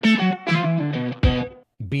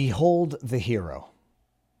Behold the hero.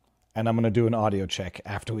 And I'm going to do an audio check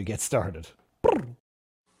after we get started.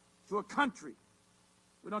 To a country.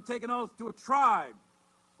 We don't take an oath to a tribe.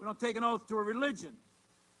 We don't take an oath to a religion.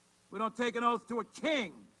 We don't take an oath to a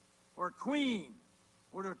king or a queen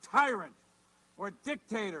or to a tyrant or a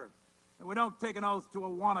dictator. And we don't take an oath to a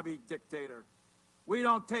wannabe dictator. We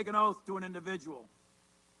don't take an oath to an individual.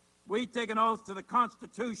 We take an oath to the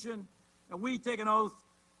Constitution, and we take an oath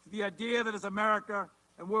to the idea that is America,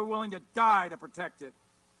 and we're willing to die to protect it.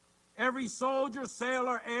 Every soldier,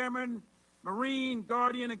 sailor, airman, Marine,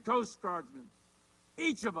 Guardian, and Coast Guardsman,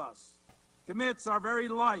 each of us commits our very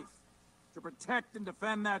life to protect and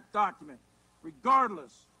defend that document,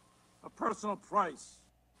 regardless of personal price,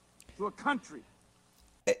 to a country.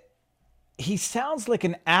 He sounds like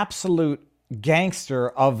an absolute gangster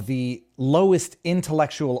of the lowest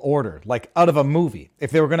intellectual order, like out of a movie.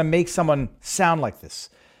 If they were going to make someone sound like this,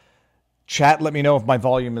 chat, let me know if my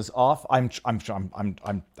volume is off. I'm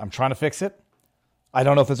trying to fix it. I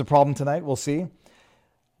don't know if there's a problem tonight. We'll see.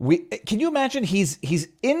 Can you imagine? He's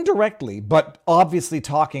indirectly, but obviously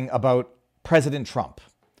talking about President Trump.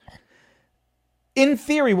 In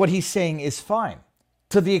theory, what he's saying is fine,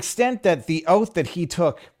 to the extent that the oath that he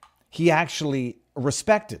took, he actually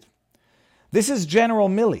respected. This is General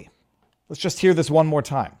Millie. Let's just hear this one more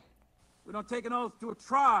time. We don't take an oath to a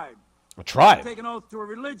tribe. A tribe? We don't take an oath to a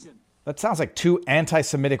religion. That sounds like two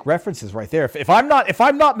anti-Semitic references right there. If I'm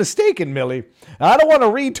not mistaken, Millie, I don't want to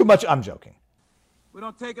read too much. I'm joking. We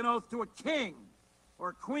don't take an oath to a king or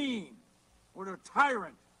a queen or to a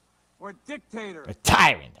tyrant or a dictator. A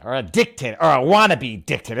tyrant or a dictator or a wannabe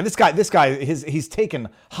dictator. This guy, he's taken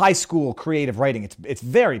high school creative writing. It's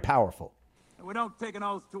very powerful. And we don't take an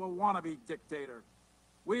oath to a wannabe dictator.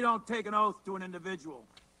 We don't take an oath to an individual.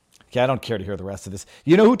 Okay, I don't care to hear the rest of this.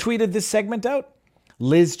 You know who tweeted this segment out?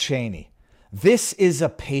 Liz Cheney. This is a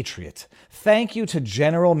patriot. Thank you to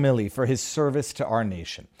General Millie for his service to our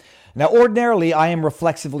nation. Now, ordinarily, I am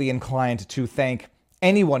reflexively inclined to thank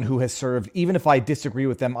anyone who has served, even if I disagree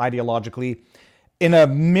with them ideologically. In a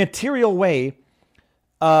material way,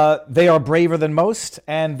 they are braver than most,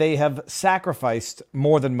 and they have sacrificed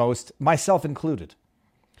more than most, myself included.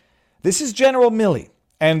 This is General Millie,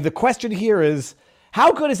 and the question here is,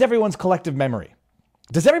 how good is everyone's collective memory?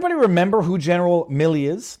 Does everybody remember who General Millie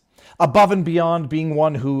is? Above and beyond being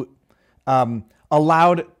one who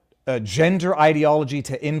allowed gender ideology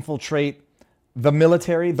to infiltrate the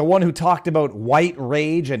military, the one who talked about white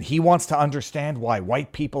rage, and he wants to understand why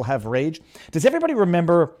white people have rage. Does everybody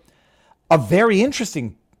remember a very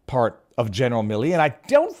interesting part of General Millie? And I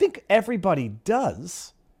don't think everybody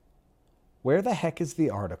does. Where the heck is the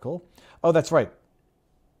article? Oh, that's right.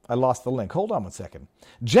 I lost the link. Hold on one second.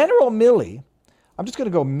 General Millie, I'm just going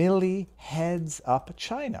to go Millie heads up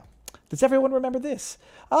China. Does everyone remember this?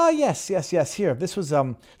 Yes. Here, this was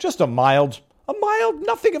just a mild,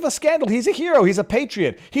 nothing of a scandal. He's a hero. He's a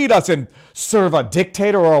patriot. He doesn't serve a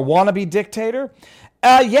dictator or a wannabe dictator.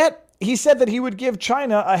 Yet he said that he would give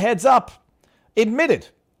China a heads up. Admitted.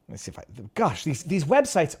 Let's see if gosh, these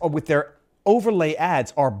websites with their overlay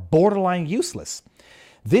ads are borderline useless.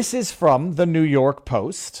 This is from the New York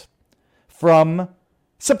Post from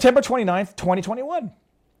September 29th, 2021.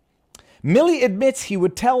 Millie admits he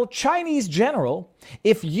would tell Chinese general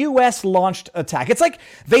if U.S. launched attack. It's like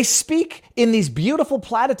they speak in these beautiful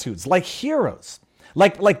platitudes, like heroes,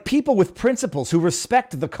 like people with principles who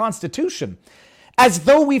respect the Constitution, as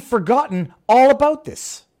though we've forgotten all about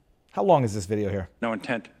this. How long is this video here? No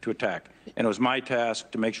intent to attack. And it was my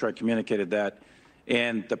task to make sure I communicated that.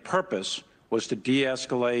 And the purpose was to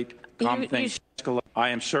de-escalate, calm things. I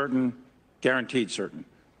am certain, guaranteed certain,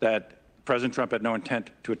 that President Trump had no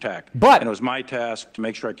intent to attack. But, and it was my task to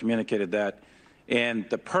make sure I communicated that. And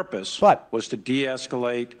the purpose was to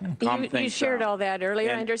de-escalate, calm things down. You shared all that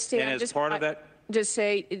earlier, I understand. And as part of that... Just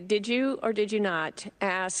say, did you or did you not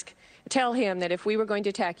tell him that if we were going to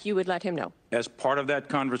attack, you would let him know? As part of that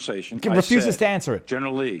conversation, he refuses to answer it.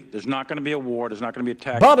 General Lee, there's not going to be a war. There's not going to be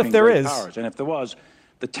attack. But if there is, powers. And if there was,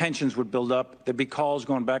 the tensions would build up. There'd be calls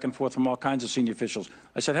going back and forth from all kinds of senior officials.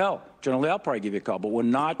 I said, hell, General Lee, I'll probably give you a call, but we're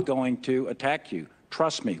not going to attack you.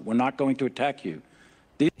 Trust me, we're not going to attack you.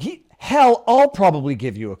 Hell, I'll probably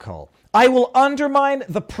give you a call. I will undermine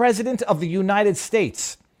the President of the United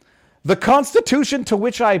States, the Constitution to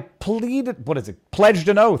which I pledged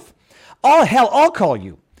an oath. I'll call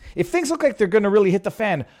you. If things look like they're going to really hit the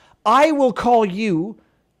fan, I will call you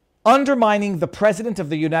undermining the President of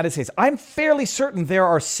the United States. I'm fairly certain there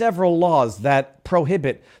are several laws that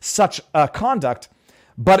prohibit such conduct,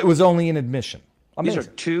 but it was only an admission. Amazing. These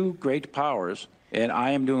are two great powers, and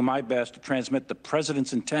I am doing my best to transmit the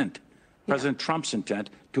President's intent President Trump's intent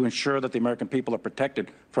to ensure that the American people are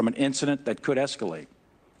protected from an incident that could escalate.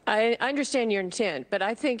 I understand your intent, but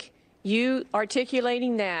I think you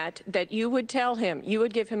articulating that you would tell him, you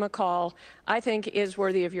would give him a call, I think is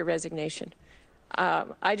worthy of your resignation.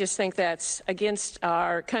 I just think that's against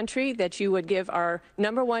our country, that you would give our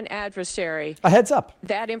number one adversary a heads up.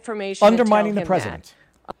 That information. Undermining the president.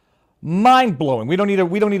 Mind blowing. We don't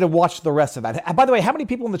need to watch the rest of that. By the way, how many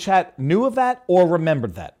people in the chat knew of that or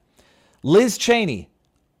remembered that? Liz Cheney,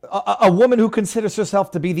 a woman who considers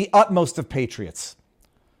herself to be the utmost of patriots,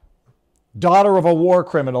 daughter of a war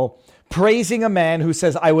criminal, praising a man who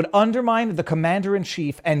says, I would undermine the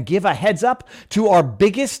commander-in-chief and give a heads up to our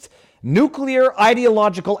biggest nuclear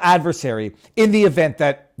ideological adversary in the event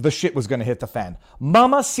that the shit was going to hit the fan.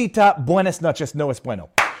 Mamacita, buenas noches, no es bueno.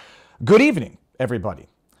 Good evening, everybody.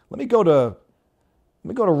 Let me go to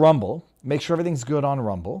Rumble, make sure everything's good on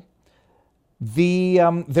Rumble.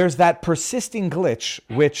 There's that persisting glitch,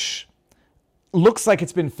 which looks like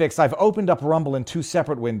it's been fixed. I've opened up Rumble in two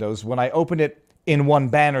separate windows. When I open it in one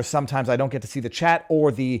banner, sometimes I don't get to see the chat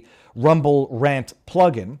or the Rumble rant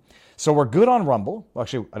plugin. So we're good on Rumble. Well,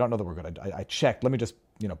 actually, I don't know that we're good. I checked. Let me just,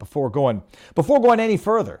 before going any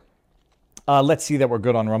further, let's see that we're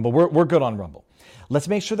good on Rumble. We're good on Rumble. Let's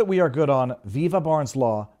make sure that we are good on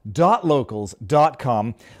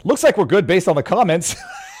vivabarneslaw.locals.com. Looks like we're good based on the comments.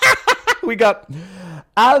 We got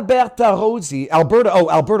Alberta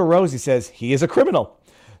Rosie says he is a criminal.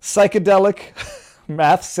 Psychedelic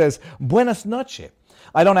Math says buenas noches.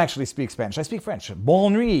 I don't actually speak Spanish. I speak French.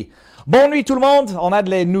 Bonne nuit. Bonne nuit tout le monde. On a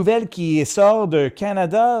des nouvelles qui sortent de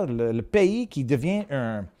Canada, le pays qui devient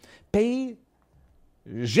un pays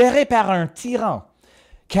géré par un tyran.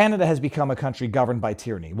 Canada has become a country governed by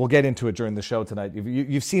tyranny. We'll get into it during the show tonight.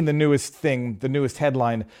 You've seen the newest thing, the newest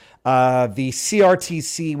headline. The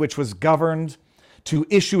CRTC, which was governed to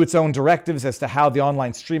issue its own directives as to how the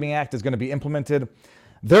Online Streaming Act is going to be implemented.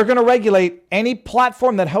 They're going to regulate any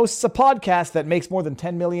platform that hosts a podcast that makes more than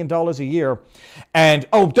 $10 million a year. And,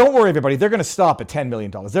 don't worry, everybody. They're going to stop at $10 million.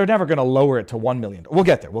 They're never going to lower it to $1 million. We'll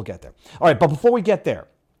get there. All right, but before we get there,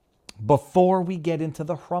 before we get into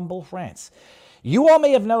the Rumble rants, you all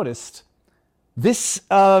may have noticed this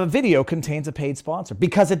video contains a paid sponsor,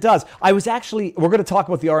 because it does. We're going to talk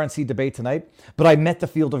about the RNC debate tonight, but I met the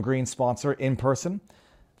Field of Green sponsor in person.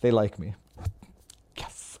 They like me.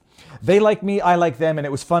 They like me, I like them, and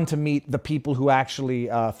it was fun to meet the people who actually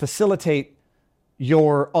facilitate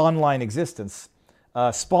your online existence.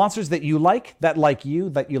 Sponsors that you like you,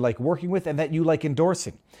 that you like working with, and that you like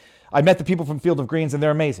endorsing. I met the people from Field of Greens, and they're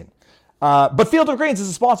amazing. But Field of Greens is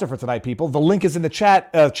a sponsor for tonight, people. The link is in the chat.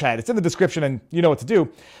 It's in the description, and you know what to do.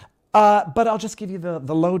 But I'll just give you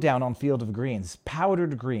the lowdown on Field of Greens.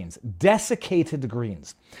 Powdered greens, desiccated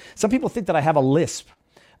greens. Some people think that I have a lisp,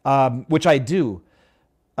 which I do.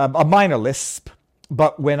 A minor lisp,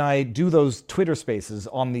 but when I do those Twitter spaces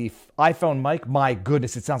on the iPhone mic, my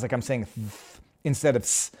goodness, it sounds like I'm saying th instead of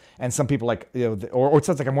s. And some people or it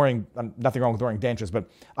sounds like I'm wearing, nothing wrong with wearing dentures, but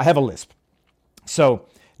I have a lisp. So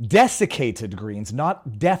desiccated greens,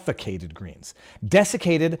 not defecated greens.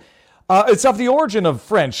 Desiccated, it's of the origin of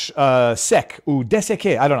French, sec, ou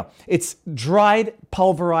desséqué, I don't know. It's dried,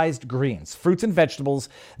 pulverized greens, fruits and vegetables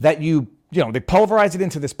that they pulverize it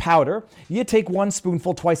into this powder. You take 1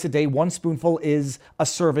 spoonful twice a day. 1 spoonful is a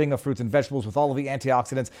serving of fruits and vegetables with all of the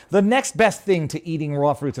antioxidants. The next best thing to eating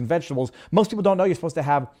raw fruits and vegetables, most people don't know you're supposed to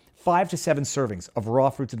have 5 to 7 servings of raw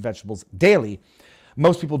fruits and vegetables daily.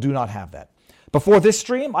 Most people do not have that. Before this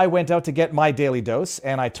stream, I went out to get my daily dose,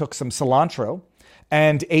 and I took some cilantro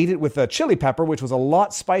and ate it with a chili pepper, which was a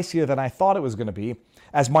lot spicier than I thought it was going to be,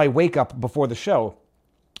 as my wake-up before the show.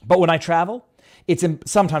 But when I travel, it's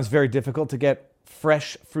sometimes very difficult to get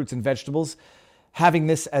fresh fruits and vegetables. Having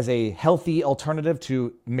this as a healthy alternative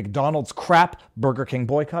to McDonald's crap, Burger King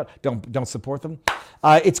boycott, don't support them.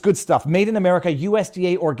 It's good stuff. Made in America,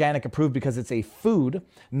 USDA organic approved, because it's a food,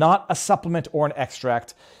 not a supplement or an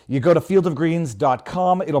extract. You go to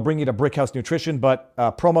fieldofgreens.com. It'll bring you to Brickhouse Nutrition, but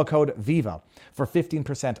promo code VIVA for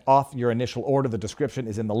 15% off your initial order. The description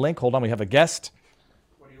is in the link. Hold on, we have a guest.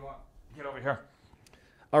 What do you want? Get over here.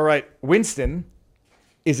 All right, Winston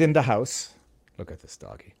is in the house. Look at this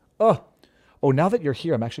doggy. Oh, now that you're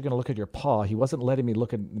here, I'm actually going to look at your paw. He wasn't letting me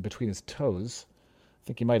look in between his toes. I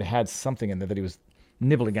think he might have had something in there that he was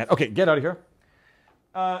nibbling at. Okay, get out of here.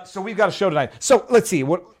 So we've got a show tonight. So let's see.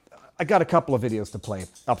 I got a couple of videos to play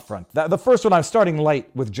up front. The first one, I'm starting light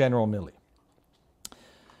with General Millie.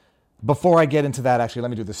 Before I get into that, actually, let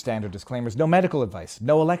me do the standard disclaimers. No medical advice,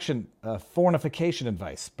 no election fornication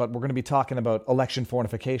advice, but we're going to be talking about election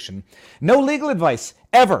fornication. No legal advice,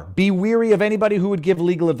 ever. Be weary of anybody who would give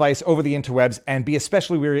legal advice over the interwebs, and be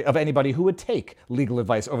especially weary of anybody who would take legal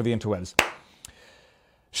advice over the interwebs.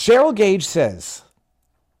 Cheryl Gage says,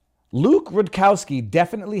 Luke Rudkowski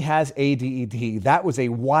definitely has ADD. That was a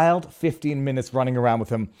wild 15 minutes running around with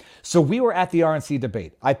him. So we were at the RNC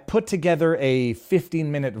debate. I put together a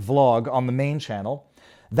 15-minute vlog on the main channel.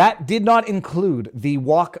 That did not include the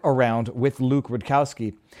walk around with Luke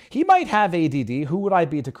Rudkowski. He might have ADD. Who would I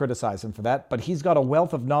be to criticize him for that? But he's got a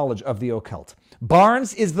wealth of knowledge of the occult.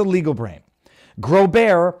 Barnes is the legal brain.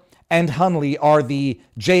 Grobert and Hunley are the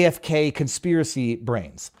JFK conspiracy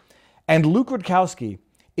brains. And Luke Rudkowski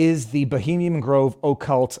is the Bohemian Grove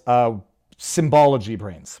occult symbology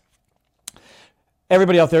brains.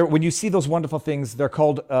 Everybody out there, when you see those wonderful things, they're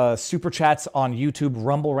called super chats on YouTube,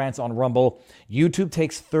 Rumble rants on Rumble. YouTube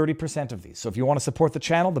takes 30% of these. So if you want to support the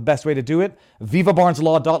channel, the best way to do it,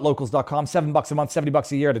 vivabarneslaw.locals.com, $7 a month,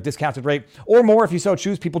 $70 a year at a discounted rate, or more if you so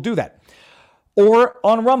choose. People do that. Or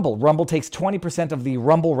on Rumble. Rumble takes 20% of the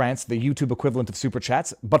Rumble rants, the YouTube equivalent of super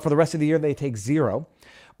chats, but for the rest of the year, they take 0.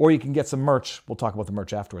 Or you can get some merch. We'll talk about the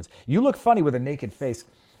merch afterwards. You look funny with a naked face.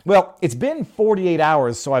 Well, it's been 48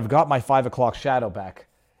 hours, so I've got my 5 o'clock shadow back.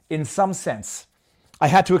 In some sense, I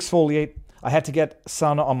had to exfoliate. I had to get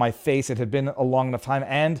sun on my face. It had been a long enough time,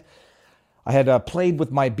 and I had played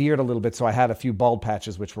with my beard a little bit, so I had a few bald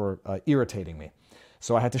patches which were irritating me.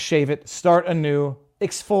 So I had to shave it, start anew,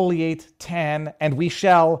 exfoliate, tan, and we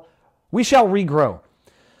shall regrow.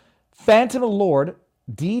 Phantom Lord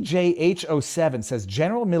DJH07 says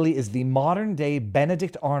General Millie is the modern day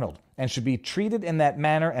Benedict Arnold and should be treated in that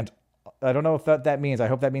manner. And I don't know if that means, I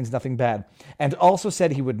hope that means nothing bad. And also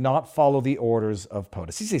said he would not follow the orders of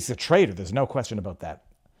POTUS. He's a traitor. There's no question about that.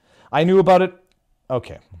 I knew about it.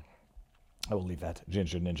 Okay. I will leave that.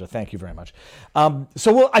 Ginger Ninja. Thank you very much.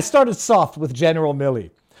 I started soft with General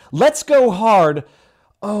Millie. Let's go hard.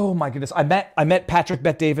 Oh my goodness. I met Patrick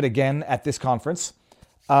Bet-David again at this conference.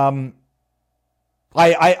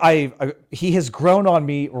 He has grown on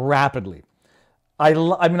me rapidly. I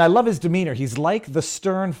love his demeanor. He's like the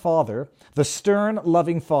stern father, the stern,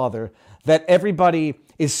 loving father that everybody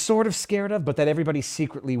is sort of scared of, but that everybody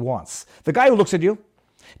secretly wants. The guy who looks at you,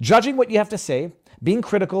 judging what you have to say, being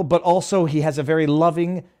critical, but also he has a very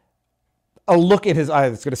loving look in his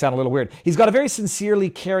eyes. It's going to sound a little weird. He's got a very sincerely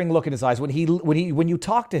caring look in his eyes. When you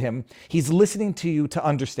talk to him, he's listening to you to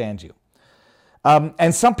understand you.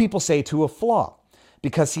 And some people say to a flaw.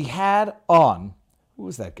 Because he had on, who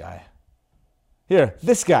was that guy? Here,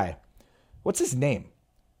 this guy. What's his name?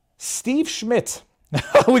 Steve Schmidt.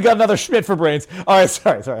 We got another Schmidt for brains. All right,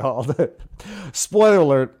 sorry. Spoiler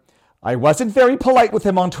alert. I wasn't very polite with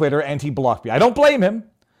him on Twitter and he blocked me. I don't blame him,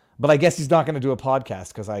 but I guess he's not going to do a podcast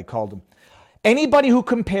because I called him. Anybody who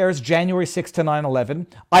compares January 6th to 9/11,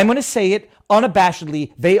 I'm going to say it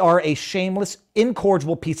unabashedly, they are a shameless,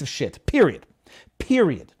 incorrigible piece of shit. Period.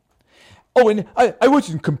 Oh, and I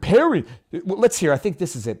wasn't comparing. Well, let's hear. I think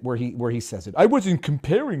this is it where he says it. I wasn't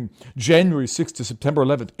comparing January 6th to September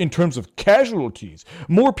 11th in terms of casualties.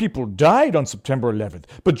 More people died on September 11th,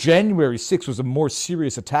 but January 6th was a more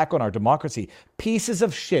serious attack on our democracy. Pieces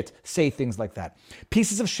of shit say things like that.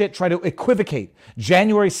 Pieces of shit try to equivocate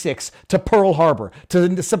January 6th to Pearl Harbor,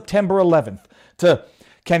 to September 11th, to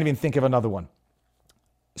can't even think of another one.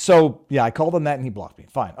 So, yeah, I called him that and he blocked me.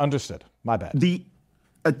 Fine, understood. My bad. The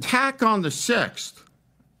attack on the 6th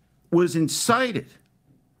was incited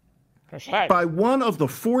by one of the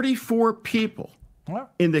 44 people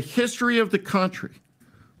in the history of the country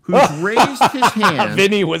who's raised his hand.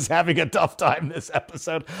 Vinny was having a tough time this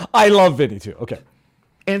episode. I love Vinny too. Okay.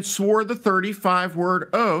 And swore the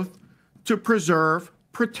 35-word oath to preserve,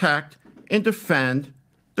 protect, and defend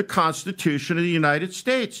the Constitution of the United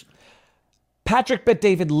States. Patrick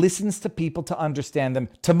Bet-David listens to people to understand them.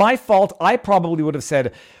 To my fault, I probably would have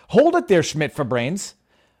said, hold it there, Schmidt for brains.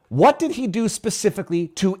 What did he do specifically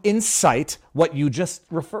to incite what you just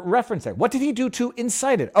referenced there? What did he do to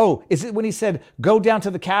incite it? Oh, is it when he said, go down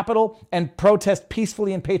to the Capitol and protest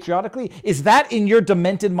peacefully and patriotically? Is that in your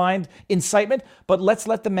demented mind incitement? But let's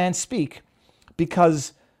let the man speak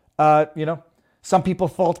because, some people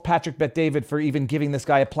fault Patrick Bet-David for even giving this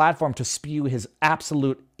guy a platform to spew his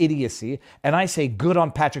absolute idiocy. And I say, good on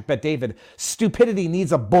Patrick Bet-David. Stupidity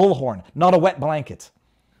needs a bullhorn, not a wet blanket.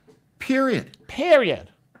 Period.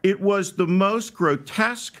 It was the most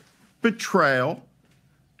grotesque betrayal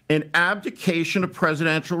and abdication of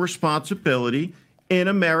presidential responsibility in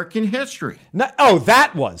American history.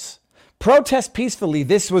 That was. Protest peacefully.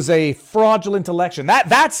 This was a fraudulent election.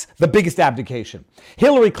 That's the biggest abdication.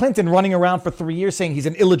 Hillary Clinton running around for 3 years saying he's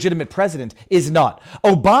an illegitimate president is not.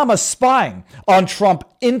 Obama spying on Trump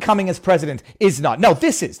incoming as president is not. No,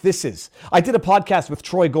 this is. I did a podcast with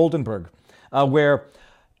Troy Goldenberg where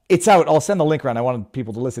it's out. I'll send the link around. I wanted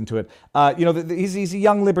people to listen to it. He's a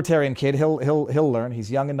young libertarian kid. He'll learn.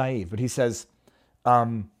 He's young and naive, but he says,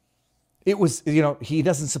 it was, he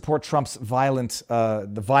doesn't support Trump's the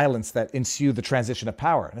violence that ensued the transition of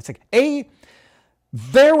power. And it's like,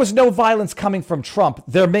 there was no violence coming from Trump.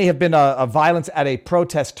 There may have been a violence at a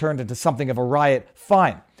protest turned into something of a riot.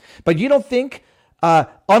 Fine. But you don't think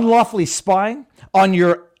unlawfully spying on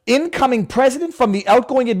your incoming president from the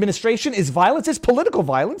outgoing administration is violence? It's political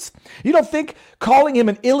violence. You don't think calling him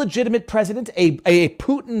an illegitimate president, a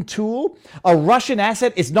Putin tool, a Russian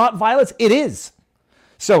asset is not violence? It is.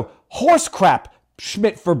 So horse crap,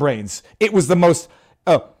 Schmidt for brains. It was the most,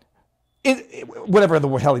 whatever the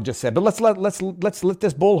hell he just said. But let's let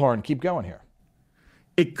this bullhorn keep going here.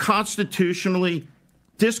 It constitutionally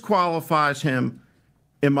disqualifies him,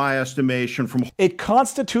 in my estimation, from... It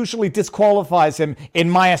constitutionally disqualifies him, in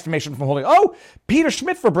my estimation, from holding... Oh, Peter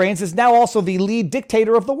Schmidt for brains is now also the lead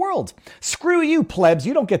dictator of the world. Screw you, plebs.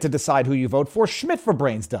 You don't get to decide who you vote for. Schmidt for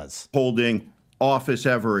brains does. Holding office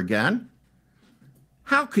ever again.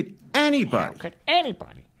 How could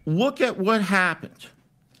anybody look at what happened?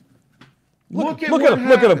 Look at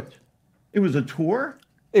him. It was a tour?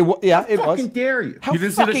 It was. How fucking dare you?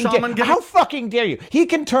 How fucking dare you? He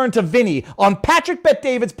can turn to Vinny on Patrick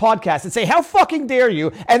Bet-David's podcast and say, how fucking dare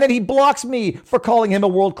you? And then he blocks me for calling him a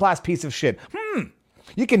world-class piece of shit.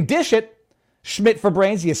 You can dish it, Schmidt for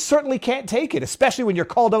brains. You certainly can't take it, especially when you're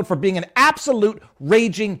called out for being an absolute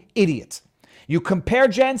raging idiot. You compare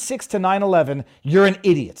Jan 6 to 9/11, you're an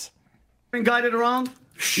idiot. Guided around?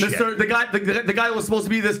 Mr. The guy that was supposed to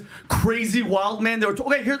be this crazy wild man.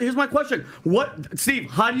 Okay, here's my question. Steve,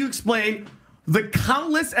 how do you explain the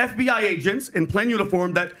countless FBI agents in plain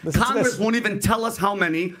uniform that Congress won't even tell us how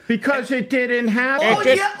many? Because it didn't happen. No. It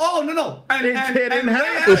didn't happen.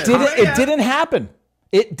 It didn't happen.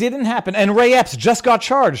 It didn't happen. And Ray Epps just got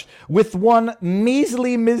charged with one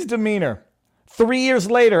measly misdemeanor 3 years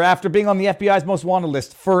later after being on the FBI's most wanted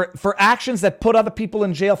list for actions that put other people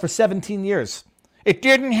in jail for 17 years. It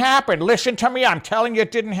didn't happen. Listen to me. I'm telling you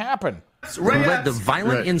it didn't happen. Led the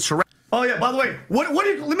violent insurrection. Oh, yeah, by the way,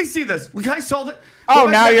 let me see this. Can I saw that? Oh,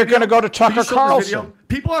 now you're going to go to Tucker Carlson.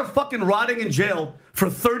 People are fucking rotting in jail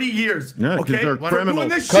for 30 years. Yeah, because they're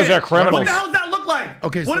criminals. Because they're criminals. What the hell does that look like?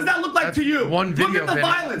 Okay, what does that look like to you? One video. Look at the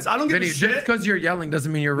violence. I don't give a shit. Just because you're yelling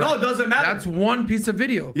doesn't mean you're right. No, it doesn't matter. That's one piece of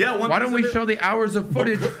video. Yeah, Why don't we show the hours of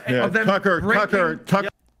footage of them Tucker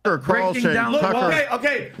Carlson.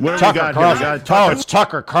 Okay. What do we got here? It's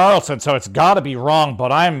Tucker Carlson, so it's got to be wrong.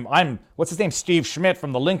 But I'm what's his name? Steve Schmidt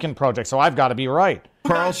from the Lincoln Project. So I've got to be right.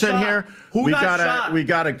 Carlson here. We got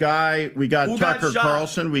a guy. We got Tucker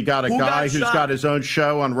Carlson. We got a guy who's got his own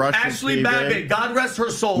show on Russian Ashley TV. Babbitt, God rest her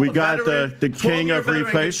soul. We got the king of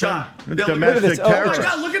replacement, domestic terrorist.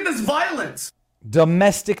 Look at this violence.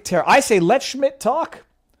 Domestic terror. I say let Schmidt talk.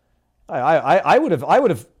 I would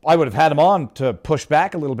have had him on to push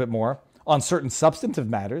back a little bit more on certain substantive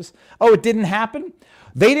matters. Oh, it didn't happen?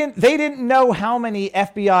 They didn't know how many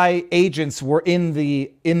FBI agents were in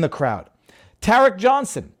the crowd. Tarek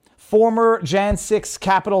Johnson, former Jan 6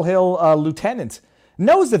 Capitol Hill lieutenant,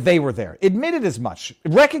 knows that they were there, admitted as much,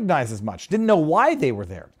 recognized as much, didn't know why they were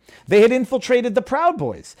there. They had infiltrated the Proud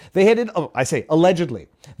Boys. Allegedly.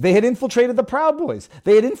 They had infiltrated the Proud Boys.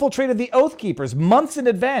 They had infiltrated the Oath Keepers months in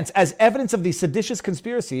advance as evidence of the seditious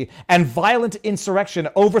conspiracy and violent insurrection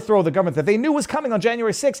overthrow of the government that they knew was coming on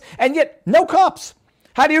January 6th, and yet no cops.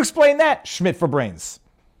 How do you explain that, Schmidt for brains?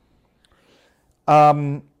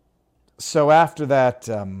 So after that,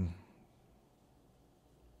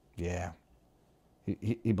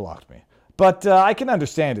 he blocked me. But I can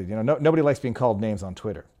understand it. Nobody likes being called names on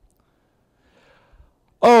Twitter.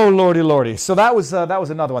 Oh, lordy. So that was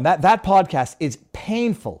another one. That podcast is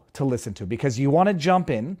painful to listen to because you want to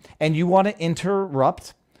jump in and you want to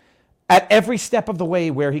interrupt at every step of the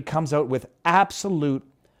way where he comes out with absolute,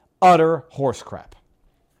 utter horse crap.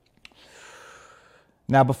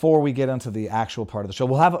 Now, before we get into the actual part of the show,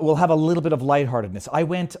 we'll have a little bit of lightheartedness. I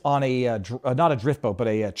went on not a drift boat, but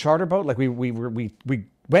a charter boat. Like we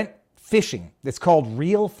went fishing. It's called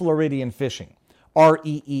Real Floridian Fishing,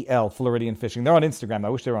 REEL Floridian Fishing. They're on Instagram. I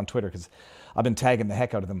wish they were on Twitter because I've been tagging the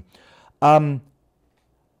heck out of them.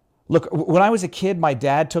 Look, when I was a kid, my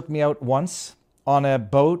dad took me out once on a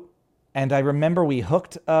boat, and I remember we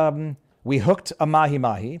hooked a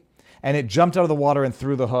mahi-mahi, and it jumped out of the water and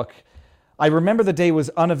threw the hook. I remember the day was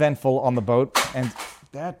uneventful on the boat, and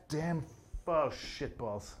that damn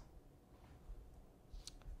shitballs.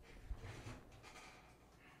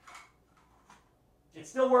 It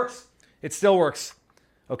still works. It still works.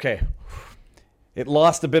 Okay. It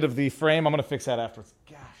lost a bit of the frame. I'm going to fix that afterwards.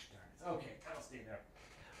 Gosh darn it. Okay, that'll stay there.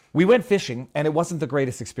 We went fishing, and it wasn't the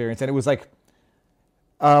greatest experience. And it was like,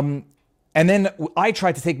 and then I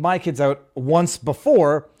tried to take my kids out once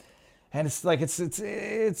before, and it's like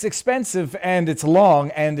it's expensive and it's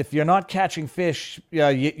long. And if you're not catching fish,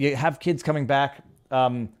 you have kids coming back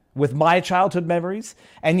with my childhood memories,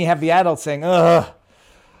 and you have the adults saying, "Ugh."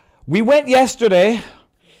 We went yesterday.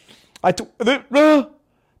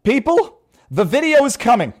 People, the video is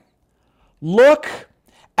coming. Look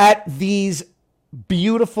at these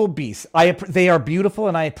beautiful beasts. They are beautiful,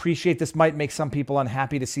 and I appreciate this might make some people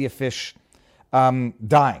unhappy to see a fish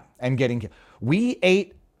dying and getting killed. We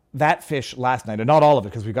ate that fish last night, and not all of it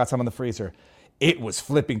because we got some in the freezer. It was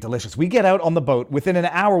flipping delicious. We get out on the boat. Within an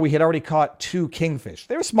hour, we had already caught 2 kingfish.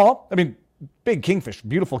 They were small. I mean, big kingfish,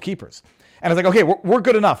 beautiful keepers. And I was like, okay, we're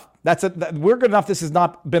good enough. We're good enough. This has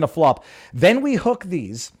not been a flop. Then we hook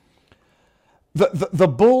these. The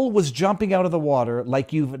bull was jumping out of the water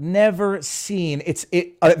like you've never seen.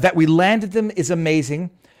 That we landed them is amazing.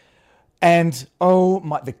 And oh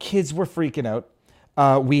my, the kids were freaking out.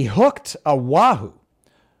 We hooked a wahoo,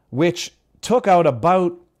 which took out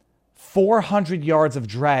about 400 yards of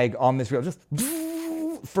drag on this reel, just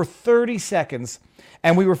for 30 seconds.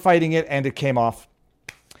 And we were fighting it, and it came off.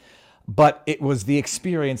 But it was the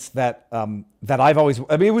experience that I've always.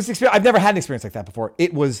 I mean, I've never had an experience like that before.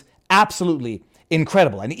 It was absolutely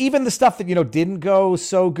incredible, and even the stuff that didn't go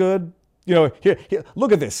so good. Here,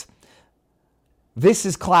 look at this. This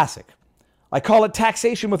is classic. I call it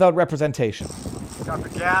taxation without representation. Got the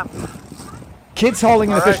gap. Kids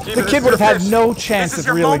hauling in a fish. The kid would have had no chance of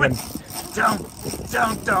reeling in. Don't.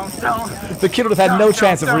 The kid would have had no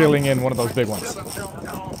chance of reeling in one of those big ones.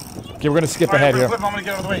 Okay, we're going to skip ahead here. I'm going to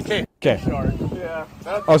get out of the way. Okay. Yeah.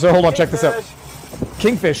 Oh, so hold on, check this out.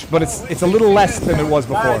 Kingfish, but it's a little less than it was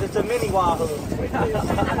before. Guys, it's a mini wahoo.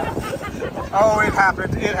 Oh, it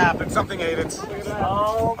happened. Something ate it.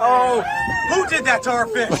 Oh, who did that to our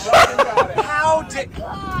fish? How did...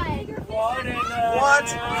 What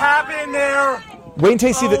happened there? Wait until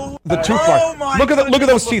you see the tooth marks. Look at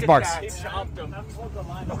those teeth marks.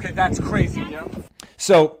 Okay, that's crazy.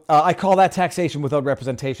 So I call that taxation without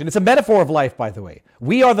representation. It's a metaphor of life, by the way.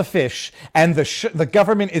 We are the fish, and the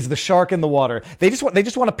government is the shark in the water. They just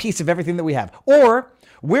want a piece of everything that we have. Or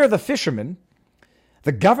we're the fishermen,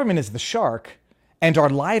 the government is the shark, and our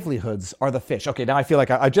livelihoods are the fish. Okay, now I feel like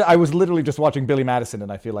I was literally just watching Billy Madison,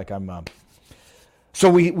 and I feel like I'm. So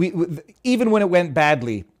we even when it went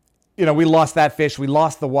badly, we lost that fish, we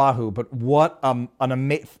lost the wahoo, but what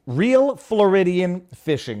real Floridian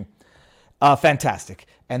fishing. Fantastic.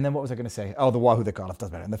 And then what was I going to say? Oh, the wahoo that got off,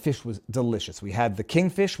 doesn't matter. And the fish was delicious. We had the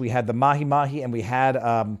kingfish, we had the mahi-mahi, and we had,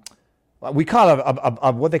 we call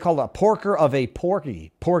it what they call a porker of a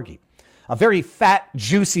porgy. A very fat,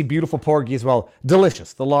 juicy, beautiful porgy as well.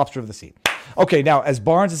 Delicious. The lobster of the sea. Okay, now, as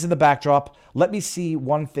Barnes is in the backdrop, let me see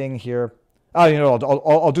one thing here.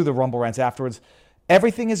 I'll do the Rumble rants afterwards.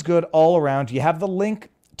 Everything is good all around. You have the link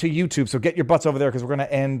to YouTube, so get your butts over there because we're going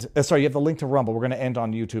to end. You have the link to Rumble. We're going to end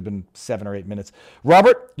on YouTube in 7 or 8 minutes.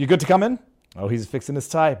 Robert, you good to come in? Oh, he's fixing his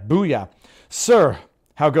tie. Booyah. Sir,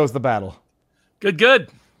 how goes the battle? Good.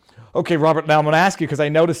 Okay, Robert, now I'm going to ask you because I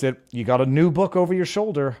noticed it. You got a new book over your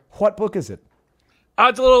shoulder. What book is it?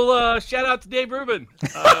 It's a little shout out to Dave Rubin.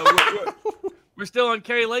 We're still on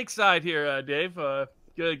Kerry Lake's side here, Dave.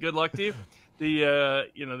 Good luck to you.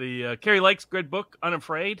 The Kerry Lake's great book,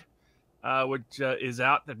 Unafraid. Which is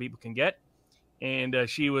out that people can get. And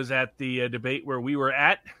she was at the debate where we were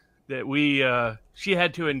at, that she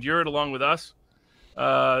had to endure it along with us.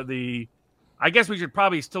 I guess we should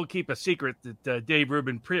probably still keep a secret that Dave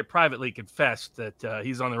Rubin privately confessed that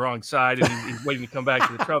he's on the wrong side and he's waiting to come back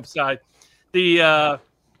to the Trump side. I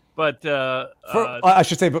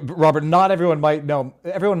should say, but Robert, not everyone might know.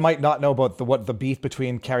 Everyone might not know about the beef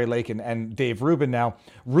between Kerry Lake and Dave Rubin. Now,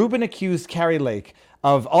 Rubin accused Kerry Lake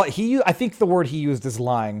of I think the word he used is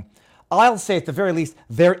lying. I'll say at the very least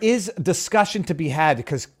there is discussion to be had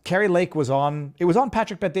because Kerry Lake was on. It was on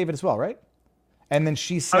Patrick Bet David as well, right? And then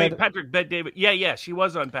she said, Patrick Bet David. Yeah, she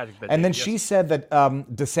was on Patrick Bet David. And then she said that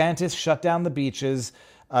DeSantis shut down the beaches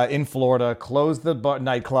in Florida, closed the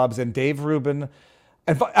nightclubs, and Dave Rubin.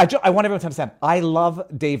 And I want everyone to understand, I love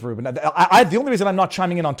Dave Rubin. The only reason I'm not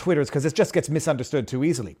chiming in on Twitter is because it just gets misunderstood too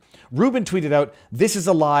easily. Rubin tweeted out, "This is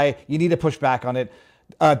a lie. You need to push back on it."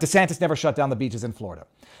 DeSantis never shut down the beaches in Florida.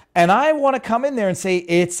 And I want to come in there and say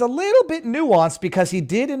it's a little bit nuanced because he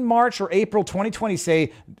did in March or April 2020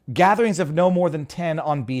 say gatherings of no more than 10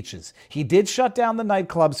 on beaches. He did shut down the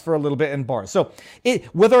nightclubs for a little bit and bars. So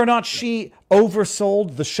whether or not she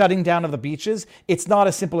oversold the shutting down of the beaches, it's not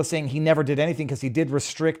as simple as saying he never did anything, because he did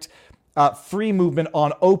restrict free movement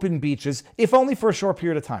on open beaches, if only for a short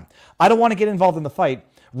period of time. I don't want to get involved in the fight.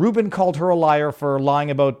 Ruben called her a liar for lying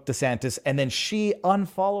about DeSantis, and then she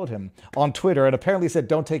unfollowed him on Twitter and apparently said,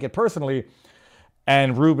 don't take it personally.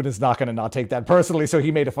 And Ruben is not going to not take that personally, so he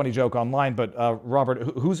made a funny joke online. But Robert,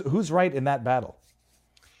 who's right in that battle?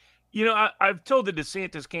 You know, I've told the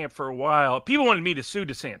DeSantis camp for a while. People wanted me to sue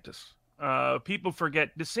DeSantis. People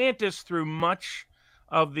forget DeSantis through much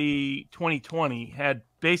of the 2020 had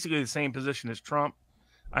basically the same position as Trump.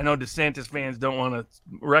 I know DeSantis fans don't want to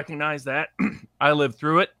recognize that. I lived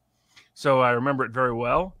through it, so I remember it very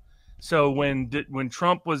well. So when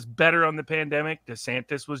Trump was better on the pandemic,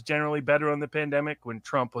 DeSantis was generally better on the pandemic. When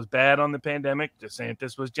Trump was bad on the pandemic,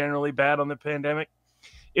 DeSantis was generally bad on the pandemic.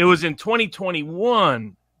 It was in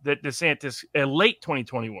 2021 that DeSantis, late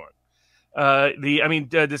 2021,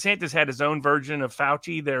 DeSantis had his own version of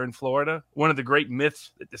Fauci there in Florida. One of the great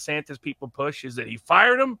myths that DeSantis people push is that he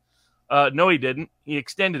fired him. No, he didn't. He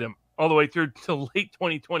extended him all the way through to late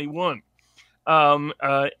 2021. And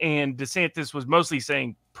DeSantis was mostly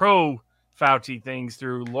saying pro-Fauci things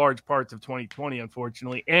through large parts of 2020,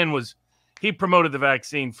 unfortunately, and he promoted the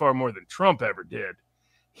vaccine far more than Trump ever did.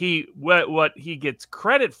 What he gets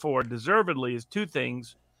credit for, deservedly, is two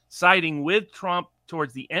things: siding with Trump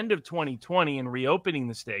towards the end of 2020 and reopening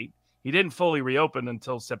the state. He didn't fully reopen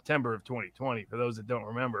until September of 2020, for those that don't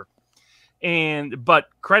remember. But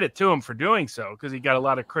credit to him for doing so, because he got a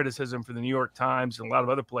lot of criticism from the New York Times and a lot of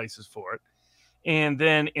other places for it. And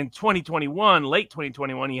then in 2021, late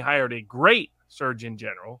 2021, he hired a great Surgeon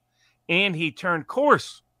General, and he turned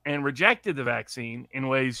course and rejected the vaccine in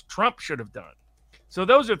ways Trump should have done. So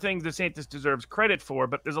those are things DeSantis deserves credit for,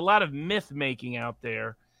 but there's a lot of myth making out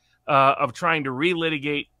there of trying to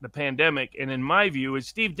relitigate the pandemic. And in my view, as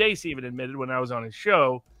Steve Deace even admitted when I was on his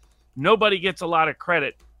show, nobody gets a lot of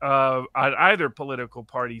credit on either political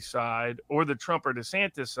party side or the Trump or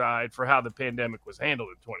DeSantis side for how the pandemic was handled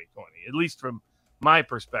in 2020, at least from my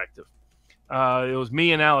perspective. It was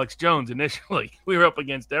me and Alex Jones initially. We were up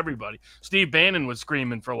against everybody. Steve Bannon was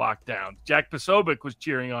screaming for lockdowns. Jack Posobiec was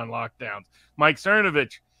cheering on lockdowns. Mike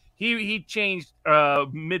Cernovich, he changed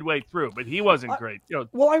midway through, but he wasn't great.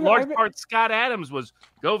 Large part, Scott Adams was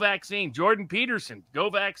go vaccine. Jordan Peterson,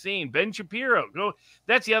 go vaccine. Ben Shapiro, go.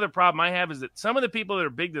 That's the other problem I have, is that some of the people that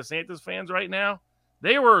are big DeSantis fans right now,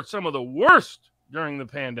 they were some of the worst during the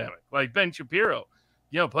pandemic, like Ben Shapiro.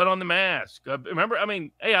 Put on the mask. Remember,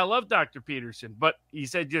 hey, I love Dr. Peterson, but he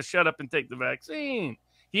said just shut up and take the vaccine.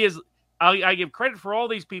 I give credit for all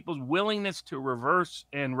these people's willingness to reverse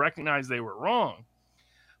and recognize they were wrong.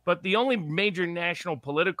 But the only major national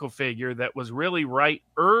political figure that was really right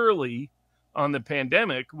early on the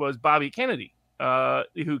pandemic was Bobby Kennedy,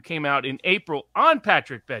 who came out in April on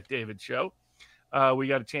Patrick Bet-David's show. We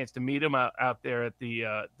got a chance to meet him out there at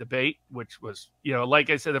the debate, which was, like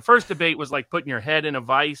I said, the first debate was like putting your head in a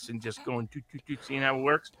vice and just going, seeing how it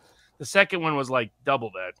works. The second one was like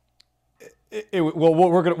double that.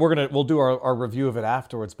 We'll do our review of it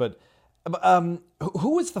afterwards. But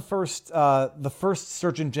who was the first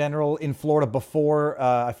Surgeon General in Florida before?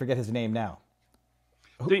 I forget his name now.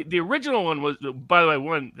 The original one was, by the way,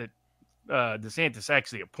 one that DeSantis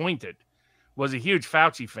actually appointed, was a huge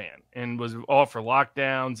Fauci fan and was all for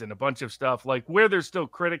lockdowns and a bunch of stuff. Like, where there's still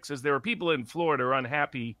critics is there were people in Florida who are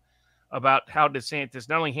unhappy about how DeSantis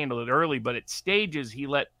not only handled it early, but at stages he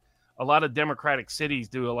let a lot of Democratic cities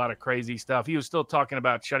do a lot of crazy stuff. He was still talking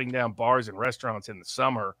about shutting down bars and restaurants in the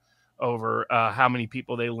summer over how many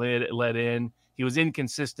people they let in. He was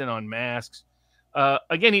inconsistent on masks.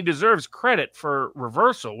 Again, he deserves credit for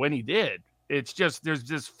reversal when he did. It's just there's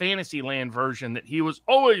this fantasy land version that he was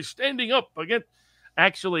always standing up against.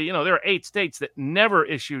 Actually, there are 8 states that never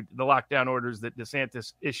issued the lockdown orders that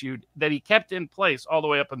DeSantis issued, that he kept in place all the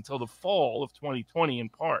way up until the fall of 2020 in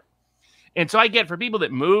part. And so I get, for people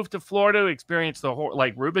that moved to Florida to experience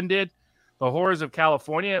like Ruben did, the horrors of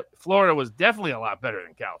California, Florida was definitely a lot better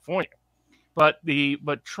than California. But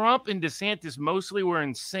Trump and DeSantis mostly were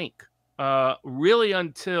in sync, really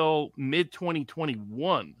until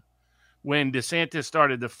mid-2021. When DeSantis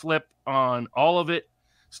started to flip on all of it,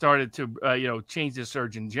 started to change the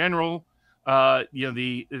Surgeon General, and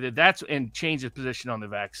change his position on the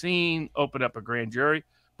vaccine, open up a grand jury.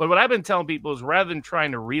 But what I've been telling people is, rather than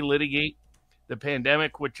trying to relitigate the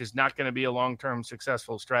pandemic, which is not going to be a long-term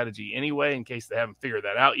successful strategy anyway, in case they haven't figured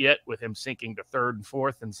that out yet, with him sinking to third and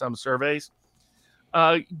fourth in some surveys.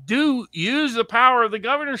 Do use the power of the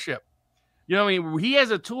governorship. You know, I mean, he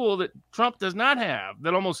has a tool that Trump does not have,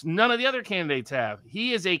 that almost none of the other candidates have.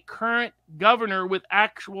 He is a current governor with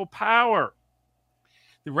actual power.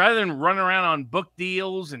 Rather than run around on book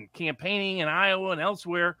deals and campaigning in Iowa and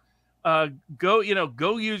elsewhere, go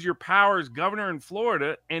use your power as governor in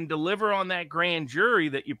Florida and deliver on that grand jury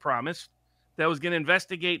that you promised that was going to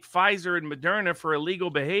investigate Pfizer and Moderna for illegal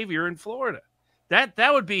behavior in Florida.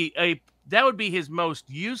 That would be his most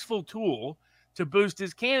useful tool to boost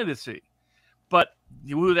his candidacy. But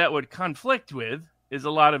who that would conflict with is a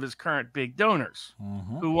lot of his current big donors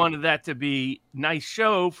who wanted that to be nice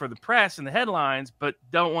show for the press and the headlines, but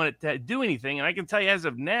don't want it to do anything. And I can tell you, as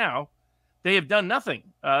of now, they have done nothing.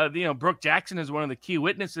 Brooke Jackson is one of the key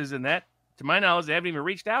witnesses in that. To my knowledge, they haven't even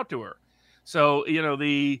reached out to her. So,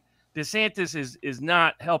 the DeSantis is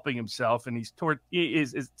not helping himself, and it's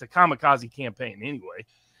a kamikaze campaign anyway.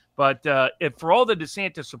 But if for all the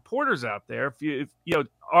DeSantis supporters out there, if you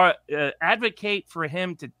advocate for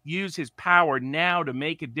him to use his power now to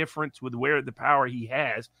make a difference with where the power he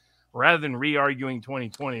has, rather than re-arguing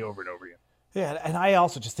 2020 over and over again. Yeah, and I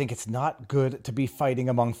also just think it's not good to be fighting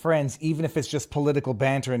among friends, even if it's just political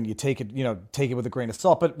banter and you take it with a grain of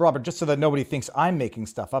salt. But Robert, just so that nobody thinks I'm making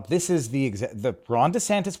stuff up, this is the Ron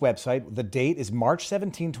DeSantis website. The date is March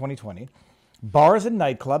 17, 2020. Bars and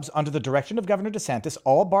nightclubs, under the direction of Governor DeSantis,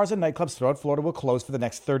 all bars and nightclubs throughout Florida will close for the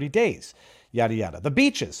next 30 days. Yada, yada. The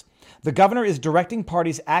beaches. The governor is directing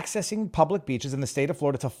parties accessing public beaches in the state of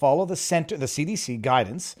Florida to follow the CDC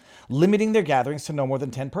guidance, limiting their gatherings to no more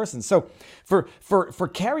than 10 persons. So for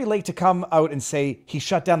Kari Lake to come out and say he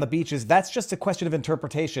shut down the beaches, that's just a question of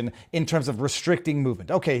interpretation in terms of restricting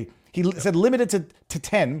movement. Okay, he said limited to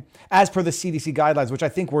 10 as per the CDC guidelines, which I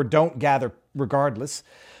think were don't gather regardless.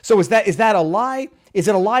 So is that a lie? Is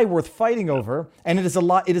it a lie worth fighting over? And is it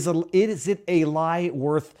a lie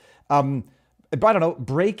worth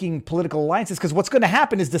breaking political alliances? Because what's going to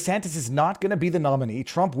happen is DeSantis is not going to be the nominee.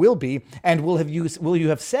 Trump will be, and will you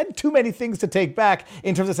have said too many things to take back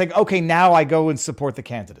in terms of saying, okay, now I go and support the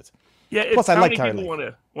candidate. Yeah, plus I like Kari Lake.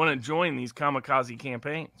 People want to join these kamikaze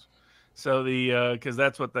campaigns. So because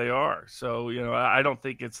that's what they are. So I don't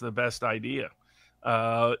think it's the best idea.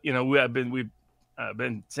 We've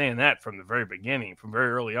been saying that from the very beginning, from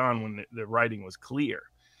very early on when the writing was clear.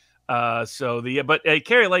 But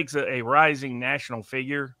Kari Lake's a rising national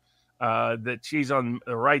figure. That she's on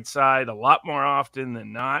the right side a lot more often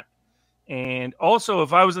than not. And also,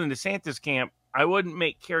 if I was in the DeSantis camp, I wouldn't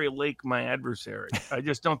make Kari Lake my adversary. I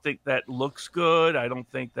just don't think that looks good. I don't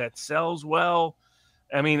think that sells well.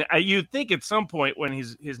 I mean, you'd think at some point when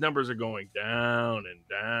his numbers are going down and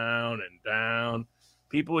down and down,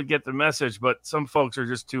 people would get the message, but some folks are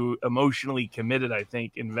just too emotionally committed, I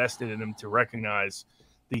think, invested in him to recognize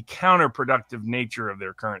the counterproductive nature of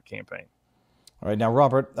their current campaign. All right. Now,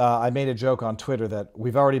 Robert, I made a joke on Twitter that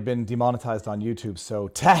we've already been demonetized on YouTube. So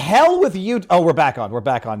to hell with you. Oh, we're back on. We're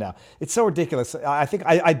back on now. It's so ridiculous.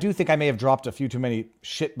 I do think I may have dropped a few too many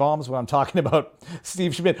shit bombs when I'm talking about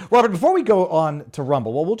Steve Schmidt. Robert, before we go on to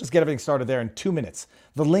Rumble, we'll just get everything started there in 2 minutes.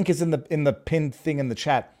 The link is in the pinned thing in the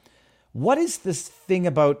chat. What is this thing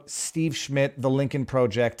about Steve Schmidt, the Lincoln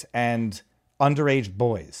Project, and underage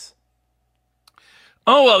boys?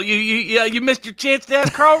 Oh, well, you missed your chance to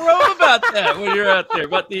ask Karl Rove about that when you're out there.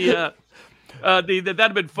 But that'd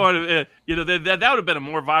have been fun. That would have been a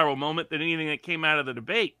more viral moment than anything that came out of the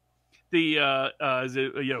debate. Viva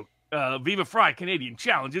Fry Canadian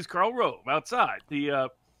challenges Karl Rove outside.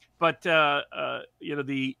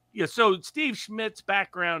 So Steve Schmidt's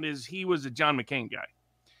background is he was a John McCain guy.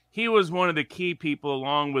 He was one of the key people,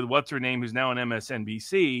 along with what's her name, who's now on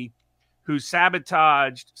MSNBC, who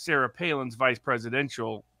sabotaged Sarah Palin's vice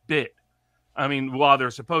presidential bid. I mean, while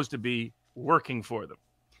they're supposed to be working for them.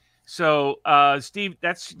 So that's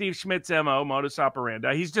Steve Schmidt's MO, modus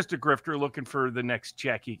operandi. He's just a grifter looking for the next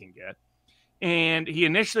check he can get. And he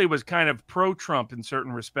initially was kind of pro-Trump in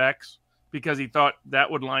certain respects because he thought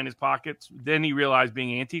that would line his pockets. Then he realized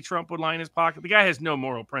being anti-Trump would line his pocket. The guy has no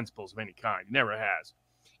moral principles of any kind. He never has.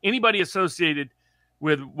 Anybody associated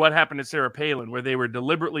with what happened to Sarah Palin, where they were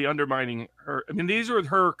deliberately undermining her. I mean, these were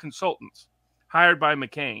her consultants hired by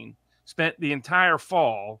McCain, spent the entire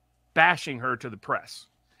fall bashing her to the press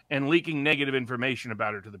and leaking negative information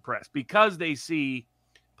about her to the press because they see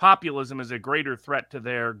populism as a greater threat to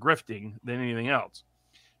their grifting than anything else.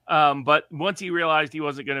 But once he realized he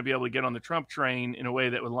wasn't going to be able to get on the Trump train in a way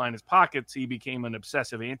that would line his pockets, he became an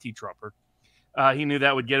obsessive anti-Trumper. He knew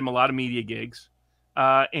that would get him a lot of media gigs.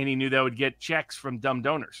 and he knew that would get checks from dumb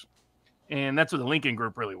donors. And that's what the Lincoln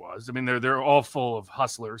Group really was. I mean, they're all full of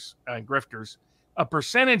hustlers and grifters. A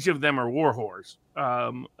percentage of them are war whores.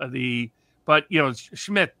 But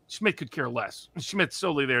Schmidt could care less. Schmidt's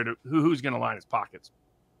solely there to who's going to line his pockets.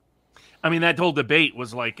 I mean, that whole debate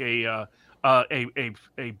was like a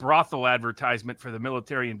brothel advertisement for the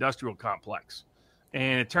military-industrial complex.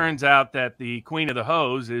 And it turns out that the queen of the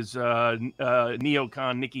hose is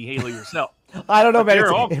neocon Nikki Haley herself. I don't know, man.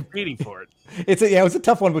 They're all competing for it. It was a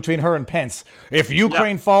tough one between her and Pence. If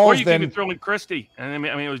Ukraine falls, or you then can even throw in Christie. And I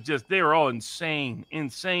mean, it was just they were all insane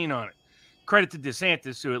on it. Credit to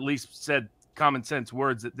DeSantis, who at least said common sense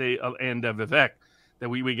words that and Vivek that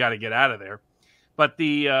we got to get out of there. But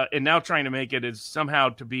and now trying to make it is somehow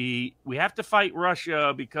we have to fight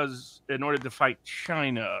Russia because in order to fight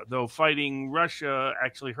China, though fighting Russia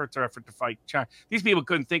actually hurts our effort to fight China. These people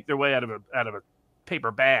couldn't think their way out of a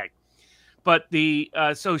paper bag. But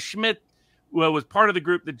so Schmidt was part of the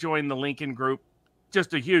group that joined the Lincoln Group,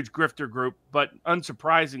 just a huge grifter group. But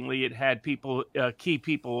unsurprisingly, it had key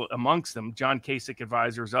people amongst them, John Kasich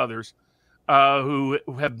advisors, others, who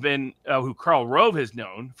Karl Rove has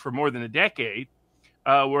known for more than a decade,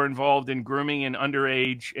 were involved in grooming and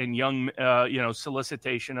underage and young,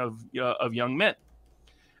 solicitation of young men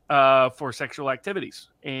for sexual activities.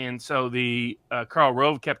 And so Karl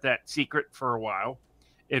Rove kept that secret for a while.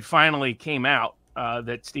 It finally came out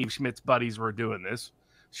that Steve Schmidt's buddies were doing this.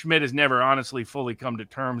 Schmidt has never honestly fully come to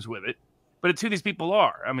terms with it, but it's who these people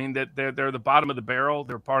are. I mean, that they're the bottom of the barrel.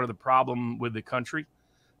 They're part of the problem with the country,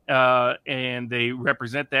 and they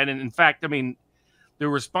represent that. And in fact, I mean, the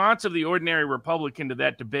response of the ordinary Republican to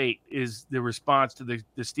that debate is the response to the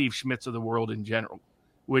Steve Schmidts of the world in general,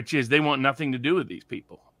 which is they want nothing to do with these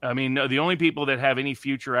people. I mean, the only people that have any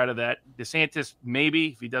future out of that, DeSantis, maybe,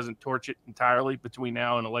 if he doesn't torch it entirely between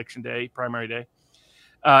now and election day, primary day,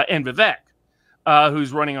 and Vivek,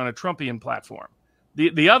 who's running on a Trumpian platform.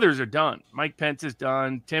 The others are done. Mike Pence is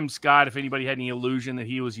done. Tim Scott, if anybody had any illusion that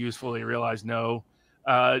he was useful, they realized no.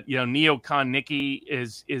 Neocon Nikki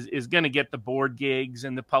is going to get the board gigs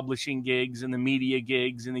and the publishing gigs and the media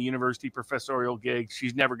gigs and the university professorial gigs.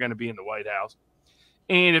 She's never going to be in the White House.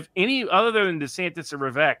 And if any other than DeSantis or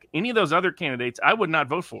Vivek, any of those other candidates, I would not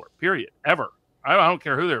vote for, period, ever. I don't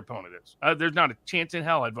care who their opponent is. There's not a chance in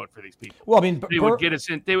hell I'd vote for these people. Well, I mean, they would get us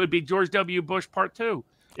in. They would be George W. Bush Part 2.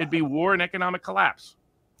 It'd be war and economic collapse.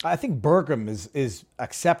 I think Burgum is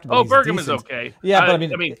acceptable. Oh, Burgum is okay. Yeah, but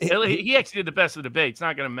he actually did the best of the debate. It's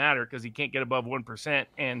not going to matter because he can't get above 1%,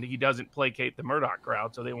 and he doesn't placate the Murdoch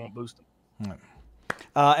crowd, so they won't boost him.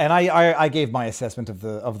 And I gave my assessment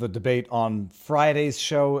of the debate on Friday's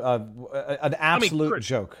show. An absolute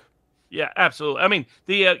joke. Yeah, absolutely. I mean,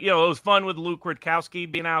 it was fun with Luke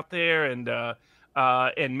Rutkowski being out there and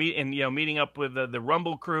meeting up with the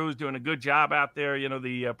Rumble crews, doing a good job out there.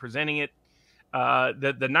 Presenting it.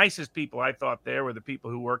 The nicest people I thought there were the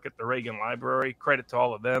people who work at the Reagan Library. Credit to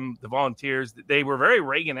all of them, the volunteers. They were very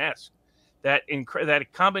Reagan-esque. That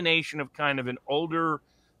combination of kind of an older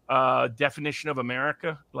definition of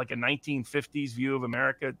America, like a 1950s view of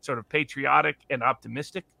America, sort of patriotic and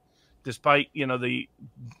optimistic, despite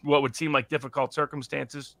what would seem like difficult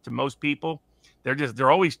circumstances to most people.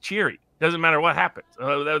 They're always cheery. Doesn't matter what happens.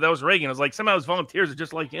 That was Reagan. It was like somehow his volunteers are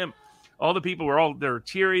just like him. All the people they were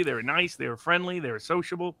cheery, they were nice, they were friendly, they were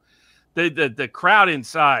sociable. The crowd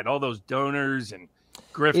inside, all those donors and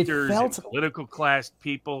grifters and political class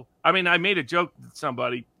people. I mean, I made a joke with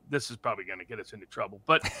somebody. This is probably going to get us into trouble,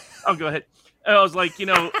 but I'll go ahead. I was like,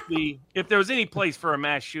 if there was any place for a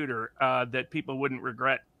mass shooter that people wouldn't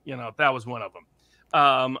regret, if that was one of them.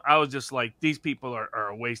 I was just like, these people are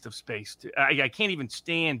a waste of space. I can't even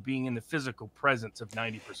stand being in the physical presence of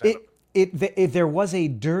 90% of them. There was a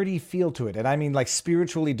dirty feel to it, and I mean like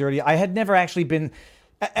spiritually dirty. I had never actually been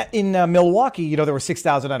in Milwaukee. There were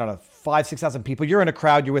 6,000, 6,000 people. You're in a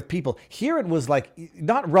crowd, you're with people. Here it was like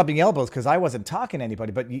not rubbing elbows because I wasn't talking to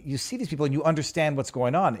anybody, but you see these people and you understand what's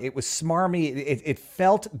going on. It was smarmy. It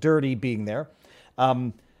felt dirty being there.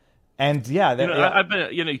 And yeah, I've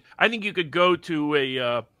been. I think you could go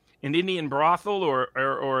to an Indian brothel or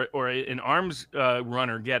an arms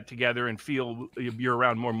runner get together and feel you're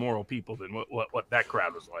around more moral people than what that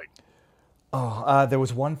crowd was like. There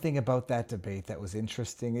was one thing about that debate that was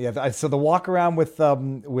interesting. Yeah, so the walk around with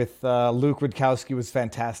Luke Rutkowski was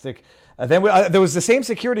fantastic. Then there was the same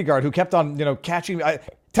security guard who kept on catching me,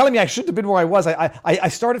 telling me I shouldn't have been where I was. I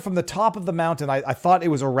started from the top of the mountain. I thought it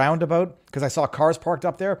was a roundabout because I saw cars parked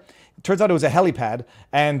up there. It turns out it was a helipad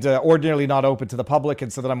and ordinarily not open to the public.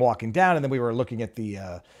 And so then I'm walking down, and then we were looking at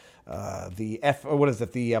the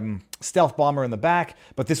stealth bomber in the back.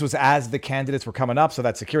 But this was as the candidates were coming up. So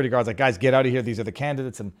that security guard's like, guys, get out of here. These are the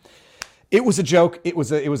candidates. And it was a joke. It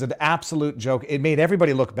was an absolute joke. It made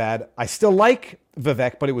everybody look bad. I still like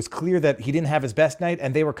Vivek, but it was clear that he didn't have his best night,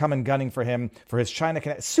 and they were coming gunning for him for his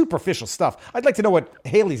China superficial stuff. I'd like to know what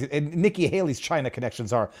Nikki Haley's China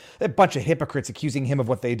connections are. A bunch of hypocrites accusing him of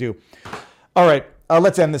what they do. All right,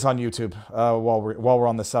 let's end this on YouTube while we're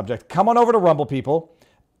on the subject. Come on over to Rumble, people.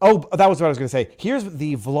 Oh, that was what I was going to say. Here's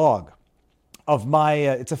the vlog of my,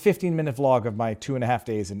 it's a 15-minute vlog of my 2.5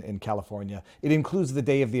 days in California. It includes the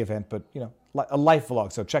day of the event, but, a life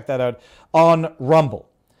vlog. So check that out on Rumble.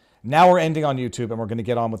 Now we're ending on YouTube, and we're going to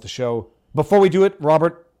get on with the show. Before we do it,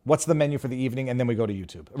 Robert, what's the menu for the evening? And then we go to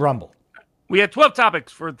YouTube. Rumble. We had 12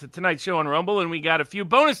 topics for tonight's show on Rumble, and we got a few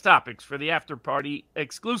bonus topics for the after party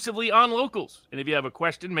exclusively on Locals. And if you have a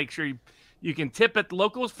question, make sure you can tip at the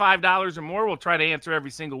Locals, $5 or more. We'll try to answer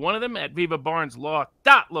every single one of them at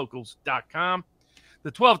vivabarneslaw.locals.com.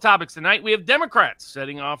 The 12 topics tonight, we have Democrats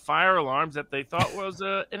setting off fire alarms that they thought was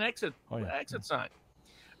an exit sign.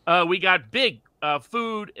 We got big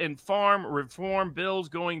food and farm reform bills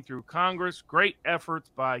going through Congress. Great efforts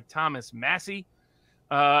by Thomas Massie.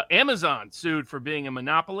 Amazon sued for being a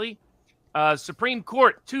monopoly. Supreme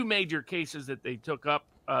Court, 2 major cases that they took up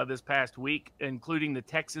this past week, including the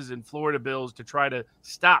Texas and Florida bills to try to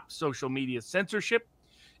stop social media censorship,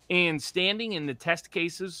 and standing in the test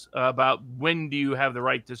cases about when do you have the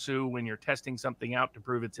right to sue when you're testing something out to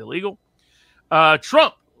prove it's illegal.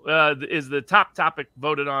 Trump is the top topic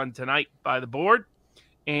voted on tonight by the board,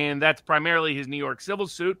 and that's primarily his New York civil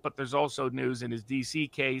suit, but there's also news in his D.C.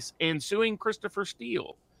 case and suing Christopher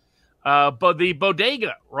Steele. But the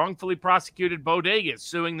bodega, wrongfully prosecuted bodega,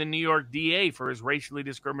 suing the New York DA for his racially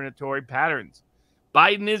discriminatory patterns.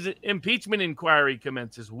 Biden's impeachment inquiry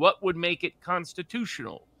commences. What would make it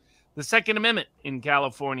constitutional? The Second Amendment in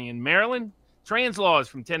California and Maryland. Trans laws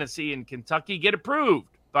from Tennessee and Kentucky get approved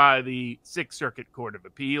by the Sixth Circuit Court of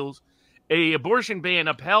Appeals. A abortion ban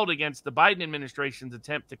upheld against the Biden administration's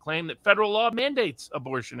attempt to claim that federal law mandates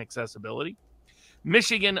abortion accessibility.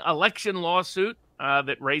 Michigan election lawsuit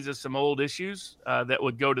that raises some old issues that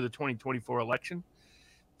would go to the 2024 election.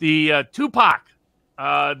 The Tupac,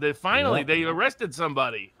 they arrested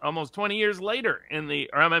somebody almost 20 years later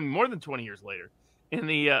more than 20 years later in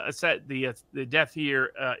the death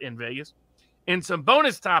here in Vegas. And some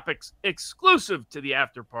bonus topics exclusive to the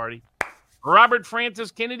after party. Robert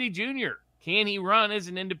Francis Kennedy Jr. Can he run as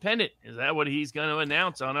an independent? Is that what he's going to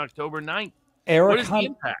announce on October 9th? What is the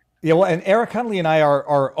impact? Yeah, well, and Eric Huntley and I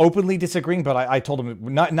are openly disagreeing, but I told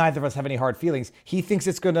him neither of us have any hard feelings. He thinks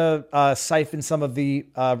it's going to siphon some of the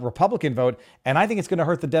Republican vote, and I think it's going to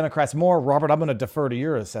hurt the Democrats more. Robert, I'm going to defer to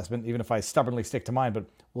your assessment, even if I stubbornly stick to mine, but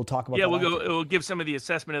we'll talk about that. Yeah, we'll give some of the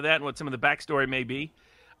assessment of that and what some of the backstory may be.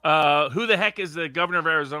 Who the heck is the governor of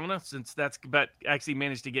Arizona, since that's actually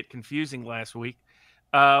managed to get confusing last week.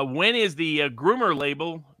 When is the groomer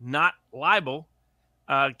label not liable?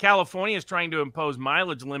 California is trying to impose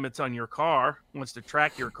mileage limits on your car, wants to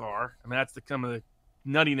track your car. I mean, that's some of the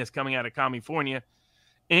nuttiness coming out of California.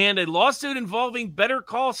 And a lawsuit involving Better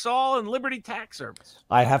Call Saul and Liberty Tax Service.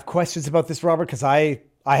 I have questions about this, Robert, because I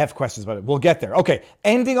have questions about it. We'll get there. Okay,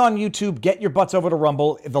 ending on YouTube. Get your butts over to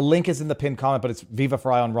Rumble. The link is in the pinned comment, but it's Viva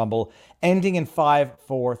Fry on Rumble. Ending in 5,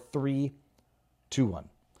 4, 3, 2, 1.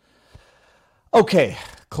 Okay,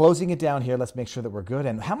 closing it down here. Let's make sure that we're good.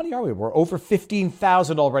 And how many are we? We're over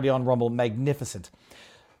 15,000 already on Rumble. Magnificent.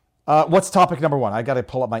 What's topic number 1? I got to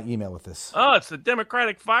pull up my email with this. Oh, it's the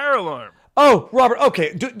Democratic fire alarm. Oh, Robert.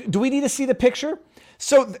 Okay. Do we need to see the picture?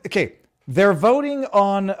 So, okay. They're voting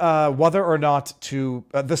on whether or not to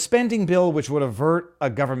the spending bill, which would avert a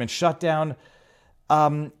government shutdown.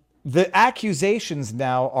 The accusations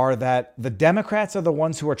now are that the Democrats are the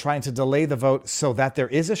ones who are trying to delay the vote so that there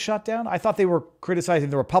is a shutdown. I thought they were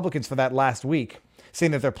criticizing the Republicans for that last week,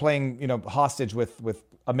 saying that they're playing, hostage with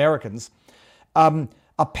Americans.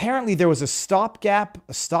 Apparently, there was a stopgap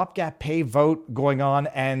pay vote going on,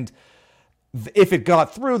 and if it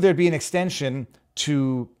got through, there'd be an extension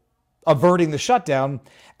to averting the shutdown.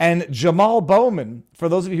 And Jamal Bowman, for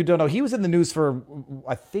those of you who don't know, he was in the news for,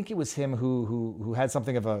 I think it was him who had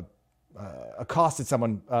something of accosted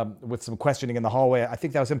someone with some questioning in the hallway. I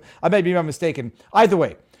think that was him. I may be mistaken. Either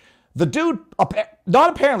way, the dude not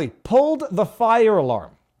apparently pulled the fire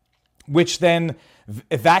alarm, which then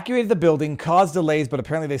evacuated the building, caused delays, but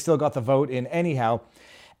apparently they still got the vote in anyhow,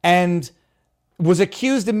 and was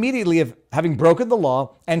accused immediately of having broken the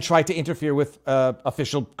law and tried to interfere with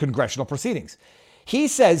official congressional proceedings. He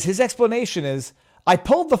says his explanation is, I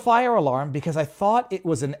pulled the fire alarm because I thought it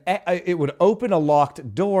would open a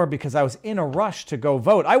locked door because I was in a rush to go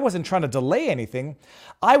vote. I wasn't trying to delay anything.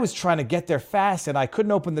 I was trying to get there fast and I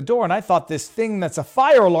couldn't open the door. And I thought this thing that's a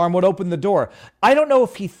fire alarm would open the door. I don't know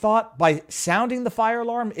if he thought by sounding the fire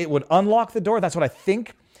alarm, it would unlock the door. That's what I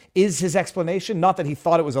think is his explanation. Not that he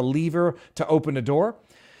thought it was a lever to open a door.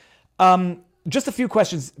 Just a few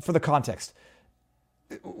questions for the context.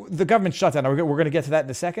 The government shutdown, we're going to get to that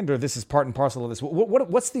in a second, or this is part and parcel of this.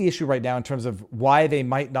 What's the issue right now in terms of why the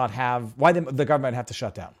government might have to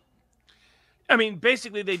shut down? I mean,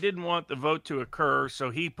 basically, they didn't want the vote to occur, so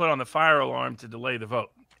he put on the fire alarm to delay the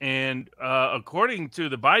vote. And according to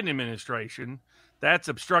the Biden administration, that's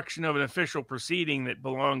obstruction of an official proceeding that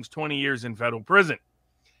belongs 20 years in federal prison.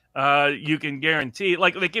 You can guarantee,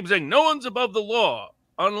 like they keep saying, no one's above the law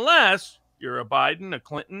unless you're a Biden, a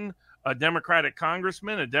Clinton, a Democratic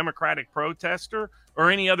congressman, a Democratic protester, or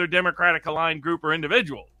any other Democratic aligned group or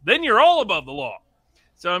individual. Then you're all above the law.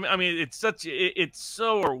 So I mean, it's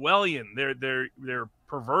so Orwellian, their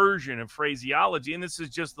perversion of phraseology, and this is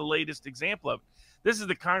just the latest example of it. This is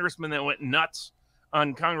the congressman that went nuts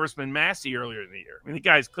on Congressman Massey earlier in the year. I mean, the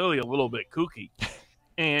guy's clearly a little bit kooky.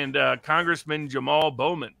 And Congressman Jamal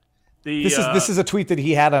Bowman. This is a tweet that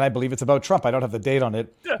he had, and I believe it's about Trump. I don't have the date on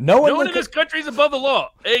it. Yeah. No one in this country is above the law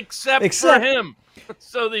except for him.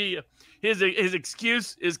 So his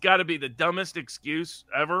excuse has got to be the dumbest excuse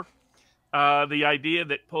ever. The idea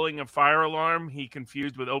that pulling a fire alarm he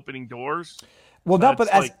confused with opening doors. Well, no, but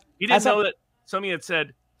he didn't know that something had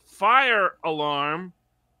said fire alarm,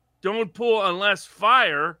 don't pull unless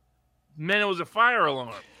fire meant it was a fire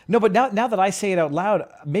alarm. No, but now that I say it out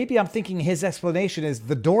loud, maybe I'm thinking his explanation is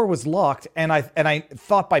the door was locked, and I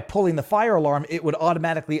thought by pulling the fire alarm it would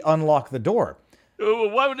automatically unlock the door. Well,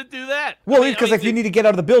 why would it do that? Well, because if you need to get out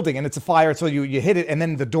of the building and it's a fire, so you hit it and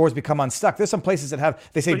then the doors become unstuck. There's some places that have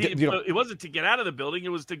it wasn't to get out of the building; it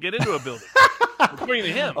was to get into a building. According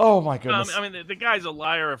to him. Oh my goodness! I mean, the guy's a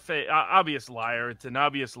liar, obvious liar. It's an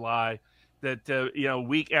obvious lie that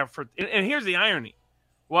weak effort. And here's the irony.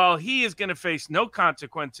 While he is going to face no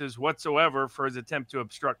consequences whatsoever for his attempt to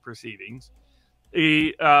obstruct proceedings,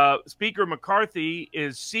 Speaker McCarthy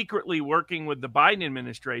is secretly working with the Biden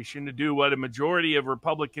administration to do what a majority of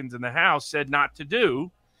Republicans in the House said not to do,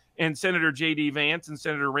 and Senator J.D. Vance and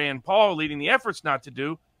Senator Rand Paul leading the efforts not to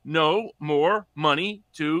do, no more money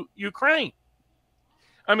to Ukraine.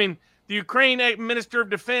 I mean, the Ukraine Minister of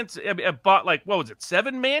Defense bought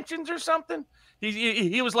 7 mansions or something?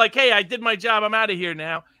 He was like, hey, I did my job. I'm out of here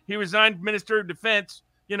now. He resigned Minister of Defense,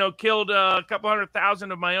 killed a couple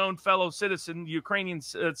 100,000 of my own fellow citizens, Ukrainian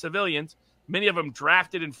civilians, many of them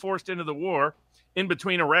drafted and forced into the war, in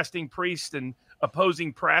between arresting priests and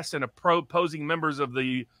opposing press and opposing members of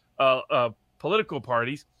the political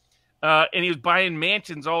parties. And he was buying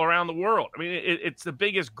mansions all around the world. I mean, it's the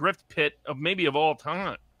biggest grift pit of all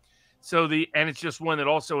time. And it's just one that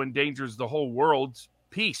also endangers the whole world's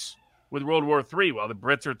peace. With World War III, while the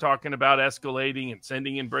Brits are talking about escalating and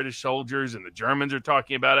sending in British soldiers, and the Germans are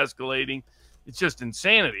talking about escalating, it's just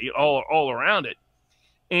insanity all around it.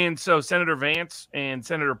 And so Senator Vance and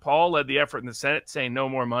Senator Paul led the effort in the Senate saying no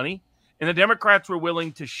more money. And the Democrats were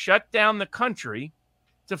willing to shut down the country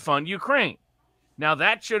to fund Ukraine. Now,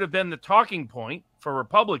 that should have been the talking point for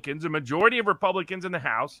Republicans. A majority of Republicans in the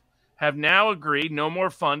House have now agreed no more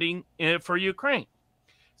funding for Ukraine.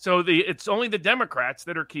 So it's only the Democrats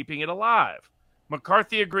that are keeping it alive.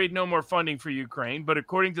 McCarthy agreed no more funding for Ukraine, but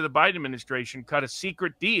according to the Biden administration, cut a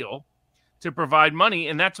secret deal to provide money,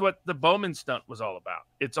 and that's what the Bowman stunt was all about.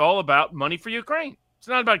 It's all about money for Ukraine. It's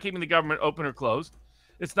not about keeping the government open or closed.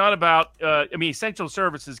 It's not about, essential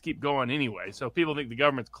services keep going anyway, so people think the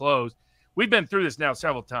government's closed. We've been through this now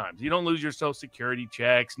several times. You don't lose your Social Security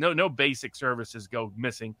checks. No basic services go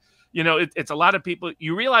missing. It's a lot of people.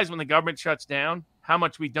 You realize when the government shuts down how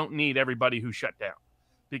much we don't need everybody who shut down,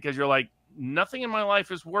 because you're like, nothing in my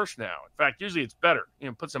life is worse now. In fact, usually it's better.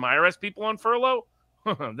 Put some IRS people on furlough.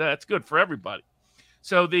 That's good for everybody.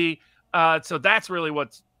 So so that's really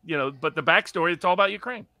what's, but the backstory, it's all about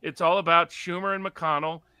Ukraine. It's all about Schumer and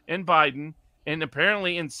McConnell and Biden, and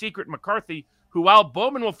apparently in secret McCarthy, who, while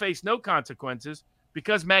Bowman will face no consequences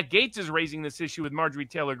because Matt Gaetz is raising this issue with Marjorie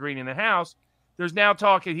Taylor Greene in the House, there's now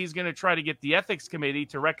talk that he's going to try to get the ethics committee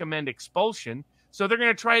to recommend expulsion. So they're going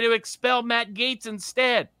to try to expel Matt Gaetz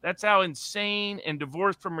instead. That's how insane and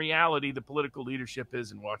divorced from reality the political leadership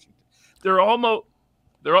is in Washington. They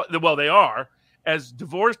are as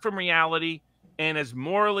divorced from reality and as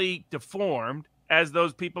morally deformed as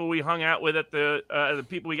those people we hung out with at the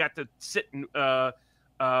people we got to sit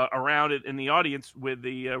around it in the audience with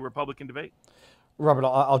the Republican debate. Robert,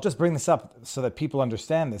 I'll just bring this up so that people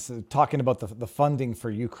understand this. Talking about the funding for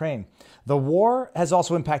Ukraine. The war has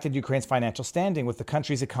also impacted Ukraine's financial standing, with the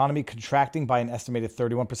country's economy contracting by an estimated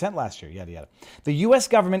 31% last year, yada, yada. The U.S.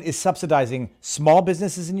 government is subsidizing small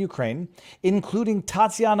businesses in Ukraine, including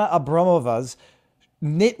Tatiana Abramova's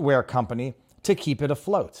knitwear company, to keep it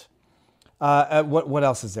afloat. What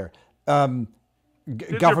else is there? Government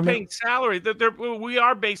they're paying salary. We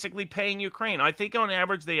are basically paying Ukraine. I think on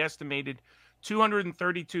average they estimated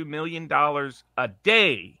 $232 million a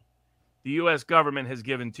day the U.S. government has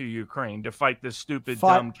given to Ukraine to fight this stupid,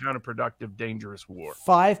 dumb, counterproductive, dangerous war.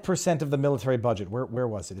 5% of the military budget. Where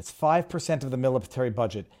was it? It's 5% of the military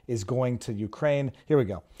budget is going to Ukraine. Here we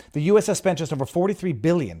go. The U.S. has spent just over $43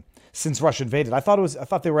 billion since Russia invaded. I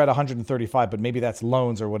thought they were at 135, but maybe that's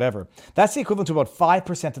loans or whatever. That's the equivalent to about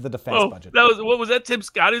 5% of the defense budget. What was that? Tim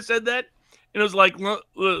Scott who said that? And it was like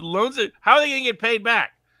loans. How are they going to get paid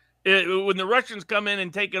back? When the Russians come in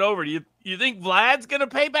and take it over, do you think Vlad's going to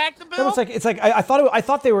pay back the bill? No, it's like I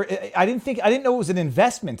thought they were. I didn't know it was an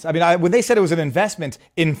investment. I mean, when they said it was an investment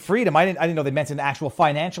in freedom, I didn't know they meant an actual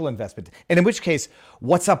financial investment. And in which case,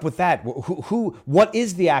 what's up with that? What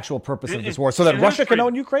is the actual purpose of this war? So that Russia can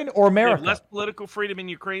own Ukraine or America? Less political freedom in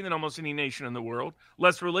Ukraine than almost any nation in the world.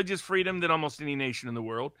 Less religious freedom than almost any nation in the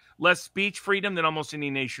world. Less speech freedom than almost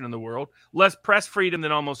any nation in the world. Less press freedom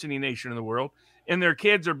than almost any nation in the world. And their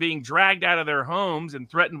kids are being dragged out of their homes and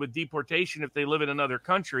threatened with deportation if they live in another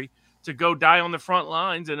country to go die on the front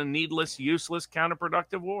lines in a needless, useless,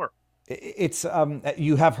 counterproductive war. It's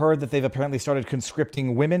you have heard that they've apparently started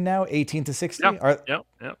conscripting women now, 18 to 60. Yep.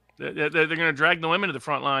 They're going to drag the women to the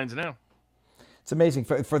front lines now. It's amazing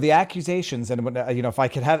for the accusations, and if I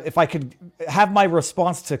could have my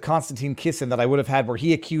response to Konstantin Kisin that I would have had, where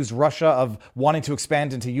he accused Russia of wanting to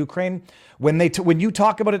expand into Ukraine. When you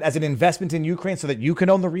talk about it as an investment in Ukraine, so that you can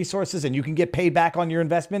own the resources and you can get paid back on your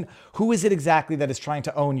investment, who is it exactly that is trying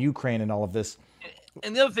to own Ukraine in all of this?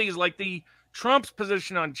 And the other thing is, like, Trump's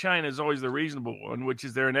position on China is always the reasonable one, which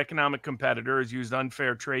is they're an economic competitor, has used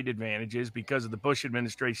unfair trade advantages because of the Bush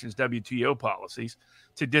administration's WTO policies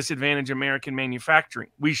to disadvantage American manufacturing.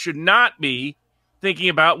 We should not be thinking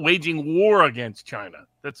about waging war against China.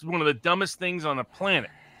 That's one of the dumbest things on the planet.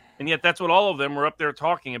 And yet that's what all of them were up there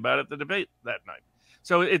talking about at the debate that night.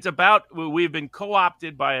 So it's about, we've been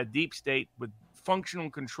co-opted by a deep state with functional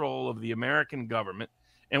control of the American government.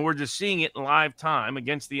 And we're just seeing it in live time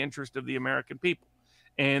against the interest of the American people.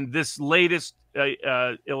 And this latest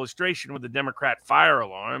illustration with the Democrat fire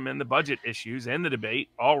alarm and the budget issues and the debate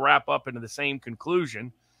all wrap up into the same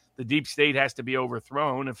conclusion. The deep state has to be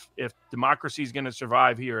overthrown if democracy is going to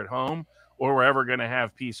survive here at home, or we're ever going to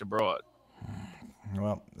have peace abroad.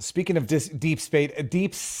 Well, speaking of deep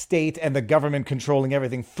state and the government controlling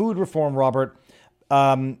everything, food reform, Robert,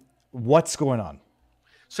 what's going on?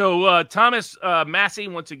 So Thomas Massie,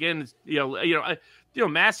 once again,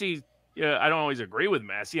 Massie. I don't always agree with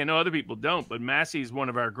Massie. I know other people don't, but Massie is one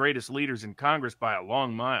of our greatest leaders in Congress by a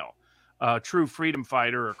long mile. True freedom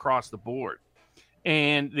fighter across the board.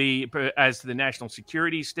 And as to the national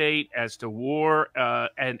security state, as to war,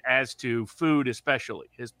 and as to food especially,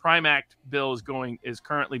 his Prime Act bill is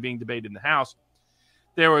currently being debated in the House.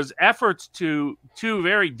 There was two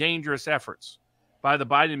very dangerous efforts by the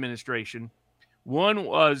Biden administration. One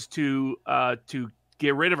was to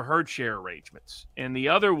get rid of herd share arrangements, and the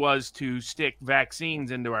other was to stick vaccines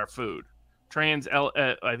into our food.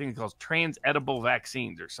 I think it's called trans-edible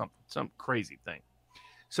vaccines or some crazy thing.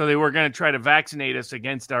 So they were going to try to vaccinate us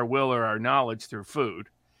against our will or our knowledge through food.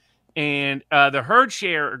 And the herd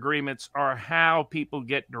share agreements are how people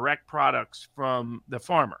get direct products from the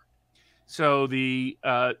farmer. So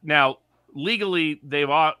now legally,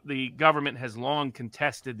 the government has long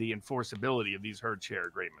contested the enforceability of these herd share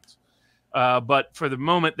agreements. But for the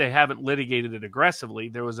moment, they haven't litigated it aggressively.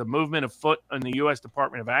 There was a movement afoot in the U.S.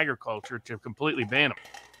 Department of Agriculture to completely ban them.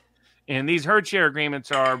 And these herd share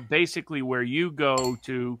agreements are basically where you go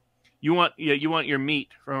to, you want your meat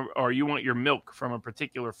or you want your milk from a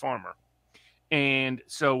particular farmer. And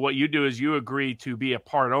so what you do is you agree to be a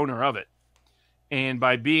part owner of it. And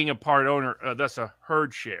by being a part owner, that's a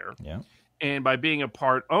herd share. Yeah. And by being a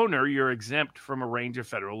part owner, you're exempt from a range of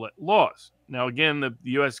federal laws. Now, again, the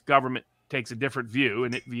U.S. government takes a different view,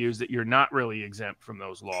 and it views that you're not really exempt from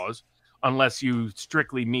those laws unless you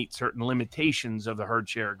strictly meet certain limitations of the herd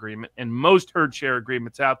share agreement. And most herd share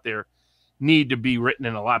agreements out there need to be written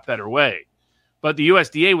in a lot better way. But the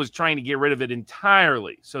USDA was trying to get rid of it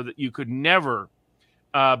entirely so that you could never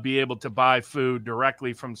be able to buy food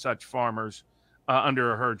directly from such farmers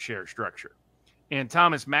under a herd share structure. And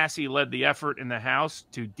Thomas Massie led the effort in the House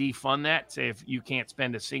to defund that, say if you can't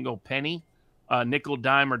spend a single penny nickel,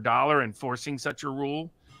 dime, or dollar enforcing such a rule,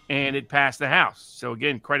 and it passed the House. So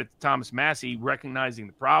again, credit to Thomas Massie recognizing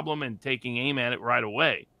the problem and taking aim at it right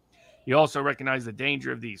away. He also recognized the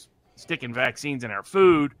danger of these sticking vaccines in our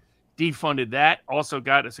food, defunded that, also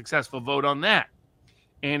got a successful vote on that.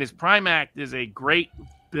 And his Prime Act is a great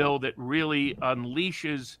bill that really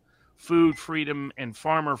unleashes food freedom and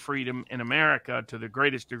farmer freedom in America to the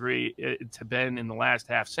greatest degree it's been in the last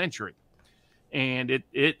half century. And it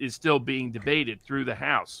is still being debated through the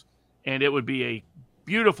House. And it would be a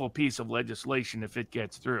beautiful piece of legislation if it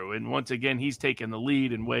gets through. And once again, he's taken the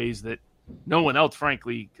lead in ways that no one else,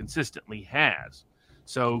 frankly, consistently has.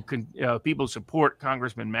 So people support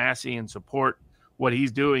Congressman Massie and support what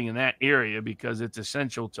he's doing in that area because it's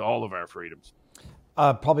essential to all of our freedoms.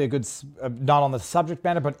 Probably a good, not on the subject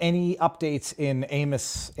matter, but any updates in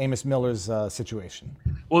Amos Miller's situation?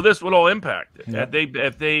 Well, this would all impact it. Yeah.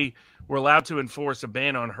 If they were allowed to enforce a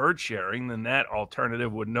ban on herd sharing, then that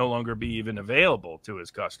alternative would no longer be even available to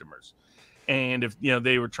his customers. And if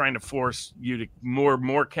they were trying to force you to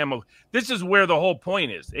more chemical, this is where the whole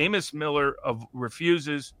point is. Amos Miller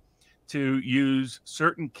refuses to use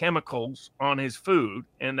certain chemicals on his food,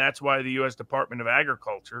 and that's why the U.S. Department of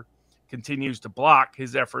Agriculture continues to block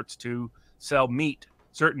his efforts to sell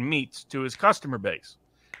certain meats to his customer base.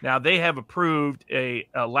 Now, they have approved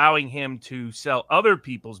allowing him to sell other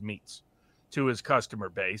people's meats to his customer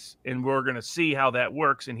base, and we're going to see how that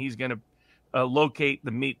works, and he's going to locate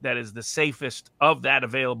the meat that is the safest of that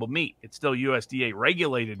available meat. It's still USDA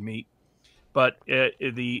regulated meat, but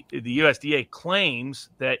the USDA claims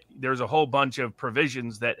that there's a whole bunch of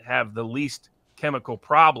provisions that have the least chemical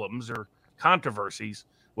problems or controversies.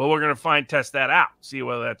 Well, we're going to test that out, see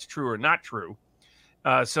whether that's true or not true.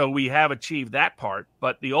 So we have achieved that part,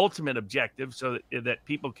 but the ultimate objective so that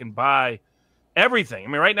people can buy everything. I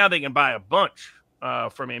mean, right now they can buy a bunch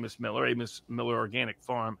from Amos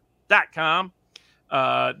MillerOrganicFarm.com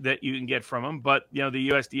that you can get from him. But, the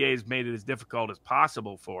USDA has made it as difficult as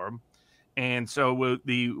possible for him. And so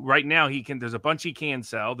right now there's a bunch he can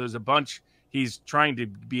sell. There's a bunch he's trying to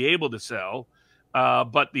be able to sell.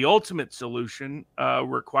 But the ultimate solution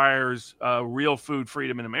requires real food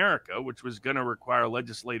freedom in America, which was going to require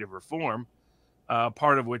legislative reform,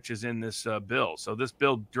 part of which is in this bill. So this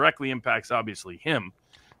bill directly impacts, obviously, him,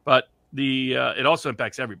 but it also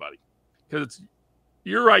impacts everybody because it's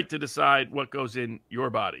your right to decide what goes in your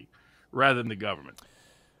body rather than the government.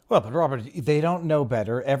 Well, but Robert, they don't know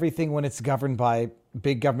better. Everything when it's governed by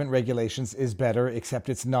big government regulations is better, except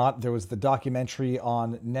it's not. There was the documentary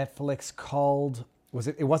on Netflix called,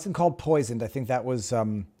 it wasn't called Poisoned. I think that was,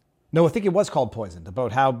 no, I think it was called Poisoned,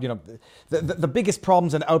 about how, the biggest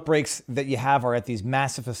problems and outbreaks that you have are at these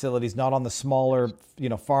massive facilities, not on the smaller,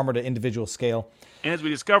 farmer to individual scale. And as we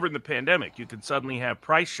discovered in the pandemic, you can suddenly have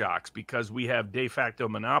price shocks because we have de facto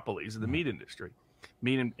monopolies in the meat industry.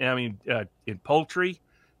 In poultry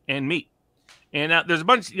and meat. And now there's a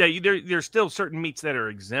bunch, there's still certain meats that are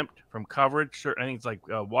exempt from coverage. I think it's like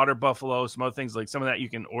water buffalo, some other things, like some of that you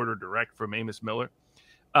can order direct from Amos Miller.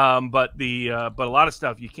 But a lot of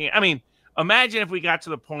stuff you can't. I mean, imagine if we got to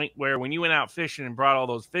the point where when you went out fishing and brought all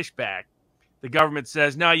those fish back, the government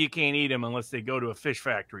says, no, you can't eat them unless they go to a fish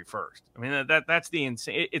factory first. I mean, that's the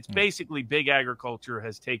insane. It's basically big agriculture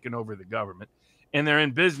has taken over the government, and they're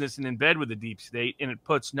in business and in bed with the deep state. And it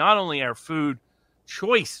puts not only our food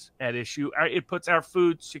choice at issue, it puts our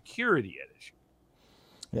food security at issue.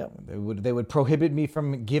 Yeah, they would prohibit me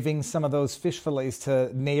from giving some of those fish fillets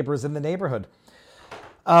to neighbors in the neighborhood.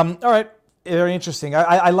 All right, very interesting.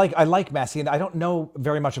 I like Massie, and I don't know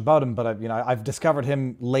very much about him, but I've discovered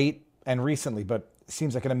him late and recently. But it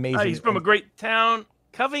seems like an amazing. He's from a great town,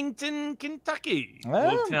 Covington, Kentucky, a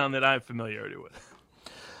little town that I have familiarity with.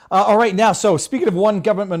 All right, now, so speaking of one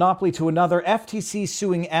government monopoly to another, FTC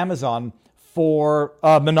suing Amazon for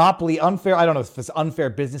monopoly, unfair, I don't know if it's unfair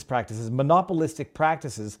business practices, monopolistic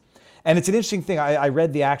practices. And it's an interesting thing. I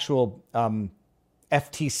read the actual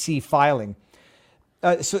FTC filing.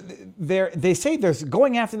 So they say there's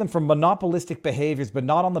going after them for monopolistic behaviors, but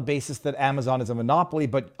not on the basis that Amazon is a monopoly,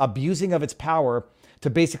 but abusing of its power to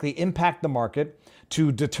basically impact the market,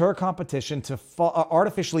 to deter competition, to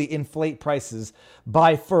artificially inflate prices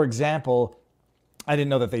by, for example, I didn't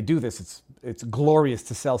know that they do this. It's glorious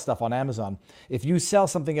to sell stuff on Amazon. If you sell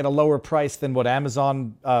something at a lower price than what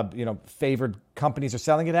Amazon, favored companies are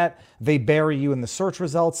selling it at, they bury you in the search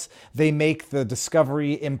results. They make the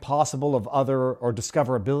discovery impossible of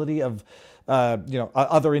discoverability of,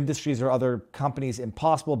 other industries or other companies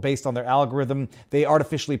impossible based on their algorithm. They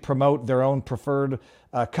artificially promote their own preferred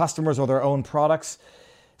customers or their own products.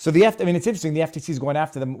 So I mean, it's interesting. The FTC is going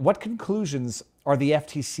after them. What conclusions are the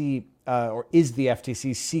FTC or is the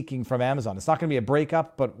FTC seeking from Amazon? It's not going to be a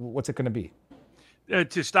breakup, but what's it going to be?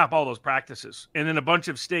 To stop all those practices. And then a bunch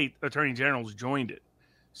of state attorney generals joined it.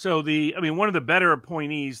 So one of the better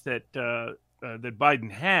appointees that Biden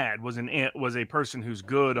had was a person who's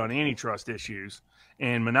good on antitrust issues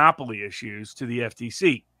and monopoly issues to the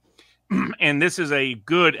FTC. And this is a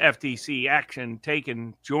good FTC action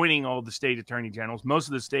taken, joining all the state attorney generals. Most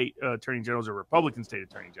of the state attorney generals are Republican state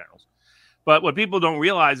attorney generals. But what people don't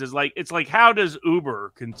realize is it's like, how does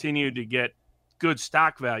Uber continue to get good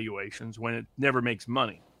stock valuations when it never makes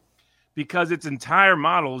money? Because its entire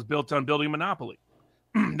model is built on building monopoly.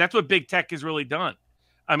 That's what big tech has really done.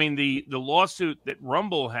 I mean, the lawsuit that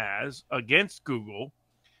Rumble has against Google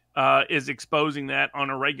is exposing that on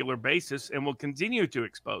a regular basis and will continue to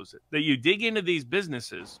expose it. That you dig into these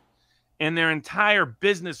businesses and their entire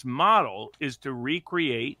business model is to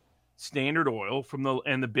recreate Standard Oil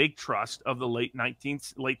and the big trust of the late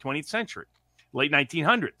 20th century, late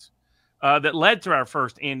 1900s, that led to our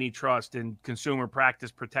first antitrust and consumer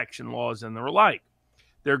practice protection laws and the like.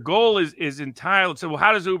 Their goal is entirely, so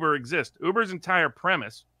how does Uber exist? Uber's entire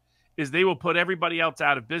premise is they will put everybody else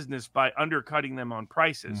out of business by undercutting them on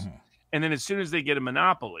prices. Mm-hmm. And then as soon as they get a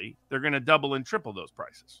monopoly, they're going to double and triple those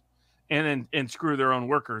prices and screw their own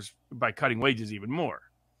workers by cutting wages even more.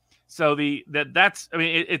 So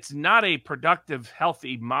it's not a productive,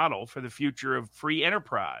 healthy model for the future of free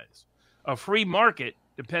enterprise. A free market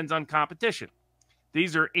depends on competition.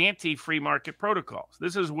 These are anti-free market protocols.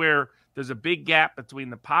 This is where there's a big gap between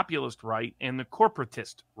the populist right and the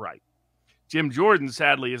corporatist right. Jim Jordan,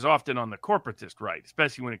 sadly, is often on the corporatist right,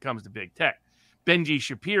 especially when it comes to big tech. Benji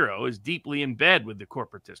Shapiro is deeply in bed with the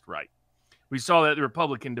corporatist right. We saw that in the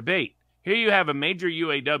Republican debate. Here you have a major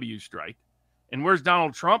UAW strike, and where's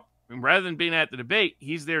Donald Trump? And rather than being at the debate,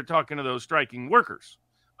 he's there talking to those striking workers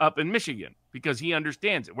up in Michigan because he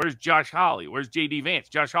understands it. Where's Josh Hawley? Where's J.D. Vance?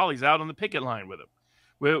 Josh Hawley's out on the picket line with him.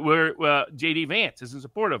 Where J.D. Vance is in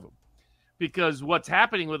support of him. Because what's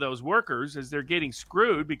happening with those workers is they're getting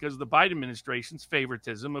screwed because of the Biden administration's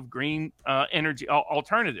favoritism of green energy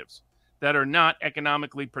alternatives that are not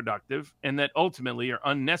economically productive and that ultimately are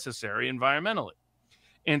unnecessary environmentally.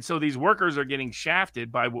 And so these workers are getting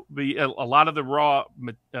shafted by a lot of the raw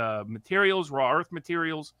materials, raw earth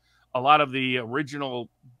materials. A lot of the original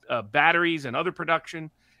batteries and other production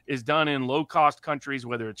is done in low-cost countries,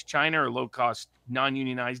 whether it's China or low-cost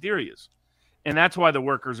non-unionized areas. And that's why the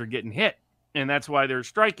workers are getting hit. And that's why they're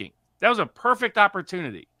striking. That was a perfect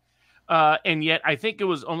opportunity. And yet I think it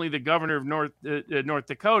was only the governor of North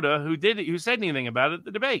Dakota who said anything about it at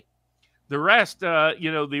the debate. The rest,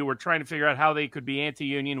 they were trying to figure out how they could be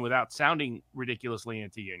anti-union without sounding ridiculously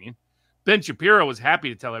anti-union. Ben Shapiro was happy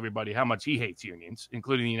to tell everybody how much he hates unions,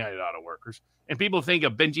 including the United Auto Workers. And people think a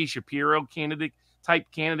Benji Shapiro type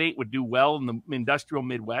candidate would do well in the industrial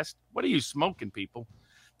Midwest. What are you smoking, people?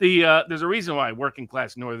 There's a reason why working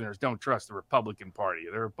class Northerners don't trust the Republican Party.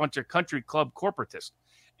 They're a bunch of country club corporatists.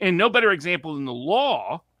 And no better example in the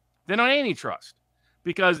law than on antitrust,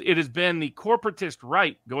 because it has been the corporatist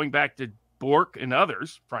right, going back to Bork and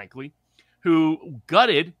others, frankly, who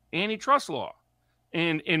gutted antitrust law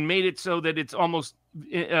and made it so that it's almost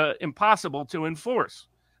impossible to enforce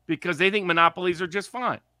because they think monopolies are just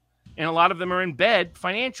fine. And a lot of them are in bed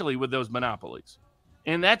financially with those monopolies.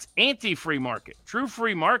 And that's anti-free market. True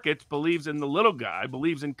free markets believes in the little guy,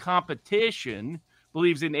 believes in competition,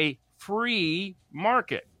 believes in a free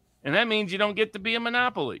market. And that means you don't get to be a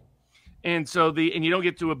monopoly. And so and you don't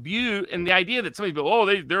get to abuse. And the idea that somebody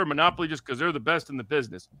goes, they're a monopoly just because they're the best in the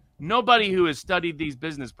business. Nobody who has studied these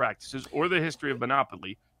business practices or the history of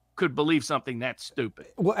monopoly could believe something that stupid.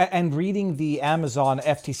 Well, and reading the Amazon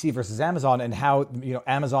FTC versus Amazon and how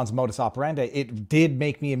Amazon's modus operandi, it did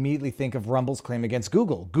make me immediately think of Rumble's claim against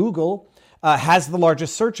Google. Google has the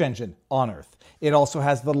largest search engine on Earth. It also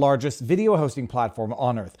has the largest video hosting platform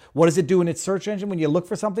on Earth. What does it do in its search engine? When you look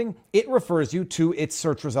for something, it refers you to its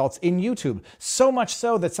search results in YouTube. So much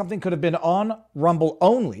so that something could have been on Rumble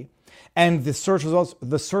only, and the search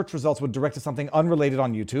results would direct to something unrelated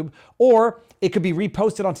on YouTube, or it could be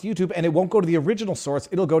reposted onto YouTube and it won't go to the original source,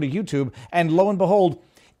 it'll go to YouTube, and lo and behold,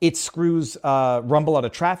 it screws Rumble out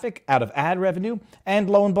of traffic, out of ad revenue, and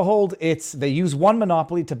lo and behold, they use one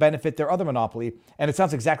monopoly to benefit their other monopoly, and it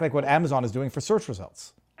sounds exactly like what Amazon is doing for search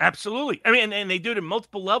results. Absolutely. I mean, and they do it at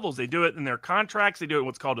multiple levels. They do it in their contracts. They do it in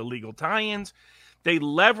what's called illegal tie-ins. They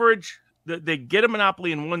leverage, they get a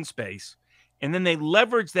monopoly in one space, and then they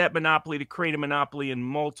leverage that monopoly to create a monopoly in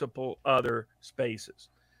multiple other spaces.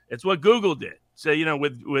 It's what Google did. So,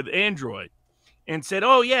 with Android. and said,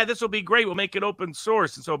 oh, yeah, this will be great. We'll make it open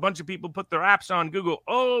source. And so a bunch of people put their apps on Google.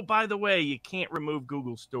 Oh, by the way, you can't remove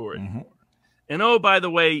Google Store anymore. And oh, by the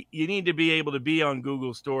way, you need to be able to be on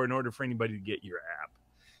Google Store in order for anybody to get your app.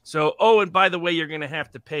 So, oh, and by the way, you're going to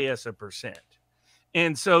have to pay us a %.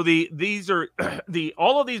 And so these are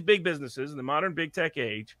all of these big businesses in the modern big tech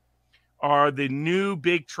age are the new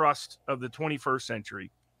big trust of the 21st century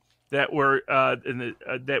that were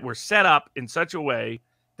set up in such a way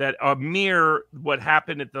that mirror what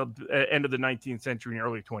happened at the end of the 19th century and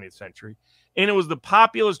early 20th century. And it was the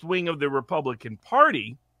populist wing of the Republican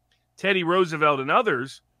Party, Teddy Roosevelt and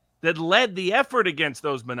others, that led the effort against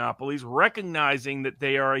those monopolies, recognizing that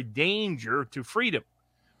they are a danger to freedom.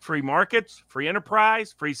 Free markets, free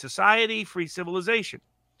enterprise, free society, free civilization.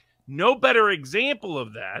 No better example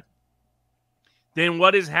of that than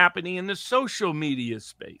what is happening in the social media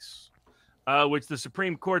space, which the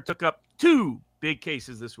Supreme Court took up 2 big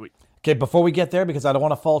cases this week. Okay, before we get there, because I don't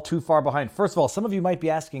want to fall too far behind. First of all, some of you might be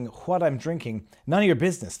asking what I'm drinking. None of your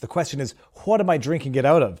business. The question is, what am I drinking it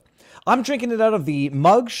out of? I'm drinking it out of the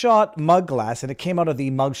Mugshot mug glass, and it came out of the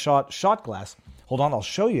Mugshot shot glass. Hold on, I'll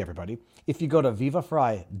show you, everybody. If you go to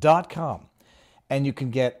vivafry.com, and you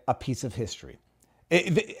can get a piece of history.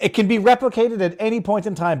 It can be replicated at any point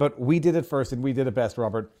in time, but we did it first, and we did it best,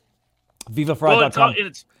 Robert. Vivafry.com.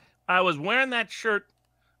 I was wearing that shirt,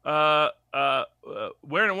 wearing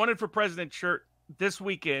a Wanted for President shirt this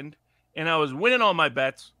weekend, and I was winning all my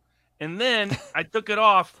bets, and then I took it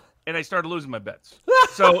off, and I started losing my bets.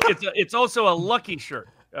 So it's also a lucky shirt.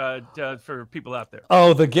 For people out there.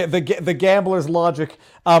 Oh, the gambler's logic.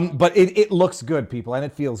 But it looks good, people, and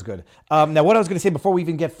it feels good. Now, what I was going to say before we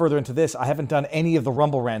even get further into this, I haven't done any of the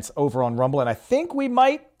Rumble rants over on Rumble, and I think we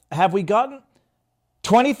might. Have we gotten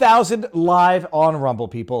 20,000 live on Rumble,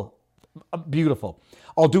 people? Beautiful.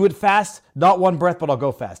 I'll do it fast, not one breath, but I'll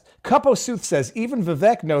go fast. Cupo Sooth says, even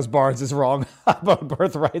Vivek knows Barnes is wrong about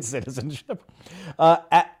birthright citizenship.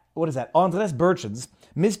 What is that? Andres Burchins.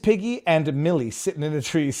 Ms. Piggy and Millie sitting in a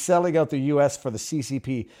tree selling out the U.S. for the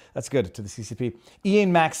CCP. That's good, to the CCP.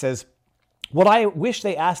 Ian Mack says, what I wish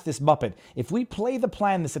they asked this Muppet, if we play the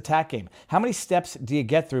plan this attack game, how many steps do you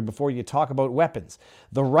get through before you talk about weapons?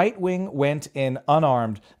 The right wing went in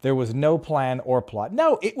unarmed. There was no plan or plot.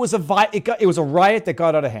 No, it was a riot that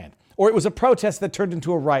got out of hand. Or it was a protest that turned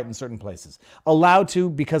into a riot in certain places. Allowed to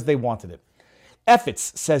because they wanted it.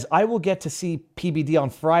 Effitz says, I will get to see PBD on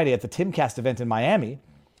Friday at the Timcast event in Miami.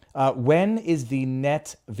 When is the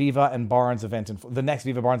next Viva Barnes event in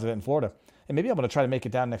Florida? And maybe I'm going to try to make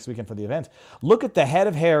it down next weekend for the event. Look at the head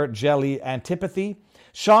of hair jelly antipathy.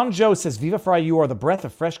 Sean Joe says, Viva Fry, you are the breath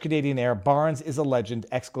of fresh Canadian air. Barnes is a legend! !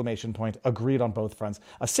 Agreed on both fronts.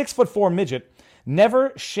 A 6'4" midget.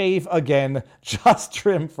 Never shave again. Just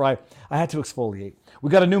trim Fry. I had to exfoliate. We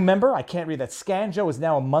got a new member. I can't read that. Scan Joe is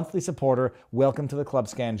now a monthly supporter. Welcome to the club,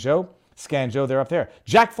 Scan Joe. Scan Joe, they're up there.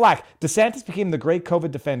 Jack Flack. DeSantis became the great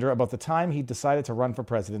COVID defender about the time he decided to run for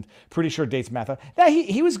president. Pretty sure dates math. Now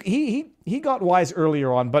he got wise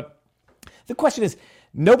earlier on, but the question is,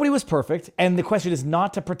 nobody was perfect, and the question is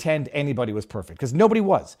not to pretend anybody was perfect, because nobody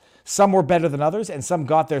was. Some were better than others, and some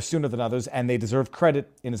got there sooner than others, and they deserve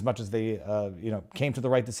credit in as much as they came to the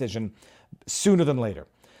right decision sooner than later.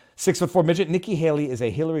 6'4" midget. Nikki Haley is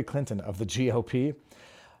a Hillary Clinton of the GOP.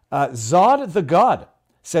 Zod the God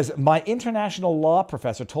says, my international law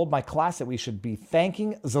professor told my class that we should be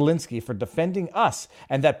thanking Zelensky for defending us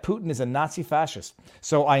and that Putin is a Nazi fascist.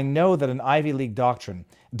 So I know that an Ivy League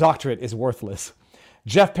doctorate is worthless.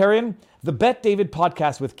 Jeff Perrion, the Bet David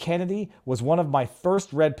podcast with Kennedy was one of my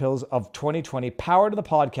first red pills of 2020. Power to the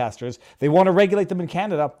podcasters. They want to regulate them in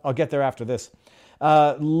Canada. I'll get there after this.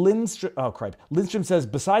 Lindstrom says,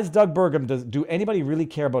 besides Doug Burgum, do anybody really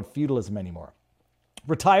care about feudalism anymore?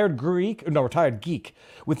 Retired geek.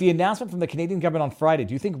 With the announcement from the Canadian government on Friday,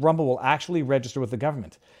 do you think Rumble will actually register with the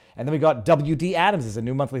government? And then we got WD Adams as a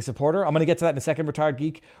new monthly supporter. I'm going to get to that in a second. Retired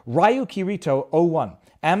geek. Ryu Kirito 01.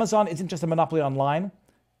 Amazon isn't just a monopoly online,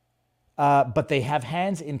 but they have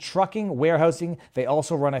hands in trucking, warehousing. They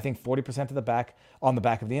also run, I think, 40% of the back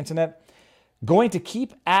of the internet. Going to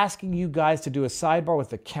keep asking you guys to do a sidebar with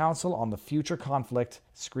the council on the future conflict.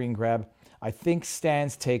 Screen grab. I think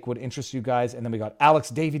Stan's take would interest you guys. And then we got Alex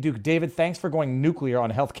Davy Duke. David, thanks for going nuclear on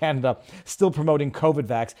Health Canada, still promoting COVID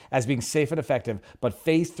vax as being safe and effective, but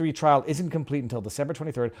phase 3 trial isn't complete until December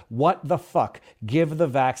 23rd. What the fuck? Give the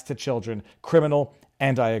vax to children. Criminal,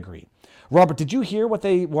 and I agree. Robert, did you hear what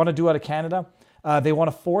they want to do out of Canada? They want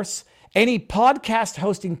to force any podcast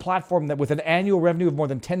hosting platform that with an annual revenue of more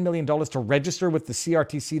than $10 million to register with the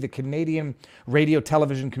CRTC, the Canadian Radio,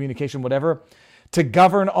 Television, Communication, whatever, to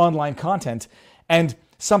govern online content. And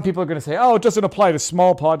Some people are going to say, oh, it doesn't apply to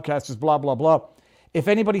small podcasters, blah, blah, blah. If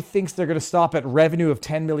anybody thinks they're going to stop at revenue of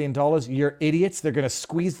 $10 million, you're idiots. They're going to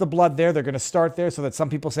squeeze the blood there. They're going to start there so that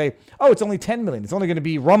some people say, oh, it's only 10 million. It's only going to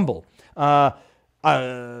be Rumble. I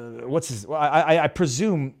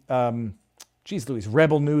presume, geez Louise,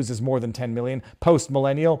 Rebel News is more than 10 million.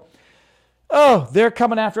 Post-millennial. Oh, they're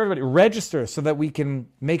coming after everybody. Register so that we can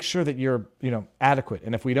make sure that you're, adequate.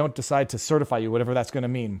 And if we don't decide to certify you, whatever that's going to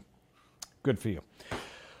mean, good for you.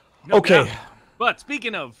 No okay. doubt. But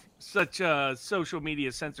speaking of such social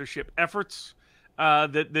media censorship efforts,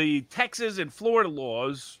 the Texas and Florida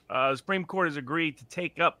laws, Supreme Court has agreed to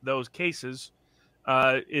take up those cases.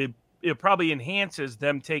 It probably enhances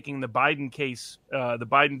them taking the Biden case, the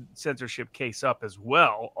Biden censorship case up as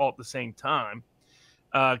well, all at the same time.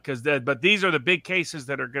 But these are the big cases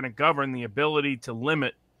that are going to govern the ability to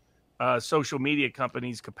limit social media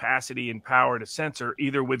companies' capacity and power to censor,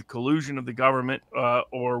 either with collusion of the government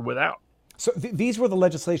or without. So these were the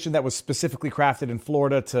legislation that was specifically crafted in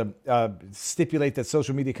Florida to stipulate that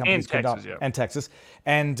social media companies could not, and Texas,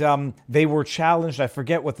 and they were challenged. I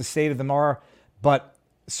forget what the state of them are, but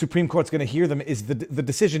Supreme Court's going to hear them. Is the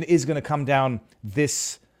decision is going to come down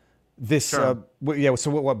this Sure. So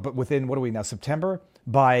what within, what are we now, September?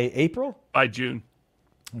 By April? By June.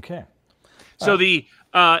 Okay. So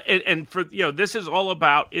and for this is all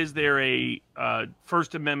about, is there a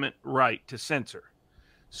First Amendment right to censor?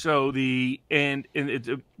 So the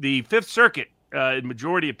Fifth Circuit in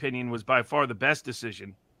majority opinion was by far the best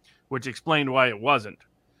decision, which explained why it wasn't,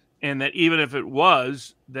 and that even if it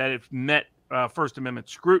was, that it met First Amendment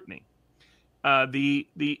scrutiny. What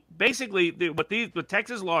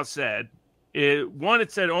Texas law said is, one,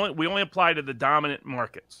 it said we only apply to the dominant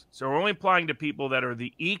markets, so we're only applying to people that are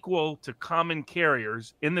the equal to common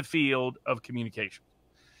carriers in the field of communication.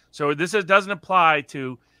 So this doesn't apply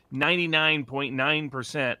to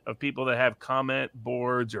 99.9% of people that have comment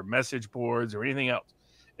boards or message boards or anything else.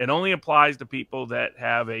 It only applies to people that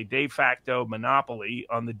have a de facto monopoly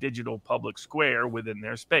on the digital public square within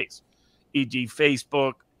their space, e.g.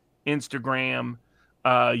 Facebook, Instagram,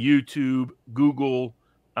 YouTube, Google,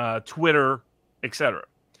 Twitter, etc.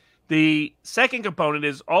 The second component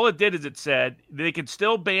is, all it did is it said they could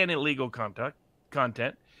still ban illegal content.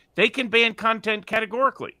 They can ban content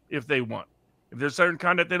categorically if they want. If there's certain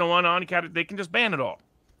content they don't want on, they can just ban it all.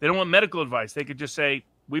 They don't want medical advice. They could just say,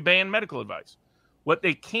 we ban medical advice. What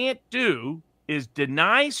they can't do is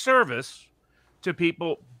deny service to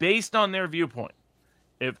people based on their viewpoint.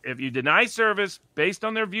 If you deny service based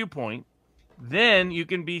on their viewpoint, then you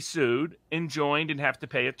can be sued, enjoined, and have to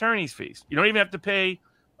pay attorney's fees. You don't even have to pay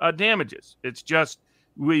damages. It's just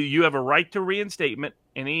you have a right to reinstatement,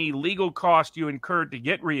 and any legal cost you incurred to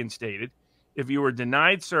get reinstated if you were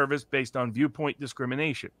denied service based on viewpoint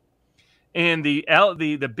discrimination. And the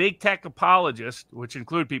big tech apologists, which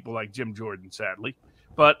include people like Jim Jordan, sadly,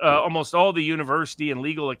 but almost all the university and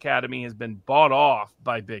legal academy has been bought off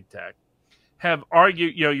by big tech, have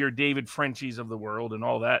argued, your David Frenchies of the world and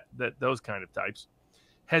all that those kind of types,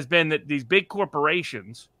 has been that these big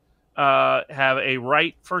corporations have a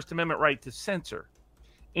right, First Amendment right to censor.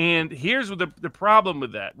 And here's the problem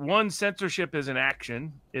with that. One, censorship is an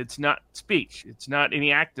action. It's not speech. It's not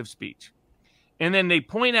any active speech. And then they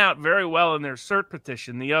point out very well in their cert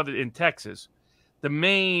petition, the other in Texas, the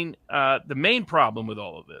main problem with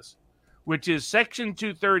all of this, which is Section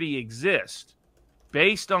 230 exists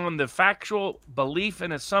based on the factual belief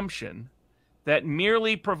and assumption that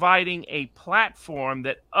merely providing a platform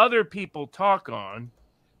that other people talk on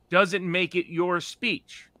doesn't make it your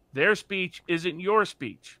speech. Their speech isn't your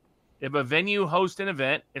speech. If a venue hosts an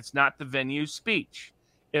event, it's not the venue's speech.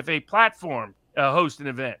 If a platform hosts an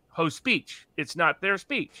event, hosts speech, it's not their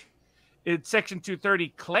speech. Section 230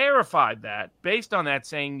 clarified that based on that,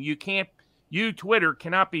 saying you, Twitter,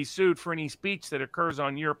 cannot be sued for any speech that occurs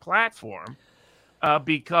on your platform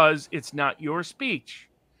because it's not your speech.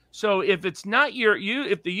 So if it's not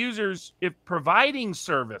if providing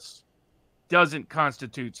service doesn't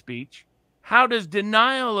constitute speech, how does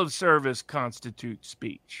denial of service constitute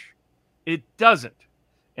speech? It doesn't.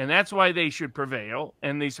 And that's why they should prevail,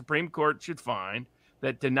 and the Supreme Court should find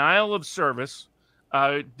that denial of service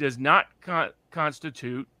does not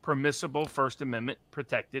constitute permissible First Amendment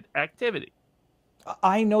protected activity.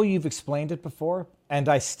 I know you've explained it before, and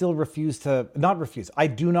I still I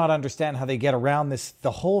do not understand how they get around this.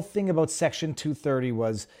 The whole thing about Section 230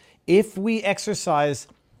 was, if we exercise...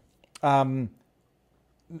 to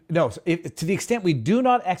the extent we do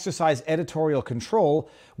not exercise editorial control,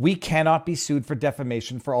 we cannot be sued for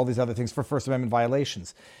defamation, for all these other things, for First Amendment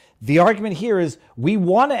violations. The argument here is we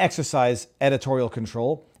want to exercise editorial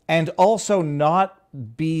control and also not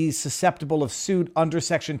be susceptible of suit under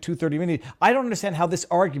Section 230 immunity. I don't understand how this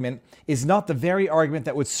argument is not the very argument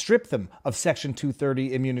that would strip them of Section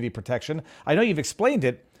 230 immunity protection. I know you've explained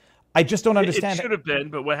it. I just don't understand. It should have been,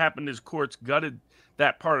 but what happened is courts gutted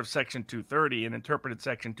that part of Section 230 and interpreted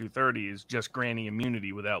Section 230 as just granting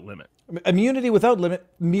immunity without limit. Immunity without limit,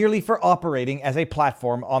 merely for operating as a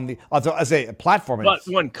platform on the as a platform. But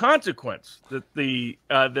one consequence that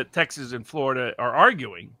that Texas and Florida are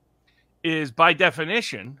arguing is, by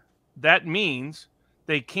definition, that means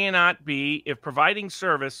they cannot be, if providing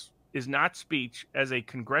service is not speech as a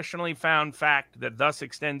congressionally found fact that thus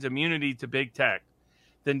extends immunity to big tech,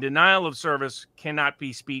 then denial of service cannot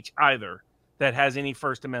be speech either that has any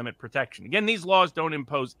First Amendment protection. Again, these laws don't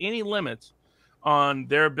impose any limits on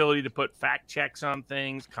their ability to put fact checks on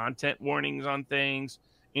things, content warnings on things,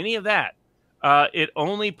 any of that. It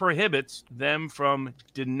only prohibits them from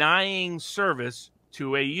denying service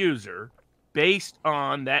to a user based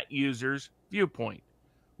on that user's viewpoint.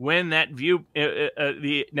 When that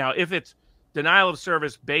now, if it's denial of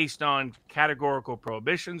service based on categorical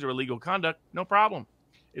prohibitions or illegal conduct, no problem.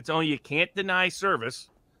 It's only you can't deny service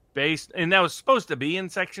based, and that was supposed to be in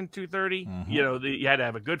Section 230. Mm-hmm. You know, you had to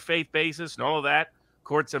have a good faith basis and all of that.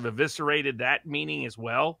 Courts have eviscerated that meaning as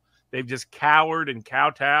well. They've just cowered and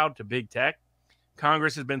kowtowed to big tech.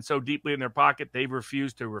 Congress has been so deeply in their pocket, they've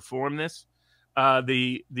refused to reform this.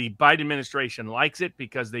 The Biden administration likes it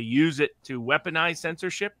because they use it to weaponize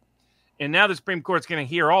censorship. And now the Supreme Court's going to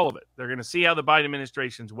hear all of it. They're going to see how the Biden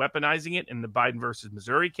administration's weaponizing it in the Biden versus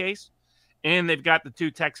Missouri case. And they've got the two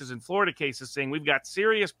Texas and Florida cases saying we've got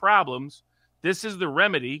serious problems. This is the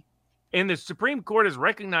remedy. And the Supreme Court has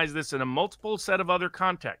recognized this in a multiple set of other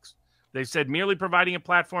contexts. They've said merely providing a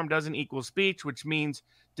platform doesn't equal speech, which means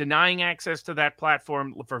denying access to that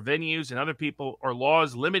platform for venues and other people, or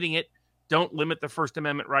laws limiting it don't limit the First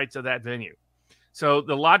Amendment rights of that venue. So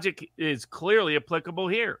the logic is clearly applicable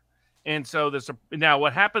here. And so now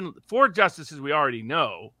what happened, 4 justices we already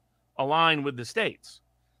know align with the states.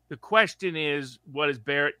 The question is, what is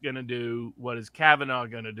Barrett going to do? What is Kavanaugh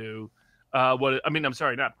going to do? What is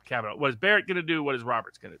Barrett going to do? What is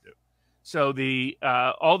Roberts going to do? So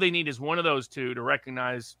all they need is one of those two to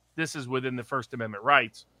recognize this is within the First Amendment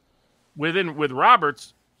rights. With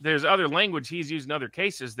Roberts, there's other language he's used in other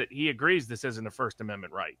cases that he agrees this isn't a First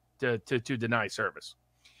Amendment right to deny service.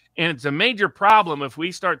 And it's a major problem if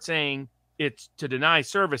we start saying it's to deny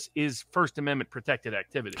service is First Amendment protected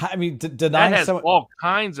activity. I mean, denying that has all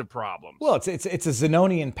kinds of problems. Well, it's a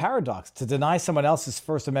Zenonian paradox. To deny someone else's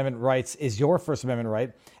First Amendment rights is your First Amendment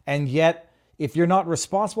right, and yet if you're not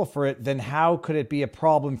responsible for it, then how could it be a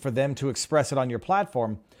problem for them to express it on your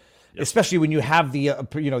platform? Yep. Especially when you have the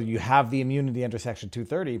immunity under Section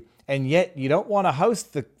 230, and yet you don't want to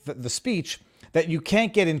host the speech that you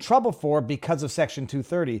can't get in trouble for because of Section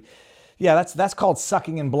 230. Yeah, that's called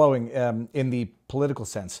sucking and blowing in the political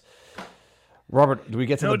sense. Robert, do we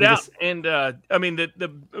get to no the doubt? biggest... And I mean,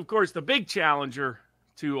 of course, the big challenger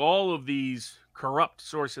to all of these corrupt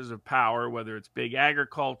sources of power, whether it's big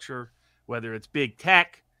agriculture, whether it's big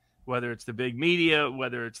tech, whether it's the big media,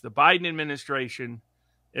 whether it's the Biden administration,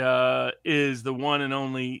 is the one and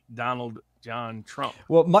only Donald John Trump.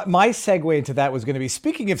 Well, my segue into that was going to be,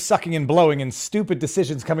 speaking of sucking and blowing and stupid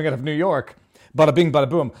decisions coming out of New York, bada bing, bada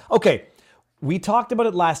boom. Okay, we talked about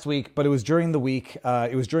it last week, but it was during the week.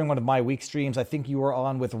 It was during one of my week streams. I think you were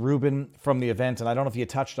on with Ruben from the event, and I don't know if you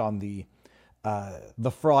touched on the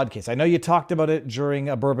fraud case. I know you talked about it during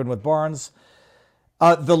a Bourbon with Barnes.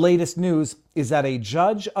 The latest news is that a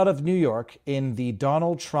judge out of New York in the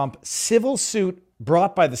Donald Trump civil suit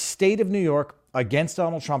brought by the state of New York against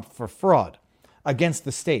Donald Trump for fraud against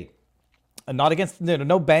the state. Not against,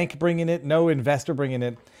 no bank bringing it, no investor bringing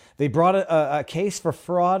it. They brought a case for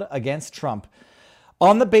fraud against Trump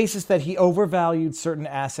on the basis that he overvalued certain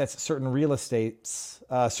assets, certain real estate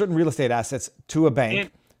assets to a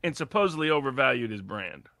bank. And supposedly overvalued his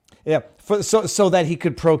brand. Yeah, so that he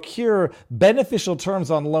could procure beneficial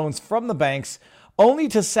terms on loans from the banks, only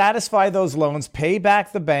to satisfy those loans, pay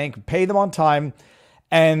back the bank, pay them on time.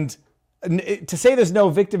 And to say there's no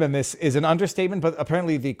victim in this is an understatement, but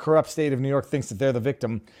apparently the corrupt state of New York thinks that they're the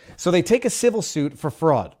victim. So they take a civil suit for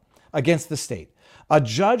fraud against the state. A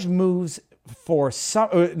judge moves for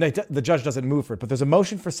the judge doesn't move for it, but there's a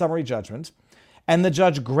motion for summary judgment, and the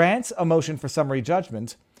judge grants a motion for summary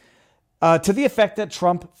judgment to the effect that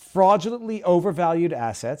Trump fraudulently overvalued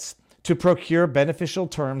assets to procure beneficial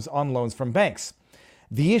terms on loans from banks.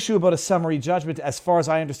 The issue about a summary judgment, as far as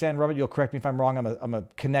I understand, Robert, you'll correct me if I'm wrong, I'm a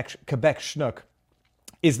Quebec schnook,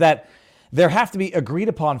 is that there have to be agreed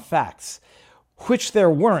upon facts. which there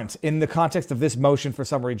weren't in the context of this motion for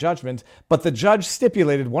summary judgment, but the judge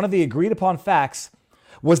stipulated one of the agreed upon facts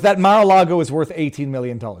was that Mar-a-Lago is worth $18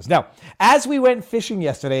 million. Now, as we went fishing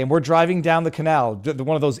yesterday and we're driving down the canal,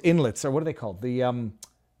 one of those inlets, or what are they called? The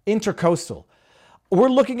intercoastal. We're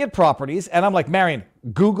looking at properties, and I'm like, Marion,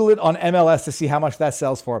 Google it on MLS to see how much that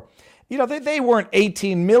sells for. You know, they weren't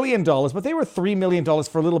 $18 million, but they were $3 million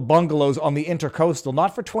for little bungalows on the intercoastal,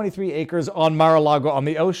 not for 23 acres on Mar-a-Lago on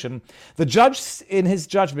the ocean. The judge, in his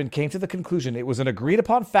judgment, came to the conclusion it was an agreed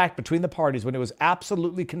upon fact between the parties when it was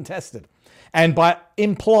absolutely contested and by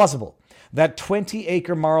implausible that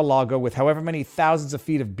 20-acre Mar-a-Lago with however many thousands of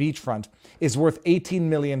feet of beachfront is worth $18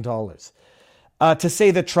 million. To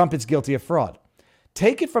say that Trump is guilty of fraud.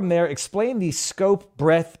 Take it from there, explain the scope,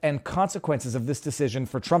 breadth, and consequences of this decision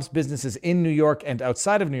for Trump's businesses in New York and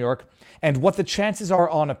outside of New York, and what the chances are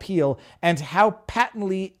on appeal, and how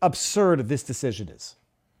patently absurd this decision is.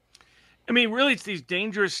 I mean, really, it's these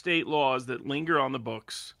dangerous state laws that linger on the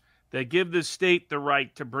books that give the state the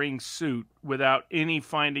right to bring suit without any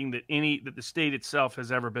finding that the state itself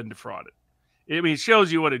has ever been defrauded. I mean, it shows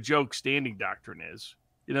you what a joke standing doctrine is.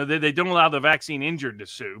 You know, they don't allow the vaccine injured to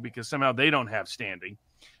sue because somehow they don't have standing.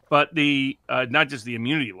 But the not just the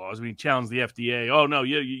immunity laws. We challenge the FDA. Oh, no,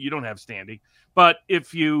 you don't have standing. But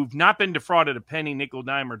if you've not been defrauded a penny, nickel,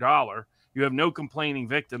 dime, or dollar, you have no complaining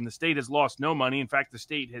victim, the state has lost no money. In fact, the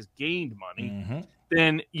state has gained money.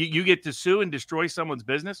 Then you get to sue and destroy someone's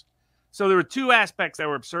business. So there were two aspects that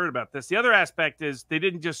were absurd about this. The other aspect is they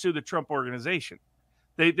didn't just sue the Trump organization.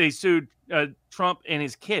 They sued Trump and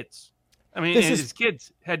his kids. I mean, his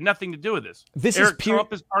kids had nothing to do with this. Eric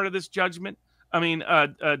Trump is part of this judgment. I mean,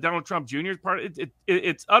 Donald Trump Jr. is part of it.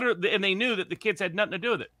 It's utter, and they knew that the kids had nothing to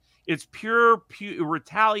do with it. It's pure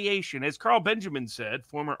retaliation. As Carl Benjamin said,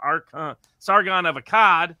 former Sargon of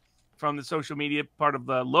Akkad from the social media part of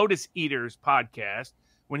the Lotus Eaters podcast,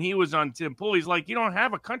 when he was on Tim Pool, he's like, you don't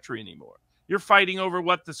have a country anymore. You're fighting over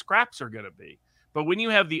what the scraps are going to be. But when you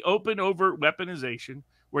have the open, overt weaponization,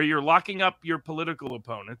 where you're locking up your political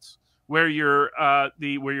opponents, where you're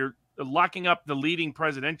locking up the leading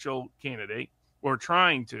presidential candidate, or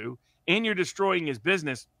trying to, and you're destroying his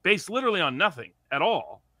business based literally on nothing at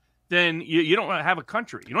all, then you don't have a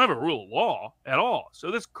country. You don't have a rule of law at all.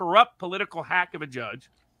 So this corrupt political hack of a judge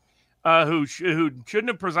who shouldn't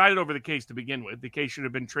have presided over the case to begin with. The case should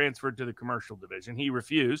have been transferred to the commercial division. He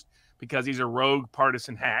refused because he's a rogue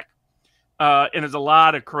partisan hack. And there's a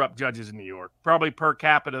lot of corrupt judges in New York. Probably per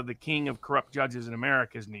capita, the king of corrupt judges in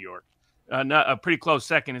America is New York. A pretty close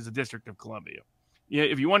second is the District of Columbia.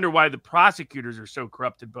 If you wonder why the prosecutors are so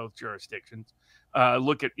corrupt in both jurisdictions,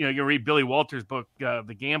 look at, you read Billy Walters' book,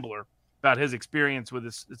 The Gambler, about his experience with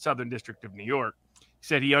the Southern District of New York. He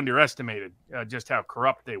said he underestimated just how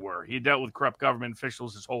corrupt they were. He dealt with corrupt government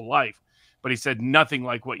officials his whole life, but he said nothing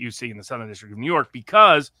like what you see in the Southern District of New York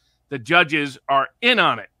because the judges are in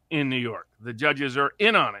on it in New York. The judges are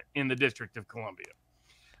in on it in the District of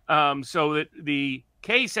Columbia. So that the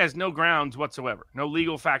case has no grounds whatsoever, no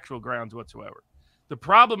legal factual grounds whatsoever. The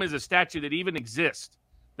problem is a statute that even exists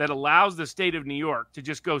that allows the state of New York to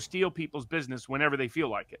just go steal people's business whenever they feel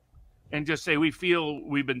like it and just say, we feel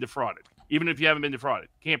we've been defrauded. Even if you haven't been defrauded,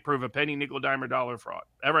 can't prove a penny, nickel, dime, or dollar fraud.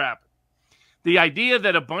 Ever happened. The idea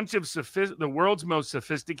that a bunch of the world's most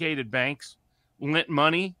sophisticated banks lent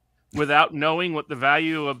money without knowing what the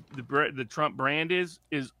value of the Trump brand is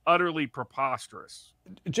utterly preposterous.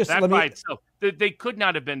 By itself. They could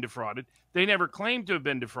not have been defrauded. They never claimed to have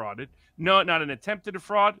been defrauded. No, not an attempt to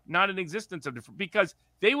defraud, not an existence of defraud, because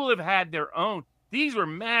they will have had their own. These were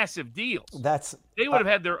massive deals. They would have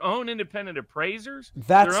had their own independent appraisers,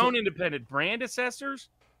 their own independent brand assessors.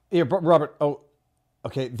 Yeah, Robert. Oh,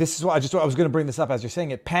 okay. This is what I was going to bring this up as you're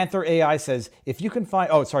saying it. Panther AI says if you can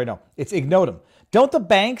find. Oh, sorry, no, it's ignotum. Don't the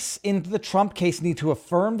banks in the Trump case need to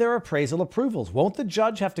affirm their appraisal approvals? Won't the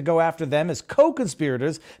judge have to go after them as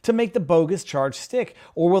co-conspirators to make the bogus charge stick?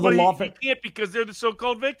 Or will the law... He can't because they're the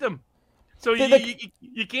so-called victim. So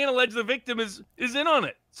you can't allege the victim is in on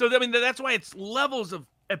it. So, I mean, that's why it's levels of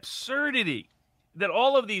absurdity that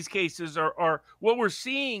all of these cases are what we're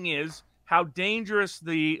seeing is how dangerous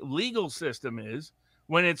the legal system is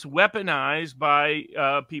when it's weaponized by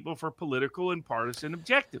people for political and partisan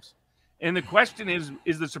objectives. And the question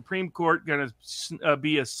is the Supreme Court going to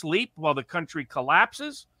be asleep while the country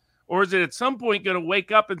collapses? Or is it at some point going to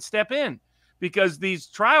wake up and step in? Because these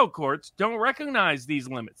trial courts don't recognize these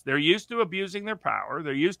limits. They're used to abusing their power.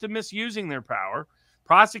 They're used to misusing their power.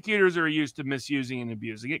 Prosecutors are used to misusing and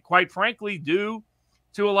abusing it, quite frankly, due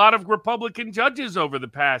to a lot of Republican judges over the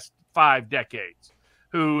past 5 decades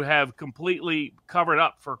who have completely covered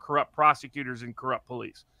up for corrupt prosecutors and corrupt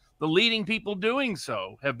police. the leading people doing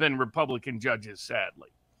so have been Republican judges, sadly.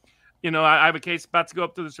 I have a case about to go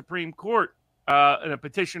up to the Supreme Court in a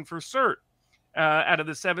petition for cert out of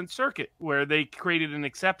the Seventh Circuit, where they created an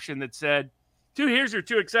exception that said, here's your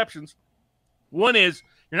two exceptions. One is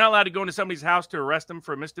you're not allowed to go into somebody's house to arrest them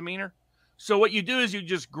for a misdemeanor. So what you do is you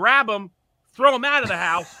just grab them, throw them out of the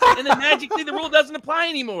house, and then magically the rule doesn't apply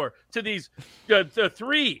anymore to these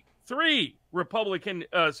three Republican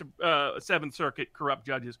Seventh Circuit corrupt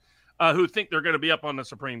judges who think they're going to be up on the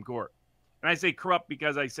Supreme Court. And I say corrupt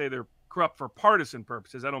because I say they're corrupt for partisan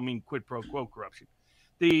purposes. I don't mean quid pro quo corruption.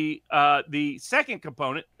 The second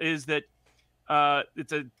component is that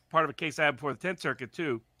it's a part of a case I had before the 10th Circuit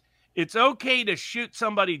too. It's okay to shoot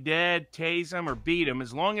somebody dead, tase them, or beat them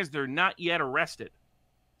as long as they're not yet arrested.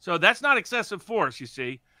 So that's not excessive force, you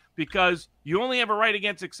see, because you only have a right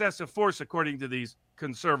against excessive force, according to these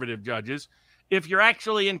conservative judges, if you're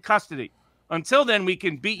actually in custody. Until then, we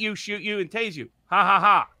can beat you, shoot you, and tase you. Ha, ha,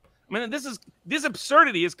 ha. I mean, this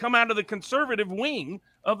absurdity has come out of the conservative wing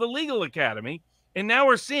of the legal academy. And now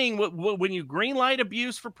we're seeing when you greenlight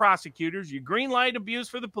abuse for prosecutors, you greenlight abuse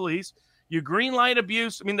for the police, you greenlight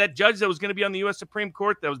abuse. I mean, that judge that was going to be on the U.S. Supreme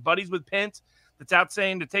Court that was buddies with Pence, that's out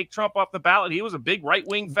saying to take Trump off the ballot. He was a big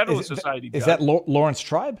right-wing Federalist Society judge. Is that Lawrence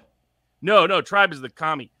Tribe? No, Tribe is the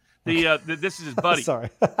commie. This is his buddy. Sorry.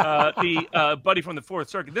 The buddy from the Fourth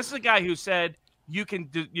Circuit. This is a guy who said you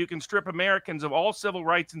can strip Americans of all civil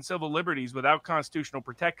rights and civil liberties without constitutional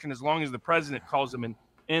protection as long as the president calls them an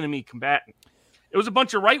enemy combatant. It was a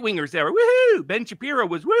bunch of right-wingers there. Woohoo! Ben Shapiro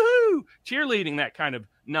was woohoo! Cheerleading that kind of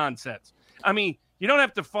nonsense. I mean, you don't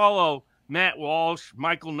have to follow Matt Walsh,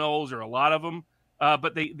 Michael Knowles, or a lot of them,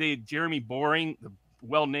 but they Jeremy Boring, the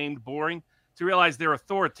well-named Boring, to realize their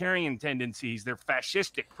authoritarian tendencies, their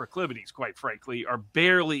fascistic proclivities, quite frankly, are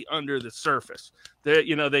barely under the surface.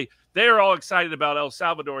 They're all excited about El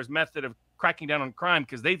Salvador's method of cracking down on crime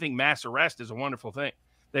because they think mass arrest is a wonderful thing.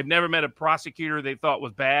 They've never met a prosecutor they thought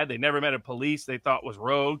was bad. They never met a police they thought was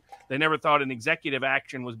rogue. They never thought an executive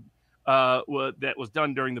action that was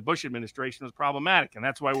done during the Bush administration was problematic, and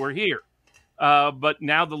that's why we're here. But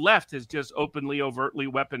now the left has just openly, overtly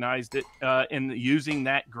weaponized it in using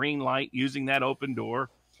that green light, using that open door,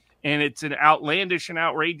 and it's an outlandish and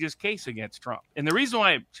outrageous case against Trump. And the reason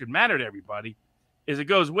why it should matter to everybody is it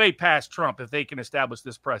goes way past Trump if they can establish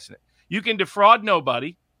this precedent. You can defraud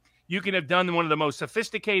nobody. You can have done one of the most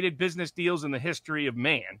sophisticated business deals in the history of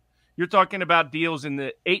man. You're talking about deals in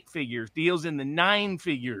the 8 figures, deals in the 9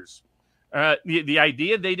 figures. The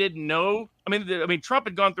idea they didn't know. I mean, Trump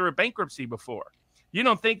had gone through a bankruptcy before. You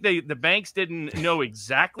don't think the banks didn't know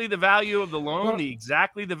exactly the value of the loan,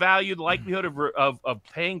 the value, the likelihood of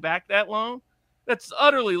paying back that loan? That's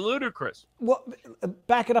utterly ludicrous. Well,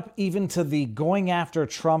 back it up even to the going after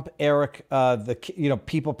Trump, Eric,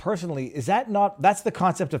 people personally. Is that not? That's the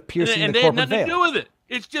concept of piercing the corporate veil. And they had nothing to do with it.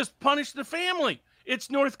 It's just punish the family. It's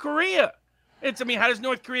North Korea. How does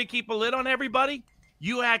North Korea keep a lid on everybody?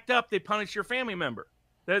 You act up, they punish your family member.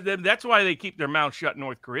 That's why they keep their mouth shut in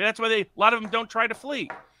North Korea. That's why a lot of them don't try to flee.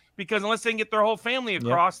 Because unless they can get their whole family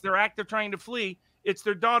across their act of trying to flee, it's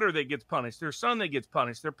their daughter that gets punished, their son that gets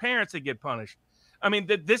punished, their parents that get punished. I mean,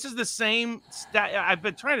 this is the same. I've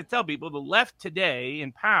been trying to tell people the left today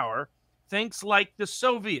in power thinks like the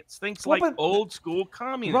Soviets, thinks like old school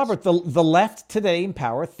communists. Robert, the left today in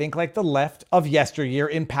power think like the left of yesteryear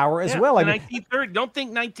in power as well. 1930. Don't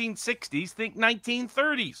think 1960s, think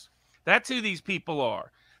 1930s. That's who these people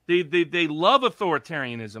are. They love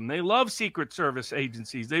authoritarianism. They love secret service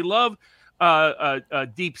agencies. They love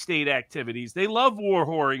deep state activities. They love war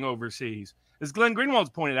whoring overseas. As Glenn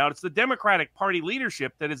Greenwald's pointed out, it's the Democratic Party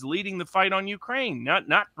leadership that is leading the fight on Ukraine,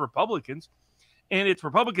 not Republicans. And it's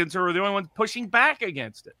Republicans who are the only ones pushing back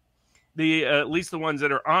against it. At least the ones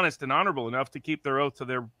that are honest and honorable enough to keep their oath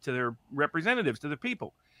to their representatives, to the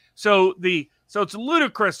people. So it's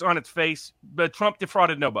ludicrous on its face, but Trump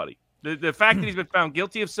defrauded nobody. The fact that he's been found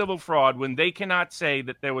guilty of civil fraud when they cannot say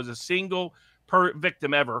that there was a single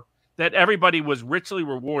victim ever, that everybody was richly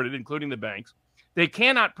rewarded, including the banks. They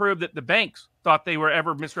cannot prove that the banks thought they were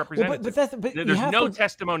ever misrepresented. There's no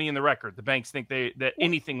testimony in the record. The banks think that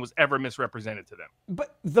anything was ever misrepresented to them.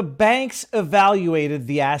 But the banks evaluated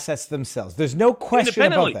the assets themselves. There's no question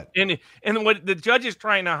about that. And what the judge is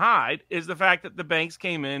trying to hide is the fact that the banks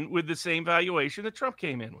came in with the same valuation that Trump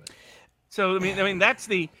came in with. So I mean that's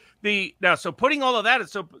now. So putting all of that,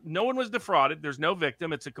 so no one was defrauded. There's no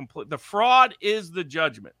victim. The fraud is the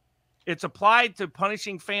judgment. It's applied to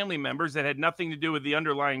punishing family members that had nothing to do with the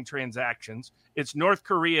underlying transactions. It's North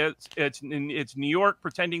Korea. It's New York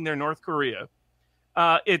pretending they're North Korea.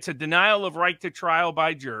 It's a denial of right to trial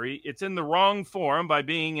by jury. It's in the wrong form by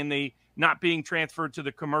being in the not being transferred to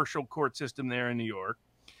the commercial court system there in New York.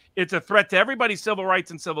 It's a threat to everybody's civil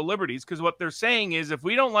rights and civil liberties, because what they're saying is if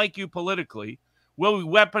we don't like you politically, we'll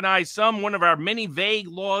weaponize one of our many vague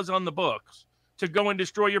laws on the books to go and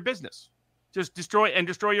destroy your business. Just destroy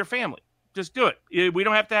your family. Just do it. We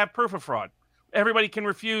don't have to have proof of fraud. Everybody can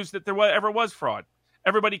refuse that there ever was fraud.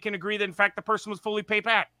 Everybody can agree that, in fact, the person was fully paid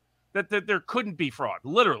back, that there couldn't be fraud,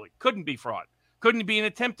 literally couldn't be fraud. Couldn't be an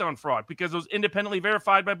attempt on fraud because it was independently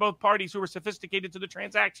verified by both parties who were sophisticated to the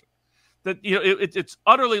transaction. That it's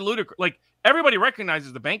utterly ludicrous. Like, everybody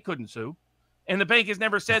recognizes the bank couldn't sue, and the bank has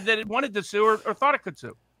never said that it wanted to sue or thought it could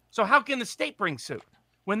sue. So how can the state bring suit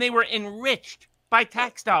when they were enriched by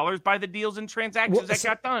tax dollars by the deals and transactions that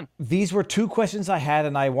got done? These were two questions I had,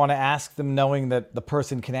 and I want to ask them knowing that the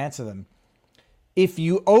person can answer them. If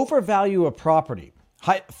you overvalue a property,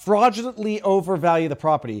 fraudulently overvalue the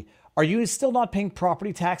property, are you still not paying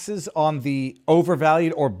property taxes on the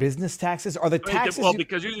overvalued or business taxes? Are the taxes... Well,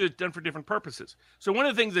 because usually it's done for different purposes. So one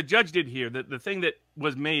of the things the judge did here, the thing that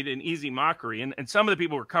was made an easy mockery, and some of the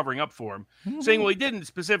people were covering up for him, saying, well, he didn't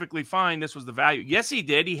specifically find this was the value. Yes, he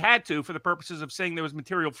did. He had to, for the purposes of saying there was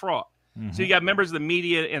material fraud. So you got members of the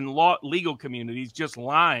media and legal communities just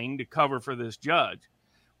lying to cover for this judge.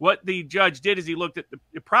 What the judge did is he looked at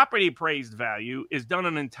the property appraised value is done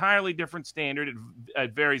on an entirely different standard.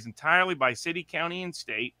 It varies entirely by city, county, and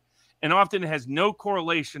state, and often has no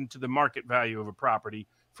correlation to the market value of a property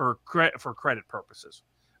for credit purposes.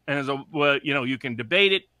 And you can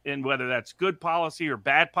debate it and whether that's good policy or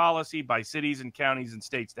bad policy by cities and counties and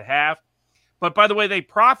states to have. But by the way, they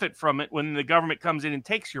profit from it when the government comes in and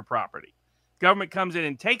takes your property. Government comes in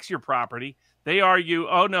and takes your property. They argue,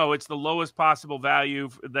 oh, no, it's the lowest possible value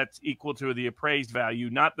that's equal to the appraised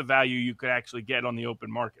value, not the value you could actually get on the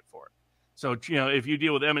open market for it. So, if you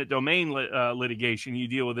deal with eminent domain litigation, you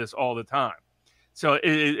deal with this all the time. So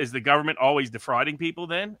is the government always defrauding people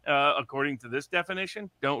then, according to this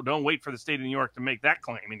definition? Don't wait for the state of New York to make that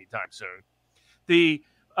claim anytime soon.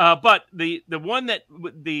 But the one that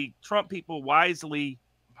the Trump people wisely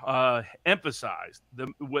emphasized,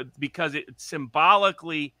 because it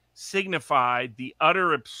symbolically signified the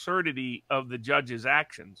utter absurdity of the judge's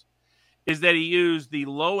actions, is that he used the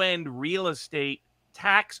low-end real estate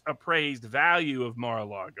tax appraised value of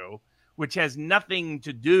Mar-a-Lago, which has nothing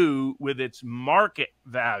to do with its market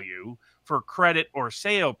value for credit or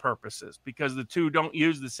sale purposes, because the two don't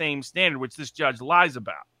use the same standard, which this judge lies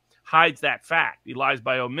about, hides that fact. He lies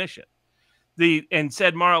by omission. And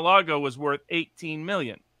said Mar-a-Lago was worth $18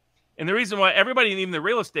 million. And the reason why everybody, even the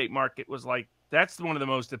real estate market, was like, that's one of the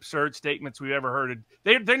most absurd statements we've ever heard.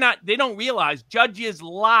 They don't realize judges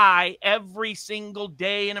lie every single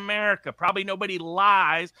day in America. Probably nobody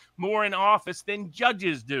lies more in office than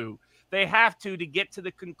judges do. They have to get to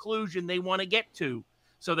the conclusion they want to get to.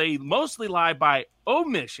 So they mostly lie by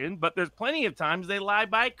omission, but there's plenty of times they lie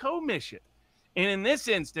by commission. And in this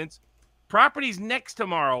instance, properties next to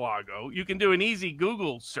Mar-a-Lago, you can do an easy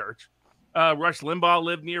Google search. Rush Limbaugh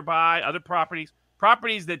lived nearby, other properties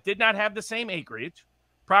that did not have the same acreage,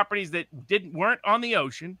 properties that weren't on the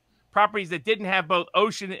ocean, properties that didn't have both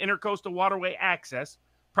ocean and intercoastal waterway access,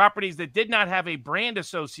 properties that did not have a brand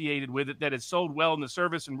associated with it that has sold well in the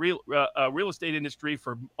service and real estate industry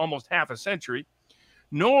for almost half a century,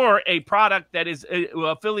 nor a product that is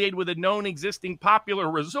affiliated with a known existing popular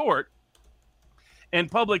resort and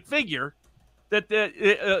public figure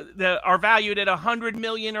that are valued at $100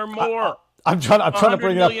 million or more. I'm trying to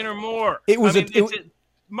bring it up. $100 million or more.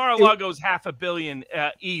 Mar-a-Lago's $500 million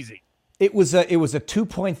easy. It was a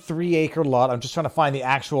 2.3 acre lot. I'm just trying to find the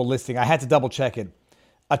actual listing. I had to double check it.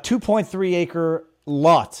 A 2.3 acre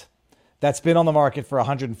lot that's been on the market for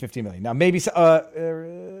 $150 million. Now maybe there's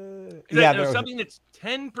something that's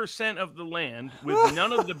 10% of the land with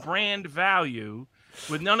none of the brand value,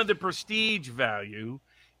 with none of the prestige value,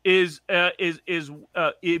 is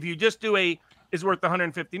if you just do is worth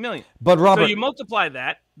 $150 million. But Robert, so you multiply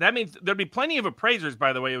that. That means there'd be plenty of appraisers,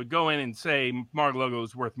 by the way, who would go in and say Mar-a-Lago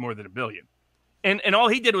is worth more than $1 billion. And all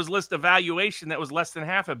he did was list a valuation that was less than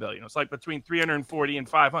 $500 million. It's like between 340 and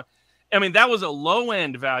 500. I mean, that was a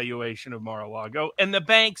low-end valuation of Mar-a-Lago, and the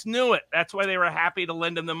banks knew it. That's why they were happy to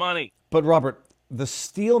lend him the money. But Robert, the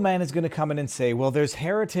steel man is going to come in and say, well, there's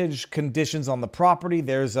heritage conditions on the property.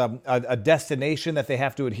 There's a destination that they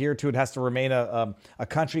have to adhere to. It has to remain a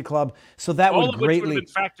country club. So that would greatly... All of which would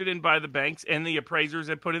have been factored in by the banks and the appraisers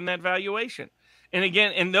that put in that valuation. And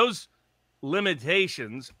again, and those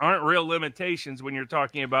limitations aren't real limitations when you're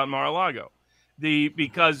talking about Mar-a-Lago.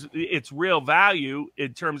 because its real value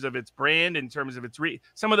in terms of its brand, in terms of its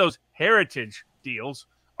some of those heritage deals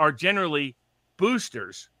are generally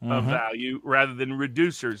boosters of value rather than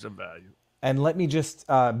reducers of value. And let me just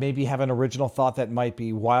maybe have an original thought that might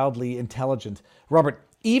be wildly intelligent. Robert,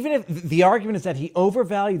 even if the argument is that he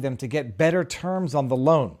overvalued them to get better terms on the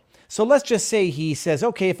loan. So let's just say he says,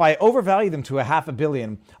 okay, if I overvalue them to $500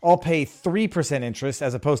 million, I'll pay 3% interest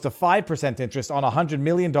as opposed to 5% interest on a $100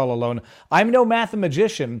 million loan. I'm no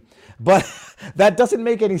mathematician, but that doesn't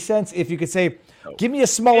make any sense if you could say, give me a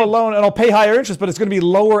smaller loan and I'll pay higher interest, but it's going to be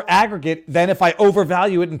lower aggregate than if I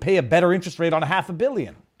overvalue it and pay a better interest rate on $500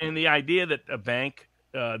 million. And the idea that a bank,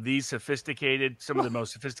 these sophisticated, some of the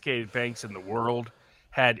most sophisticated banks in the world,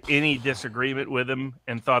 had any disagreement with them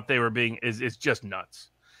and thought they were being is just nuts.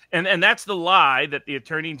 And that's the lie that the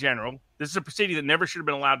Attorney General, this is a proceeding that never should have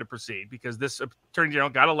been allowed to proceed because this Attorney General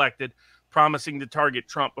got elected promising to target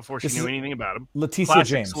Trump before she knew anything about him. Leticia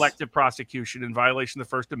James. Selective prosecution in violation of the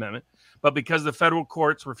First Amendment. But because the federal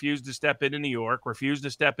courts refused to step in New York, refused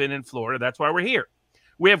to step in Florida, that's why we're here.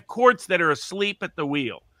 We have courts that are asleep at the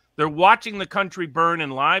wheel. They're watching the country burn in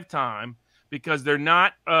live time because they're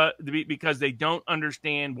not because they don't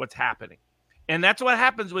understand what's happening. And that's what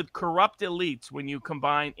happens with corrupt elites when you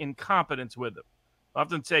combine incompetence with them. I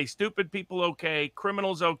often say stupid people okay,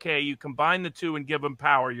 criminals okay. You combine the two and give them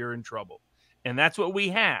power, you're in trouble. And that's what we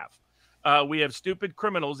have. We have stupid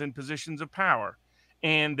criminals in positions of power,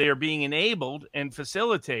 and they are being enabled and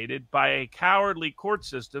facilitated by a cowardly court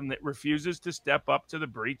system that refuses to step up to the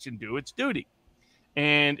breach and do its duty.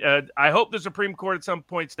 And I hope the Supreme Court at some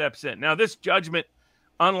point steps in. Now, this judgment,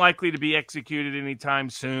 unlikely to be executed anytime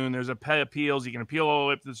soon. There's appeals. He can appeal all the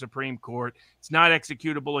way up to the Supreme Court. It's not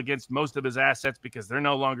executable against most of his assets because they're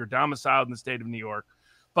no longer domiciled in the state of New York.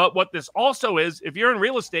 But what this also is, if you're in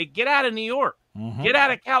real estate, get out of New York. Get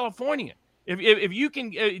out of California. If you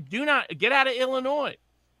can, do not get out of Illinois.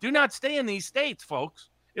 Do not stay in these states, folks.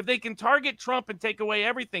 If they can target Trump and take away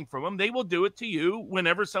everything from him, they will do it to you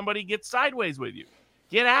whenever somebody gets sideways with you.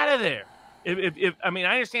 Get out of there. I mean,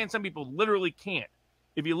 I understand some people literally can't.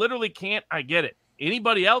 If you literally can't, I get it.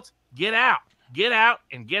 Anybody else, get out. Get out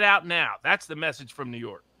and get out now. That's the message from New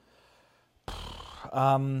York.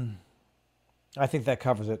 I think that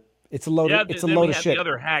covers it. It's a load of shit. The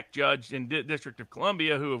other hack judge in District of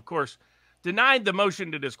Columbia who, of course, denied the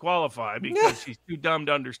motion to disqualify because she's too dumb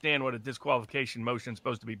to understand what a disqualification motion is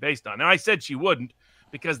supposed to be based on. Now, I said she wouldn't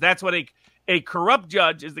because that's what a corrupt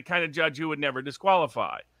judge is, the kind of judge who would never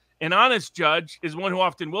disqualify. An honest judge is one who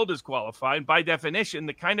often will disqualify. And by definition,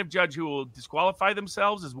 the kind of judge who will disqualify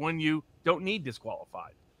themselves is one you don't need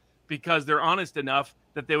disqualified because they're honest enough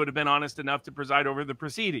that they would have been honest enough to preside over the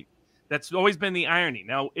proceeding. That's always been the irony.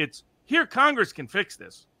 Now, it's here Congress can fix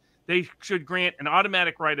this. They should grant an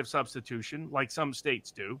automatic right of substitution like some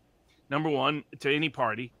states do, number one, to any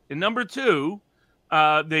party. And number two,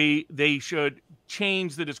 they should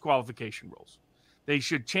change the disqualification rules. They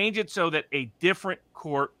should change it so that a different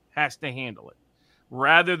court has to handle it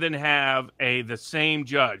rather than have the same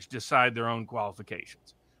judge decide their own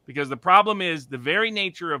qualifications. Because the problem is the very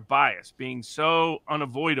nature of bias being so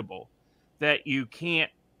unavoidable that you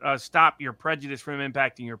can't stop your prejudice from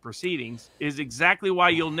impacting your proceedings is exactly why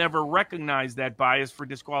you'll never recognize that bias for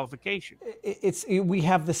disqualification. We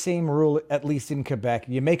have the same rule, at least in Quebec.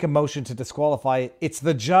 You make a motion to disqualify, it's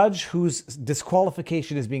the judge whose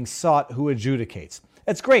disqualification is being sought who adjudicates.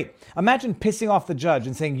 That's great. Imagine pissing off the judge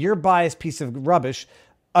and saying, you're biased piece of rubbish,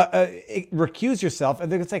 recuse yourself.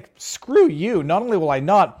 And then it's like, screw you. Not only will I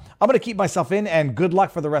not, I'm going to keep myself in and good luck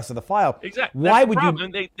for the rest of the file. Exactly. Why would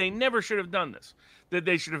you? They never should have done this. That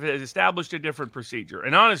they should have established a different procedure.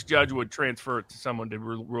 An honest judge would transfer it to someone to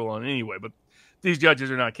rule on anyway, but these judges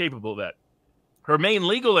are not capable of that. Her main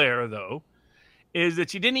legal error, though, is that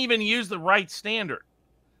she didn't even use the right standard.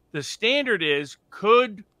 The standard is,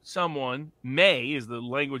 could someone, is the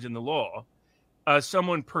language in the law,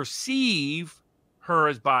 someone perceive her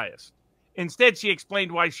as biased. Instead, she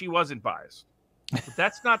explained why she wasn't biased. But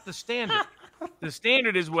that's not the standard. The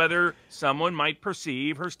standard is whether someone might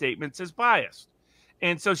perceive her statements as biased.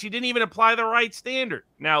 And so she didn't even apply the right standard.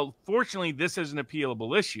 Now, fortunately, this is an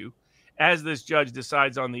appealable issue, as this judge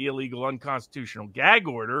decides on the illegal, unconstitutional gag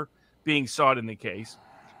order being sought in the case.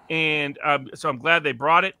 And so I'm glad they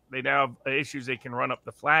brought it. They now have issues they can run up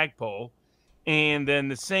the flagpole. And then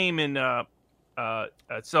the same in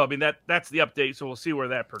so, I mean, that's the update. So we'll see where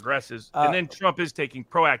that progresses. And then Trump is taking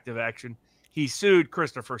proactive action. He sued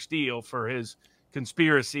Christopher Steele for his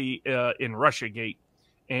conspiracy in Russiagate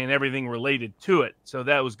and everything related to it. So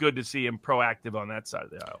that was good to see him proactive on that side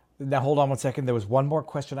of the aisle. Now, hold on one second. There was one more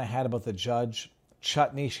question I had about the judge.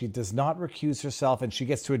 chutney. She does not recuse herself, and she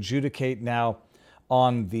gets to adjudicate now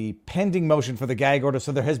on the pending motion for the gag order.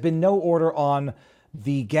 So there has been no order on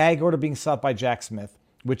the gag order being sought by Jack Smith,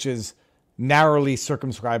 which is narrowly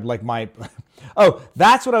circumscribed like my... Oh,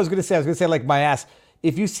 that's what I was going to say. I was going to say like my ass.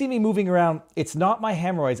 If you see me moving around, it's not my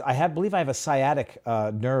hemorrhoids. I believe I have a sciatic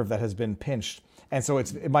nerve that has been pinched. And so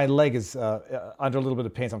my leg is under a little bit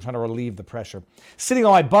of pain, so I'm trying to relieve the pressure. Sitting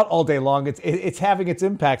on my butt all day long, it's having its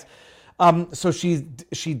impact. So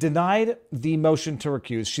she denied the motion to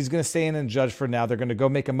recuse. She's going to stay in and judge for now. They're going to go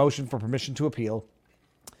make a motion for permission to appeal.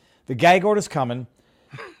 The gag order's coming.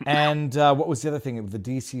 And what was the other thing? The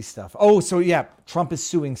DC stuff. Oh, so yeah, Trump is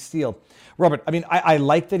suing Steele. Robert, I mean, I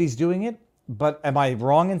like that he's doing it, but am I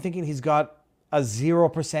wrong in thinking he's got a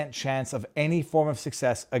 0% chance of any form of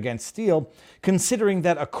success against Steele, considering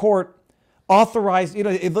that a court authorized,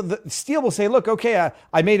 Steele will say, look, okay,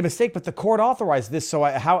 I made a mistake, but the court authorized this, so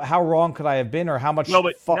how wrong could I have been, or how much... Well,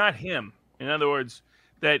 but not him. In other words,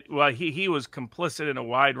 that he was complicit in a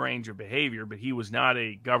wide range of behavior, but he was not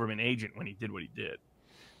a government agent when he did what he did.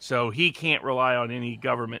 So he can't rely on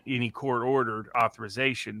any court-ordered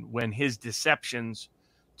authorization when his deceptions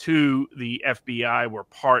to the FBI were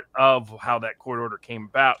part of how that court order came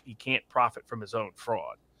about. He can't profit from his own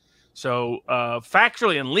fraud. So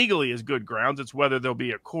factually and legally is good grounds. It's whether there'll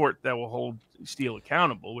be a court that will hold Steele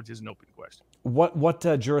accountable, which is an open question. What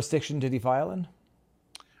jurisdiction did he file in?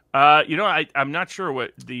 I'm not sure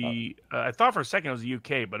what the. I thought for a second it was the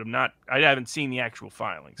UK, but I haven't seen the actual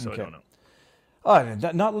filing, so okay. I don't know. Oh,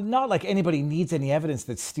 not like anybody needs any evidence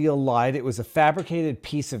that Steele lied. It was a fabricated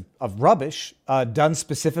piece of rubbish done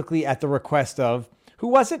specifically at the request of, who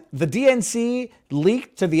was it? The DNC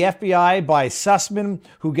leaked to the FBI by Sussman,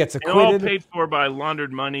 who gets acquitted. And all paid for by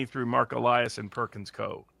laundered money through Mark Elias and Perkins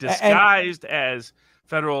Co., disguised as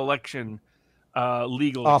federal election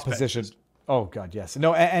legal opposition. Expenses. Oh, God, yes.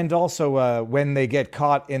 No, and also when they get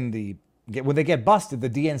caught when they get busted, the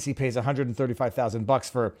DNC pays $135,000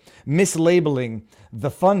 for mislabeling the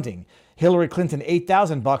funding. Hillary Clinton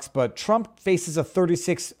 $8,000, but Trump faces a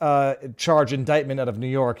 36 charge indictment out of New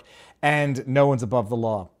York, and no one's above the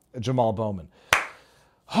law. Jamal Bowman.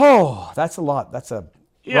 Oh, that's a lot. That's a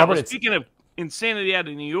Robert. Well, speaking of insanity out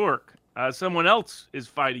of New York, someone else is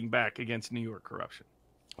fighting back against New York corruption.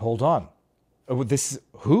 Hold on. Oh, this is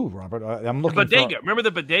who, Robert? I'm looking. The bodega. Remember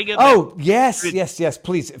the bodega? Oh, yes.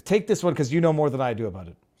 Please take this one because you know more than I do about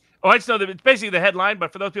it. Oh, I just know that it's basically the headline.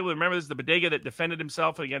 But for those people who remember, this is the bodega that defended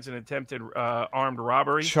himself against an attempted armed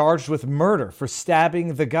robbery. Charged with murder for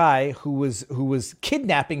stabbing the guy who was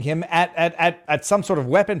kidnapping him at some sort of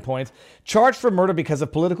weapon point. Charged for murder because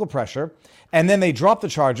of political pressure, and then they dropped the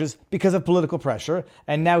charges because of political pressure,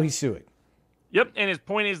 and now he's suing. Yep, and his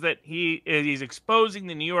point is that he's exposing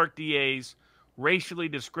the New York DA's racially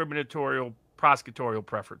discriminatorial prosecutorial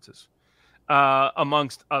preferences,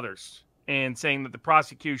 amongst others, and saying that the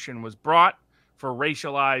prosecution was brought for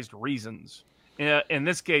racialized reasons. In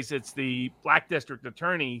this case, it's the black district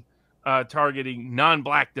attorney targeting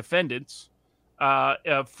non-black defendants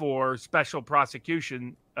for special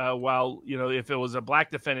prosecution, while, if it was a black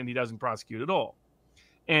defendant, he doesn't prosecute at all.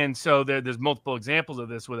 And so there's multiple examples of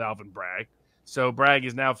this with Alvin Bragg. So Bragg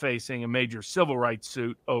is now facing a major civil rights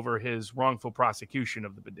suit over his wrongful prosecution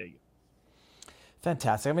of the bodega.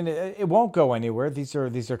 Fantastic. I mean, it won't go anywhere. These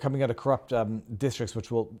are coming out of corrupt districts,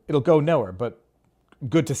 it'll go nowhere. But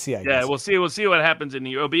good to see, I guess. Yeah, we'll see what happens in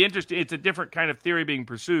New York. It'll be interesting. It's a different kind of theory being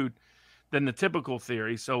pursued than the typical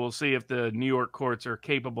theory. So we'll see if the New York courts are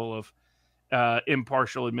capable of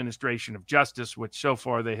impartial administration of justice, which so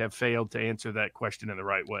far they have failed to answer that question in the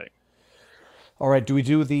right way. All right, do we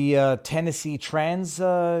do the Tennessee trans?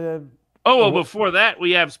 Before that,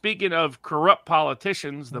 we have, speaking of corrupt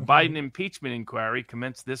politicians, the Biden impeachment inquiry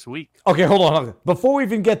commenced this week. Okay, hold on. Before we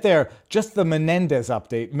even get there, just the Menendez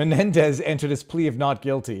update. Menendez entered his plea of not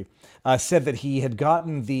guilty, said that he had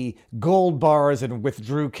gotten the gold bars and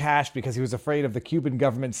withdrew cash because he was afraid of the Cuban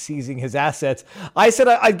government seizing his assets. I said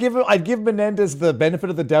I'd give Menendez the benefit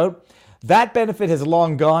of the doubt. That benefit has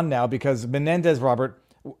long gone now because Menendez, Robert,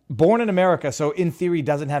 born in America, so in theory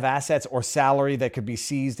doesn't have assets or salary that could be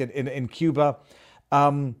seized in Cuba.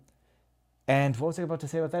 And what was I about to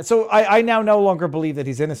say about that? So I now no longer believe that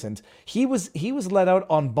he's innocent. He was let out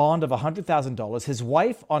on bond of $100,000, his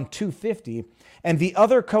wife on $250,000, and the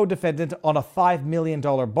other co-defendant on a $5 million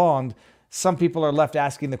bond. Some people are left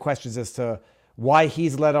asking the questions as to why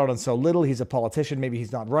he's let out on so little. He's a politician. Maybe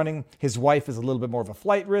he's not running. His wife is a little bit more of a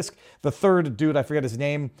flight risk. The third dude, I forget his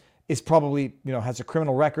name, is probably, has a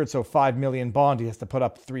criminal record, so $5 million bond, he has to put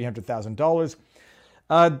up $300,000.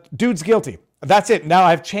 Dude's guilty. That's it. Now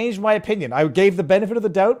I've changed my opinion. I gave the benefit of the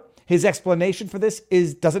doubt. his explanation for this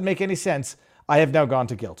doesn't make any sense. I have now gone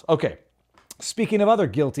to guilt. Okay. Speaking of other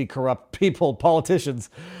guilty, corrupt people, politicians,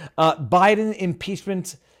 Biden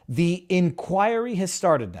impeachment, the inquiry has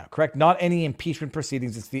started now, correct? Not any impeachment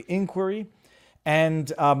proceedings. It's the inquiry. And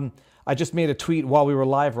I just made a tweet while we were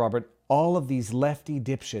live, Robert. All of these lefty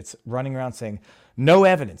dipshits running around saying, no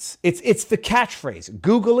evidence. It's the catchphrase.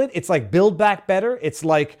 Google it. It's like Build Back Better. It's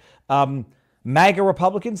like MAGA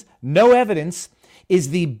Republicans. No evidence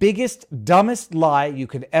is the biggest, dumbest lie you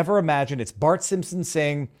could ever imagine. It's Bart Simpson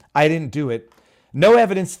saying, I didn't do it. No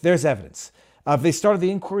evidence. There's evidence. They started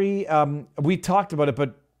the inquiry. We talked about it,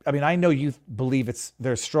 but I mean, I know you believe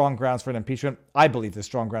there's strong grounds for an impeachment. I believe there's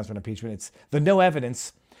strong grounds for an impeachment. It's the no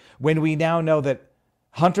evidence when we now know that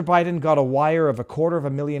Hunter Biden got a wire of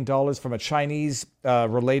 $250,000 from a Chinese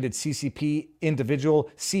related CPC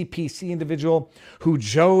individual who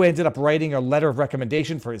Joe ended up writing a letter of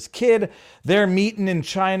recommendation for his kid. They're meeting in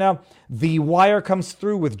China. The wire comes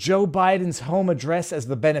through with Joe Biden's home address as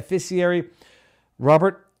the beneficiary.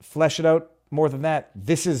 Robert, flesh it out more than that.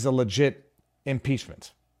 This is a legit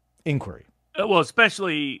impeachment inquiry. Well,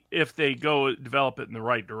 especially if they go develop it in the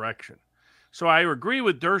right direction. So I agree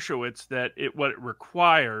with Dershowitz that what it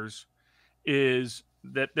requires is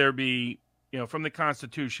that there be, from the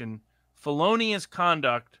Constitution, felonious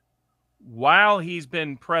conduct while he's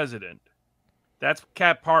been president. That's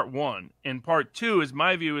part one. And part two, is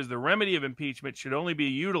my view, is the remedy of impeachment should only be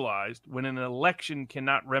utilized when an election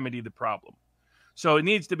cannot remedy the problem. So it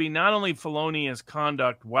needs to be not only felonious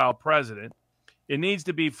conduct while president, it needs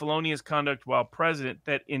to be felonious conduct while president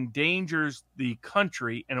that endangers the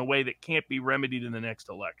country in a way that can't be remedied in the next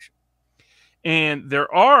election. And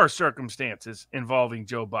there are circumstances involving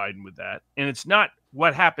Joe Biden with that. And it's not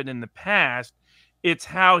what happened in the past. It's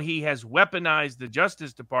how he has weaponized the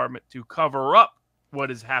Justice Department to cover up what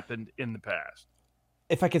has happened in the past.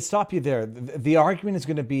 If I could stop you there, the argument is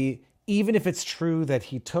going to be, even if it's true that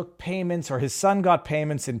he took payments or his son got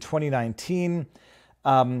payments in 2019,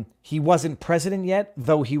 he wasn't president yet,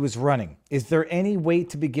 though he was running. Is there any weight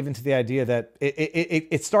to be given to the idea that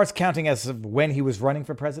it starts counting as of when he was running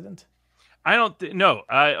for president? I don't no.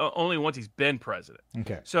 Only once he's been president.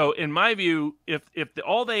 Okay. So in my view, if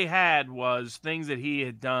all they had was things that he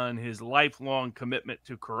had done, his lifelong commitment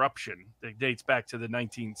to corruption that dates back to the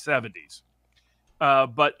 1970s,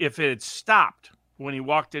 but if it had stopped when he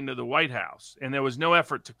walked into the White House and there was no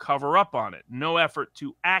effort to cover up on it, no effort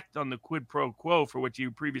to act on the quid pro quo for which he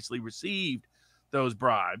previously received those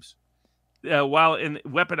bribes, while in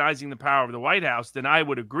weaponizing the power of the White House, then I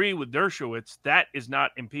would agree with Dershowitz that is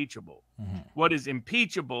not impeachable. Mm-hmm. What is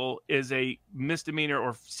impeachable is a misdemeanor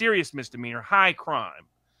or serious misdemeanor, high crime,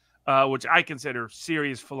 which I consider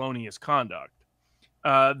serious felonious conduct,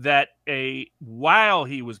 while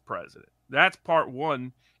he was president. That's part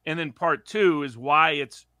one. And then part two is why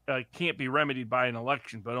it's can't be remedied by an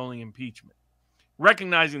election, but only impeachment.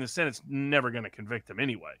 Recognizing the Senate's never going to convict him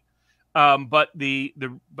anyway. But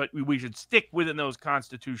we should stick within those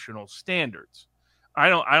constitutional standards. I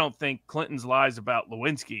don't think Clinton's lies about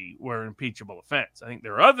Lewinsky were an impeachable offense. I think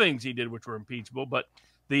there are other things he did which were impeachable, but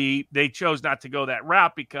they chose not to go that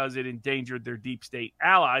route because it endangered their deep state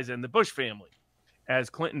allies and the Bush family, as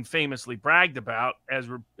Clinton famously bragged about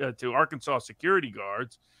to Arkansas security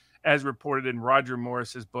guards, as reported in Roger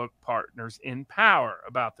Morris's book Partners in Power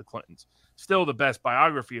about the Clintons. Still the best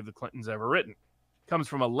biography of the Clintons ever written. Comes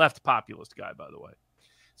from a left populist guy, by the way.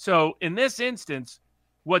 So in this instance,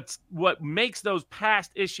 what makes those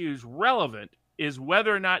past issues relevant is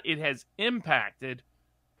whether or not it has impacted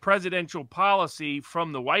presidential policy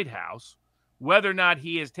from the White House, whether or not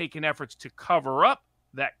he has taken efforts to cover up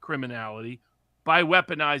that criminality by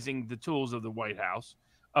weaponizing the tools of the White House,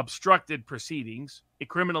 obstructed proceedings, it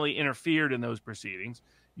criminally interfered in those proceedings,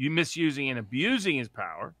 misusing and abusing his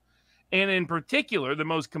power, and in particular, the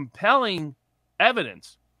most compelling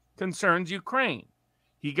evidence concerns Ukraine.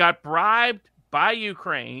 He got bribed by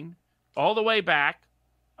Ukraine all the way back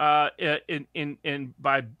by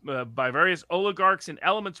various oligarchs and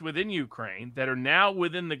elements within Ukraine that are now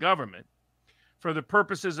within the government for the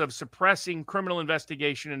purposes of suppressing criminal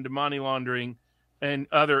investigation into money laundering and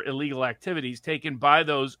other illegal activities taken by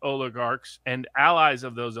those oligarchs and allies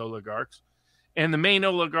of those oligarchs. And one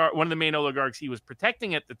of the main oligarchs he was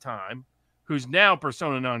protecting at the time, who's now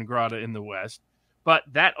persona non grata in the West, but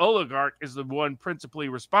that oligarch is the one principally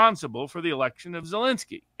responsible for the election of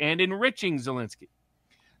Zelensky and enriching Zelensky.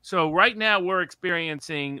 So right now we're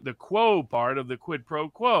experiencing the quo part of the quid pro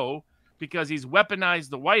quo because he's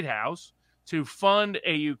weaponized the White House to fund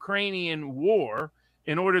a Ukrainian war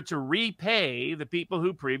in order to repay the people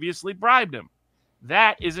who previously bribed him.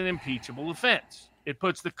 That is an impeachable offense. It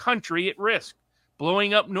puts the country at risk.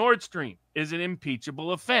 Blowing up Nord Stream is an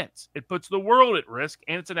impeachable offense. It puts the world at risk,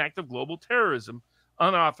 and it's an act of global terrorism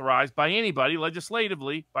unauthorized by anybody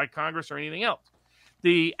legislatively, by Congress or anything else.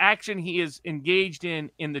 The action he is engaged in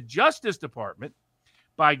the Justice Department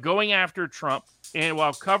by going after Trump and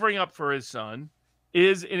while covering up for his son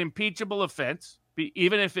is an impeachable offense,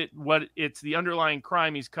 even if it's the underlying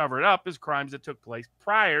crime he's covered up is crimes that took place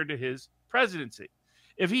prior to his presidency.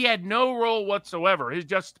 If he had no role whatsoever, his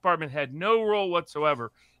Justice Department had no role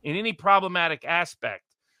whatsoever in any problematic aspect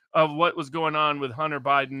of what was going on with Hunter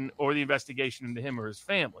Biden or the investigation into him or his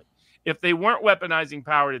family, if they weren't weaponizing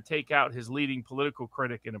power to take out his leading political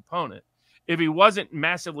critic and opponent, if he wasn't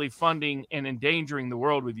massively funding and endangering the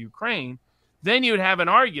world with Ukraine, then you'd have an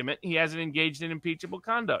argument he hasn't engaged in impeachable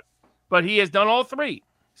conduct. But he has done all three.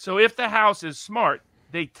 So if the House is smart,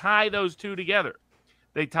 they tie those two together.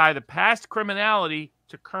 They tie the past criminality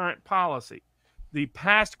to current policy, the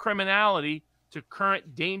past criminality to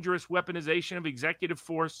current dangerous weaponization of executive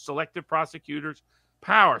force, selective prosecutors'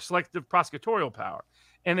 power, selective prosecutorial power.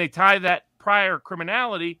 And they tie that prior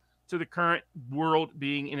criminality to the current world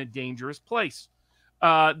being in a dangerous place.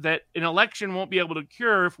 That an election won't be able to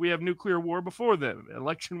cure if we have nuclear war before then. An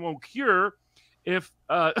election won't cure if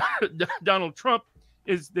Donald Trump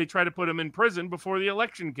they try to put him in prison before the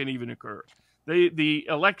election can even occur. The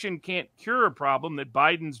election can't cure a problem that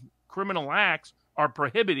Biden's criminal acts are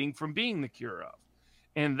prohibiting from being the cure of.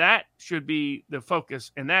 And that should be the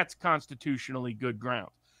focus, and that's constitutionally good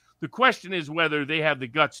ground. The question is whether they have the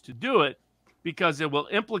guts to do it, because it will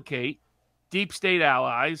implicate deep state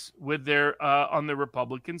allies with their on the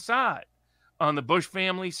Republican side, on the Bush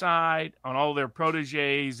family side, on all their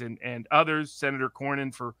proteges and others. Senator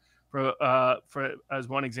Cornyn for as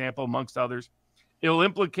one example, amongst others. It will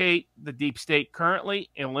implicate the deep state currently.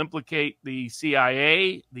 It will implicate the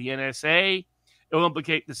CIA, the NSA. It will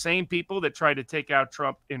implicate the same people that tried to take out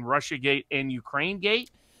Trump in Russiagate and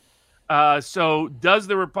Ukrainegate. So does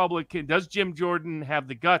Jim Jordan have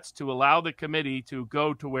the guts to allow the committee to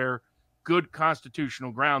go to where good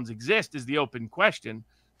constitutional grounds exist is the open question.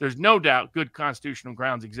 There's no doubt good constitutional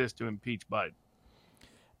grounds exist to impeach Biden.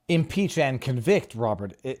 Impeach and convict,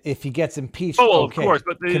 Robert. If he gets impeached, okay. Of course,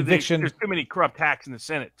 but conviction. There's too many corrupt hacks in the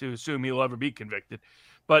Senate to assume he'll ever be convicted.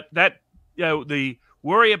 But that, the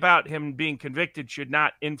worry about him being convicted should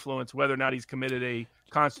not influence whether or not he's committed a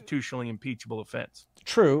constitutionally impeachable offense.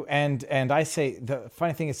 True, and I say the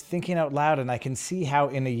funny thing is thinking out loud, and I can see how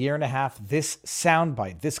in a year and a half this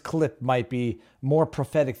soundbite, this clip might be more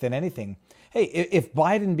prophetic than anything. Hey, if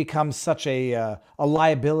Biden becomes such a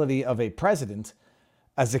liability of a president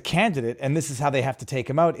as a candidate, and this is how they have to take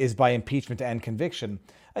him out, is by impeachment and conviction,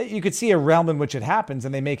 you could see a realm in which it happens,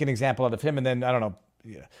 and they make an example out of him, and then I don't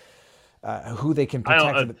know who they can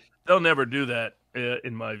protect. They'll never do that,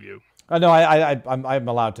 in my view. No, I'm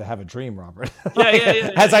allowed to have a dream, Robert.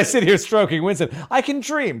 Yeah. As I sit here stroking Winston, I can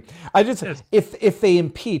dream. I just if they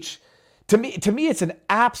impeach, to me, it's an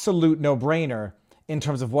absolute no-brainer in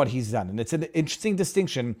terms of what he's done, and it's an interesting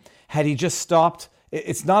distinction. Had he just stopped,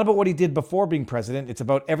 it's not about what he did before being president. It's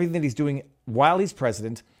about everything that he's doing while he's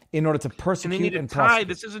president in order to persecute and prosecute.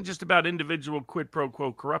 This isn't just about individual quid pro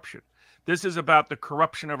quo corruption. This is about the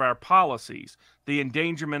corruption of our policies, the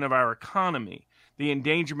endangerment of our economy, the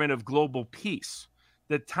endangerment of global peace,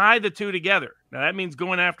 that tie the two together. Now, that means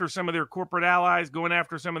going after some of their corporate allies, going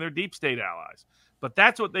after some of their deep state allies. But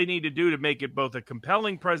that's what they need to do to make it both a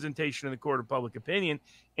compelling presentation in the court of public opinion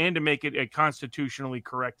and to make it a constitutionally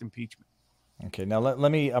correct impeachment. Okay, now I'm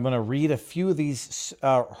going to read a few of these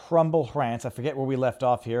humble rants. I forget where we left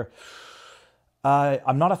off here.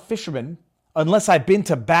 I'm not a fisherman. Unless I've been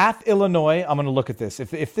to Bath, Illinois, I'm going to look at this.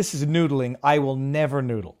 If this is noodling, I will never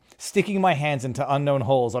noodle. Sticking my hands into unknown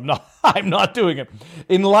holes, I'm not doing it.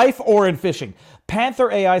 In life or in fishing.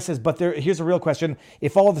 Panther AI says, but here's a real question.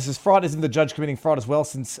 If all of this is fraud, isn't the judge committing fraud as well?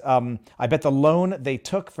 Since I bet the loan they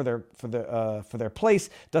took for their place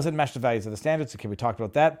doesn't match the values of the standards. Okay, we talked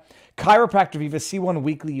about that. Chiropractor Viva C1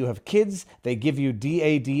 Weekly. You have kids. They give you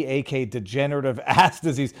DADAK, degenerative ass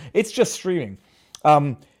disease. It's just streaming.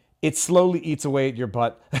 It slowly eats away at your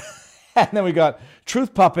butt. And then we got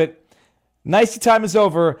Truth Puppet. Nicey time is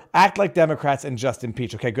over. Act like Democrats and just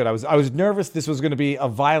impeach. Okay, good. I was nervous this was going to be a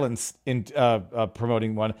violence in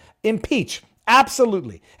promoting one. Impeach.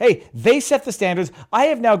 Absolutely. Hey, they set the standards. I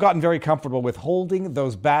have now gotten very comfortable with holding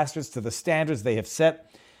those bastards to the standards they have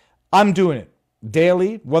set. I'm doing it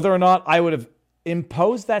daily. Whether or not I would have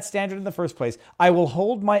imposed that standard in the first place, I will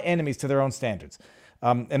hold my enemies to their own standards.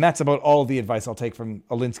 And that's about all the advice I'll take from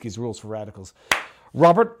Alinsky's Rules for Radicals.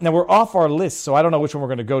 Robert, now we're off our list, so I don't know which one we're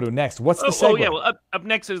going to go to next. What's the segue? Oh, yeah. Well, up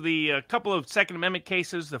next is the couple of Second Amendment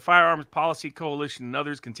cases. The Firearms Policy Coalition and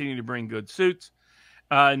others continue to bring good suits.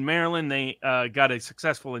 In Maryland, they got a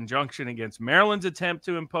successful injunction against Maryland's attempt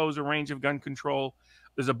to impose a range of gun control.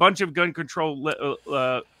 There's a bunch of gun control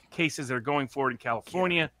cases that are going forward in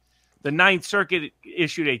California. The Ninth Circuit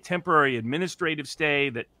issued a temporary administrative stay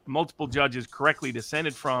that multiple judges correctly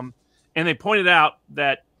dissented from, and they pointed out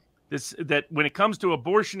that when it comes to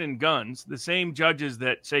abortion and guns, the same judges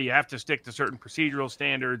that say you have to stick to certain procedural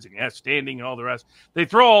standards and you have standing and all the rest, they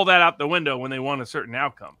throw all that out the window when they want a certain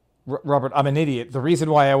outcome. Robert, I'm an idiot. The reason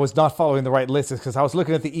why I was not following the right list is because I was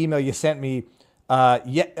looking at the email you sent me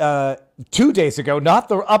 2 days ago, not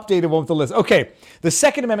the updated one with the list. Okay, the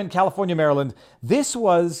Second Amendment, California, Maryland. This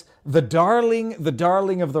was the darling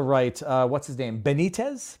of the right. What's his name?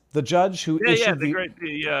 Benitez, the judge who issued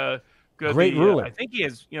great ruling. I think he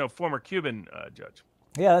is, former Cuban judge.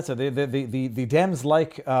 Yeah, that's it. The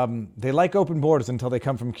Dems they like open borders until they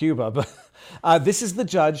come from Cuba. But this is the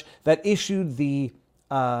judge that issued the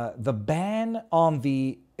ban on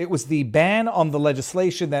the ban on the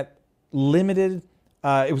legislation that limited.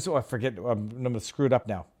 I forget. I'm going to screw it up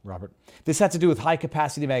now, Robert. This had to do with high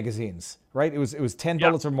capacity magazines, right? It was 10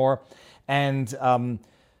 bullets or more, and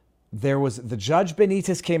the judge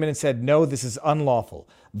Benitez came in and said, no, this is unlawful.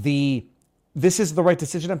 This is the right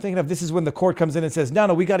decision I'm thinking of. This is when the court comes in and says,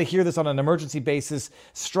 no, we got to hear this on an emergency basis,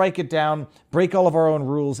 strike it down, break all of our own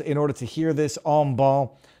rules in order to hear this en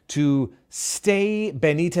banc, to stay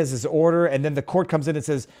Benitez's order. And then the court comes in and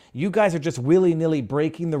says, you guys are just willy-nilly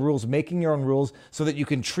breaking the rules, making your own rules so that you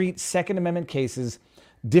can treat Second Amendment cases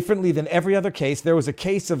differently than every other case. There was a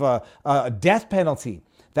case of a death penalty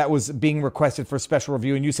that was being requested for special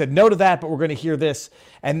review. And you said no to that, but we're going to hear this.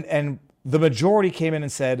 And the majority came in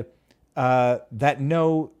and said, that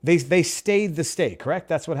no, they stayed the stay, correct?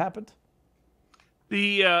 That's what happened?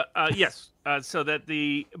 Yes.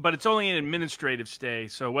 But it's only an administrative stay.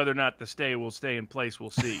 So whether or not the stay will stay in place, we'll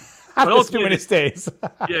see. That's too many stays.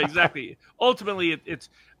 Yeah, exactly. Ultimately,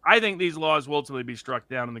 I think these laws will ultimately be struck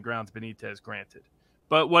down on the grounds Benitez granted.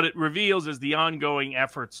 But what it reveals is the ongoing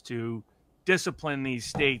efforts to discipline these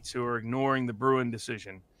states who are ignoring the Bruen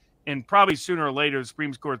decision. And probably sooner or later, the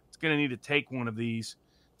Supreme Court is going to need to take one of these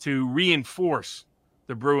to reinforce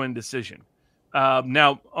the Bruen decision.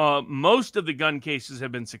 Most of the gun cases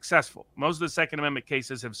have been successful. Most of the Second Amendment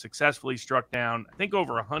cases have successfully struck down, I think,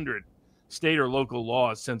 over 100 state or local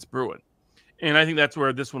laws since Bruen. And I think that's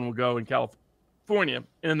where this one will go in California.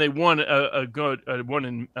 And they won one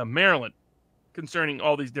in Maryland concerning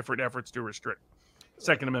all these different efforts to restrict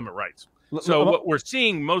Second Amendment rights. So what we're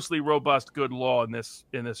seeing, mostly robust, good law in this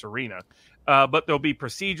arena. But there'll be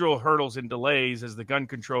procedural hurdles and delays as the gun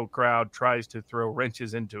control crowd tries to throw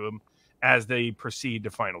wrenches into them as they proceed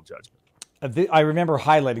to final judgment. I remember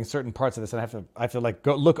highlighting certain parts of this, and I have to like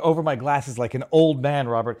go look over my glasses like an old man,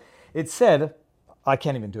 Robert. It said, I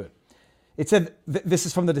can't even do it. It said, this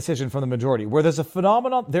is from the decision from the majority, where there is a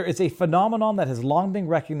phenomenon that has long been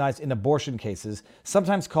recognized in abortion cases,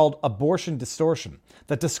 sometimes called abortion distortion,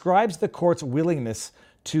 that describes the court's willingness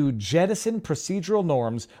to jettison procedural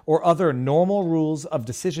norms or other normal rules of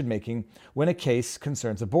decision-making when a case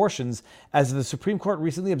concerns abortions. As the Supreme Court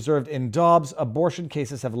recently observed in Dobbs, abortion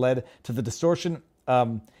cases have led to the distortion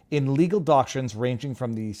in legal doctrines ranging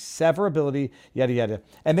from the severability, yada, yada.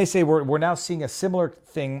 And they say we're now seeing a similar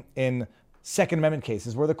thing in Second Amendment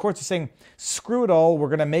cases where the courts are saying, screw it all, we're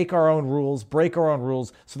going to make our own rules, break our own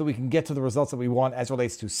rules so that we can get to the results that we want as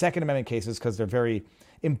relates to Second Amendment cases because they're very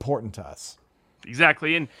important to us.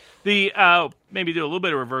 Exactly. And the maybe do a little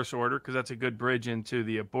bit of reverse order because that's a good bridge into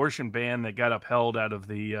the abortion ban that got upheld out of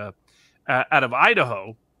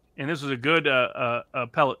Idaho. And this was a good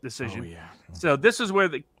appellate decision. Oh, yeah. So this is where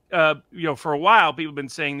for a while, people have been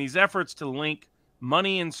saying these efforts to link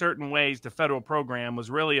money in certain ways to federal program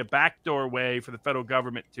was really a backdoor way for the federal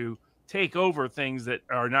government to take over things that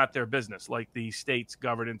are not their business, like the state's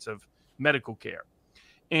governance of medical care.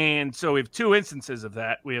 And so we have two instances of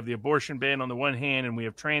that. We have the abortion ban on the one hand, and we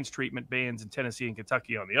have trans treatment bans in Tennessee and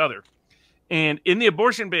Kentucky on the other. And in the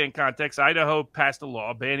abortion ban context, Idaho passed a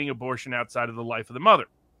law banning abortion outside of the life of the mother.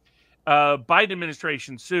 Biden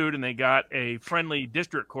administration sued, and they got a friendly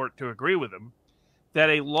district court to agree with them that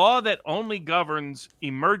a law that only governs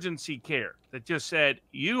emergency care, that just said,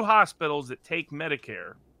 you hospitals that take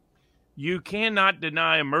Medicare, you cannot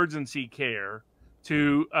deny emergency care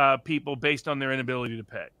to people based on their inability to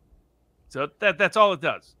pay. So that's all it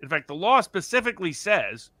does. In fact, the law specifically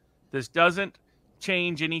says this doesn't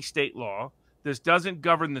change any state law. This doesn't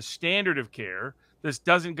govern the standard of care. This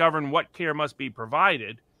doesn't govern what care must be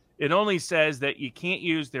provided. It only says that you can't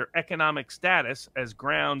use their economic status as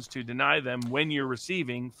grounds to deny them when you're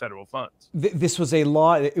receiving federal funds. This was a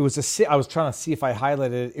law. It was I was trying to see if I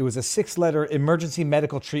highlighted it. It was a 6-letter emergency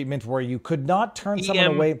medical treatment where you could not turn someone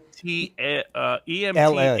away. EMTALA.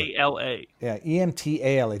 Yeah,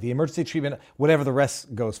 EMTALA, the emergency treatment, whatever the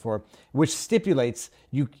rest goes for, which stipulates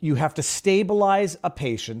you have to stabilize a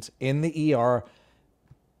patient in the ER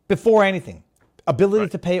before anything. Ability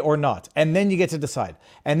to pay or not. And then you get to decide.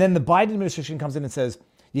 And then the Biden administration comes in and says,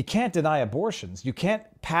 you can't deny abortions. You can't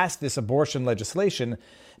pass this abortion legislation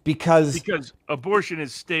because abortion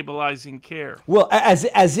is stabilizing care. Well,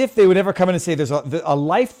 as if they would ever come in and say there's a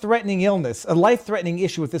life-threatening illness, a life-threatening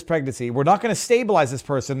issue with this pregnancy. We're not going to stabilize this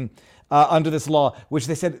person under this law, which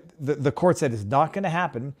they said, the court said is not going to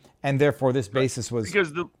happen. And therefore this basis was...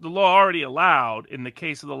 Because the law already allowed, in the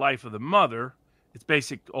case of the life of the mother, it's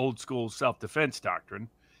basic old school self-defense doctrine,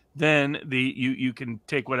 then you can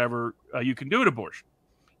take whatever, you can do an abortion.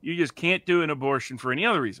 You just can't do an abortion for any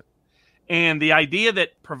other reason. And the idea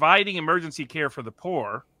that providing emergency care for the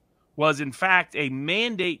poor was in fact a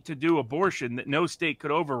mandate to do abortion that no state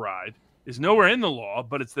could override is nowhere in the law,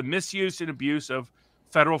 but it's the misuse and abuse of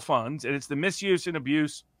federal funds, and it's the misuse and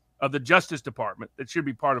abuse of the Justice Department that should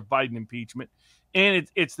be part of Biden impeachment. And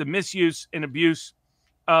it's the misuse and abuse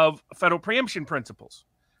of federal preemption principles.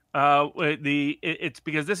 It's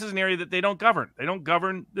because this is an area that they don't govern. They don't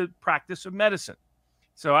govern the practice of medicine.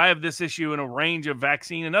 So I have this issue in a range of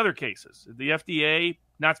vaccine and other cases. The FDA,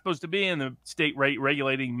 not supposed to be in the state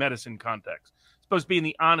regulating medicine context. It's supposed to be in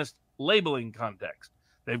the honest labeling context.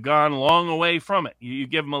 They've gone long away from it. You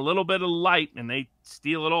give them a little bit of light and they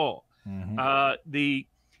steal it all. Mm-hmm.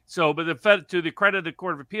 To the credit of the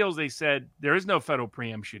Court of Appeals, they said there is no federal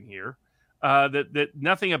preemption here. That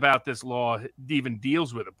nothing about this law even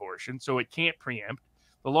deals with abortion, so it can't preempt.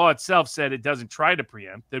 The law itself said it doesn't try to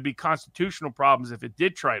preempt. There'd be constitutional problems if it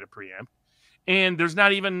did try to preempt. And there's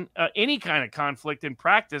not even any kind of conflict in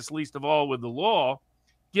practice, least of all with the law,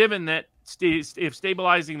 given that if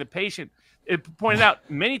stabilizing the patient, it pointed out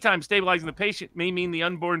many times stabilizing the patient may mean the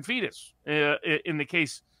unborn fetus in the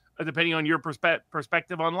case, depending on your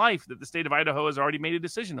perspective on life, that the state of Idaho has already made a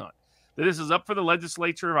decision on. That this is up for the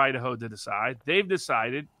legislature of Idaho to decide. They've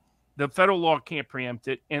decided the federal law can't preempt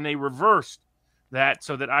it, and they reversed that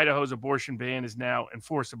so that Idaho's abortion ban is now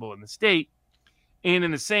enforceable in the state. And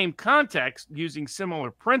in the same context, using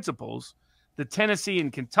similar principles, the Tennessee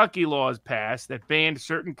and Kentucky laws passed that banned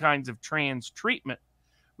certain kinds of trans treatment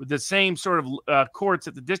with the same sort of courts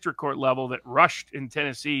at the district court level that rushed in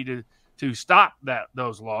Tennessee to stop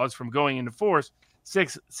those laws from going into force.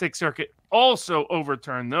 Sixth Circuit also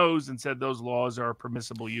overturned those and said those laws are a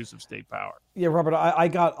permissible use of state power. Yeah, Robert, I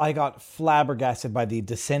got flabbergasted by the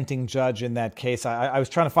dissenting judge in that case. I was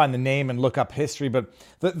trying to find the name and look up history, but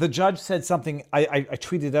the judge said something, I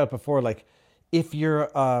tweeted out before, like, if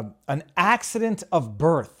you're an accident of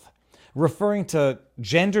birth, referring to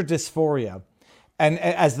gender dysphoria, and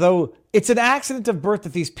as though it's an accident of birth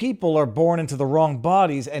that these people are born into the wrong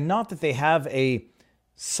bodies and not that they have a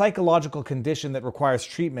psychological condition that requires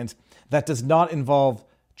treatment that does not involve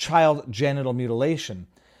child genital mutilation.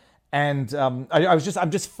 And I'm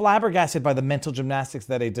just flabbergasted by the mental gymnastics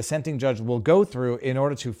that a dissenting judge will go through in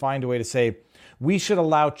order to find a way to say we should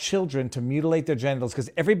allow children to mutilate their genitals, because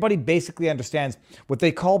everybody basically understands what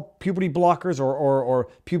they call puberty blockers or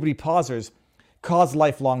puberty pausers cause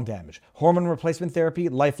lifelong damage. Hormone replacement therapy,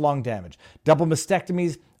 lifelong damage. Double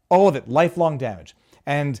mastectomies, all of it, lifelong damage.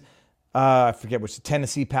 And I forget which,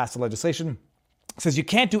 Tennessee passed the legislation, says you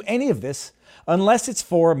can't do any of this unless it's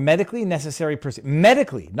for medically necessary,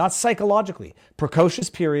 medically, not psychologically, precocious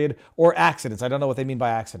period or accidents. I don't know what they mean by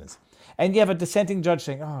accidents. And you have a dissenting judge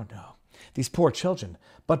saying, oh no, these poor children,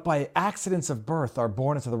 but by accidents of birth are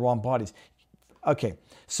born into the wrong bodies. Okay,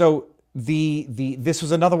 so this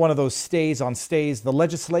was another one of those stays on stays. The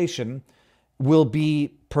legislation will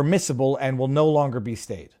be permissible and will no longer be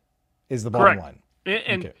stayed, is the bottom line.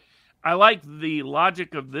 And okay. I like the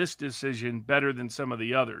logic of this decision better than some of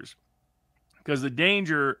the others, because the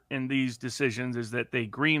danger in these decisions is that they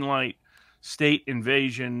greenlight state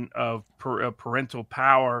invasion of parental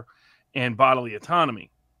power and bodily autonomy.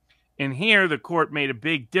 And here the court made a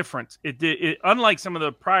big difference. It unlike some of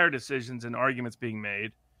the prior decisions and arguments being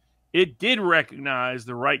made, it did recognize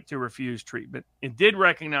the right to refuse treatment. It did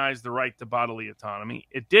recognize the right to bodily autonomy.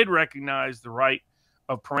 It did recognize the right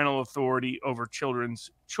of parental authority over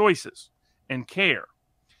children's choices and care.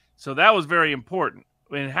 So that was very important.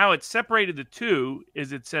 And how it separated the two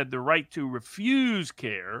is it said the right to refuse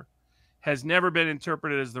care has never been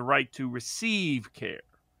interpreted as the right to receive care.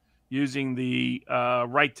 using the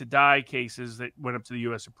right to die cases that went up to the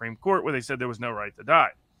U.S. Supreme Court, where they said there was no right to die.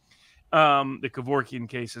 The Kevorkian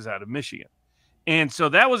cases out of Michigan. And so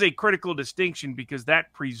that was a critical distinction because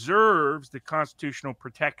that preserves the constitutional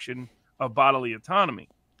protection of bodily autonomy.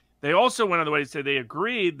 They also went on the way to say they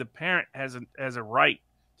agreed the parent has a right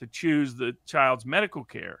to choose the child's medical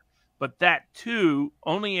care, but that too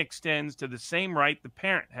only extends to the same right the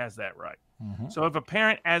parent has that right. Mm-hmm. So if a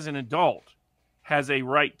parent as an adult has a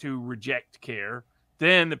right to reject care,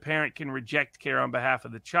 then the parent can reject care on behalf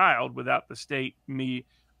of the child without the state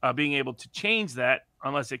being able to change that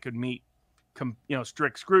unless it could meet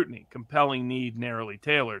strict scrutiny, compelling need, narrowly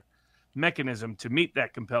tailored mechanism to meet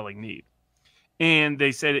that compelling need. And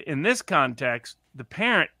they said in this context, the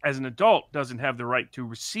parent as an adult doesn't have the right to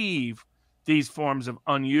receive these forms of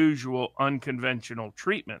unusual, unconventional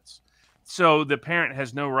treatments. So the parent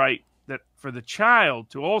has no right that for the child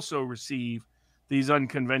to also receive these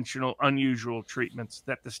unconventional, unusual treatments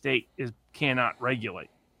that the state cannot regulate.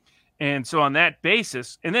 And so on that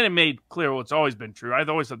basis, and then it made clear what's always been true. I've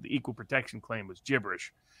always thought the equal protection claim was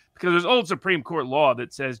gibberish because there's old Supreme Court law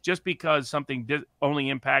that says just because something only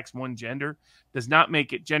impacts one gender does not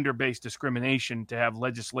make it gender-based discrimination to have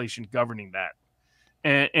legislation governing that.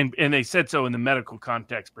 And they said so in the medical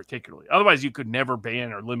context particularly. Otherwise, you could never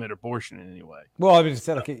ban or limit abortion in any way. Well, I mean, it's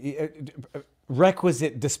like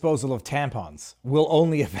requisite disposal of tampons will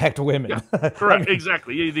only affect women. Yeah, correct,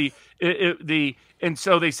 exactly. And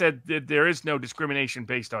so they said that there is no discrimination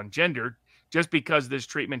based on gender. Just because this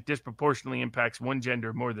treatment disproportionately impacts one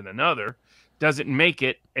gender more than another doesn't make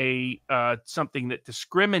it something that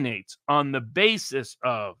discriminates on the basis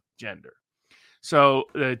of gender. So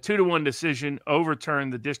the 2-1 decision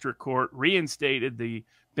overturned the district court, reinstated the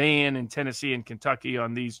ban in Tennessee and Kentucky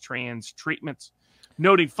on these trans treatments,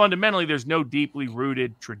 noting fundamentally there's no deeply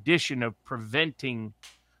rooted tradition of preventing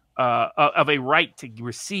of a right to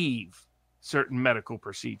receive certain medical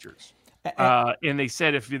procedures. And they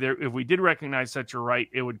said if we did recognize such a right,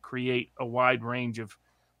 it would create a wide range of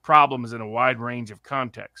problems in a wide range of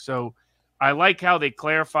contexts. So I like how they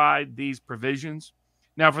clarified these provisions.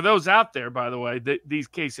 Now, for those out there, by the way, these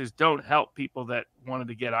cases don't help people that wanted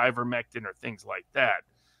to get ivermectin or things like that.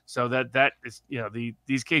 So that is,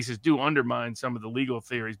 these cases do undermine some of the legal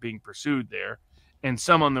theories being pursued there. And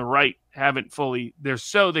some on the right haven't fully, they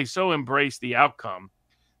so embrace the outcome,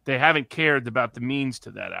 they haven't cared about the means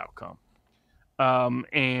to that outcome.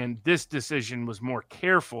 And this decision was more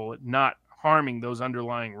careful at not harming those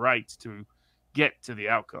underlying rights to get to the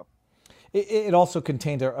outcome. It also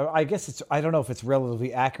contained, I guess I don't know if it's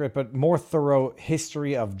relatively accurate, but more thorough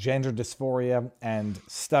history of gender dysphoria and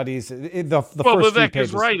studies. The first Vivek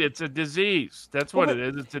pages. Is right. It's a disease. That's what it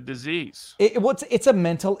is. It's a disease. It's a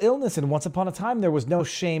mental illness. And once upon a time, there was no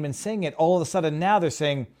shame in saying it. All of a sudden now they're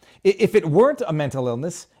saying if it weren't a mental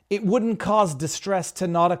illness, it wouldn't cause distress to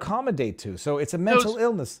not accommodate to. So it's a mental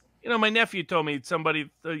illness. My nephew told me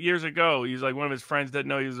somebody years ago, he's like one of his friends didn't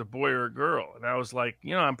know he was a boy or a girl. And I was like,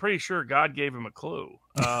 I'm pretty sure God gave him a clue.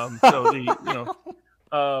 So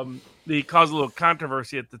the caused a little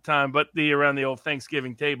controversy at the time, but around the old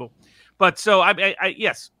Thanksgiving table. But so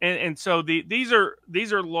yes. And so these are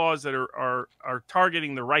laws that are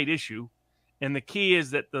targeting the right issue. And the key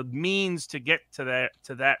is that the means to get to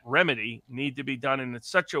that remedy need to be done in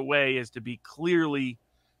such a way as to be clearly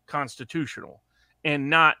constitutional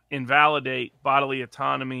and not invalidate bodily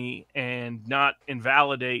autonomy and not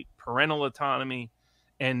invalidate parental autonomy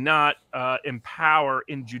and not empower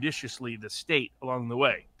injudiciously the state along the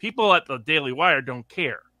way. People at the Daily Wire don't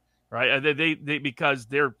care, right? They because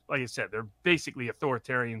they're, like I said, they're basically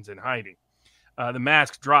authoritarians in hiding. The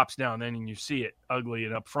mask drops now and then and you see it ugly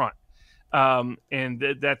and up front. And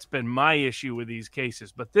that's been my issue with these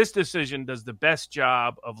cases. But this decision does the best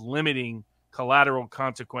job of limiting collateral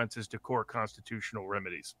consequences to core constitutional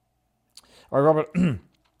remedies. All right, Robert,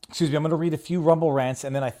 excuse me, I'm going to read a few Rumble rants,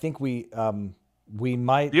 and then I think we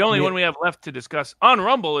might... The only one we have left to discuss on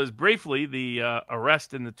Rumble is briefly the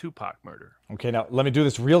arrest in the Tupac murder. Okay, now let me do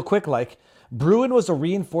this real quick. Bruin was a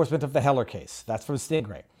reinforcement of the Heller case. That's from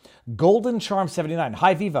Stingray. Golden Charm 79.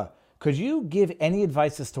 Hi, Viva. Could you give any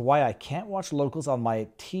advice as to why I can't watch locals on my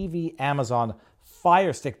TV Amazon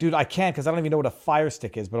Fire Stick? Dude, I can't because I don't even know what a Fire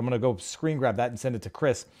Stick is, but I'm going to go screen grab that and send it to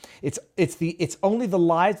Chris. It's only the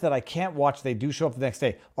lives that I can't watch. They do show up the next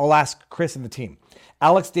day. I'll ask Chris and the team.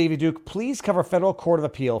 Alex Davy Duke, please cover Federal Court of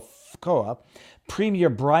Appeal, FCOA, Premier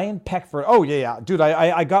Brian Peckford. Oh, yeah. Dude,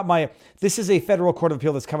 I got my... This is a Federal Court of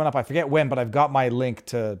Appeal that's coming up. I forget when, but I've got my link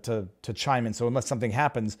to chime in. So unless something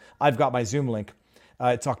happens, I've got my Zoom link.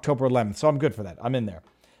 It's October 11th, so I'm good for that. I'm in there.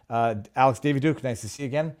 Alex Davy Duke, nice to see you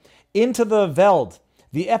again. Into the Veld.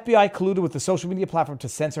 The FBI colluded with the social media platform to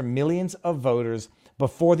censor millions of voters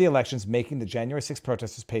before the elections, making the January 6th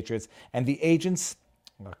protesters patriots and the agents,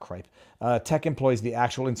 tech employees, the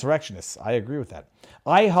actual insurrectionists. I agree with that.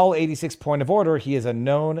 Hull 86 point of order. He is a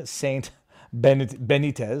known Saint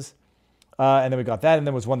Benitez. And then we got that. And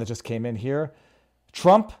there was one that just came in here.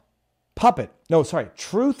 Truth puppet.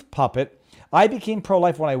 I became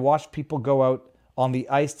pro-life when I watched people go out on the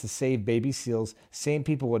ice to save baby seals. Same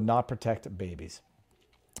people would not protect babies.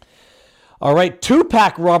 All right,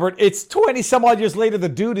 Tupac, Robert. It's 20 some odd years later. The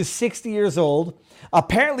dude is 60 years old.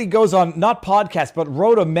 Apparently goes on, not podcast, but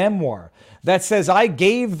wrote a memoir that says, I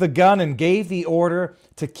gave the gun and gave the order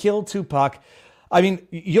to kill Tupac. I mean,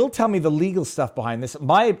 you'll tell me the legal stuff behind this.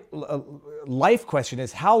 My life question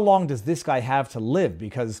is, how long does this guy have to live?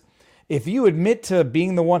 Because if you admit to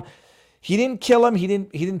being the one, he didn't kill him, he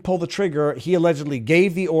didn't pull the trigger. He allegedly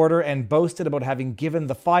gave the order and boasted about having given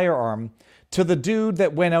the firearm to the dude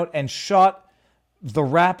that went out and shot the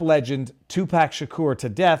rap legend Tupac Shakur to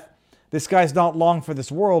death. This guy's not long for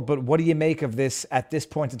this world, but what do you make of this at this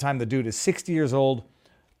point in time? The dude is 60 years old.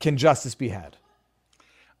 Can justice be had?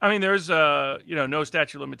 I mean, there's no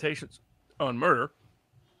statute of limitations on murder.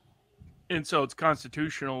 And so it's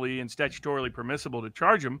constitutionally and statutorily permissible to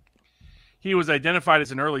charge him. He was identified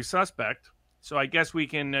as an early suspect. So I guess we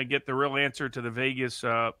can get the real answer to the Vegas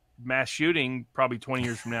mass shooting probably 20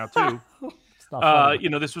 years from now, too.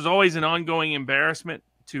 This was always an ongoing embarrassment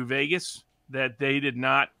to Vegas that they did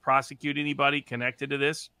not prosecute anybody connected to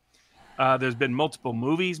this. There's been multiple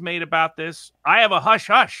movies made about this. I have a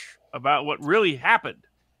hush-hush about what really happened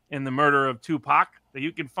in the murder of Tupac that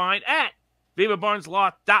you can find at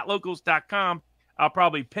vivabarneslaw.locals.com. I'll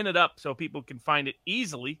probably pin it up so people can find it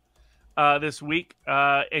easily this week,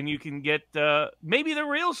 and you can get maybe the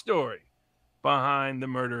real story behind the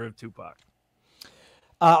murder of Tupac.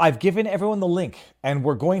 I've given everyone the link, and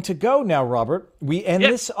we're going to go now, Robert. We end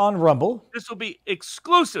this on Rumble. This will be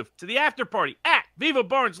exclusive to the after party at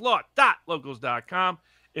vivabarneslaw.locals.com.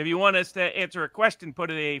 If you want us to answer a question,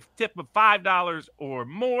 put in a tip of $5 or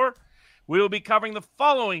more. We will be covering the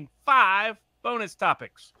following 5 bonus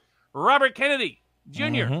topics. Robert Kennedy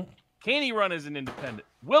Jr. Can he run as an independent?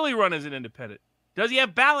 Will he run as an independent? Does he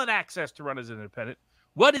have ballot access to run as an independent?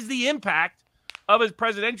 What is the impact of his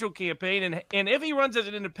presidential campaign? And if he runs as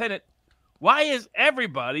an independent, why is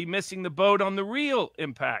everybody missing the boat on the real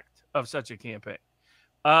impact of such a campaign?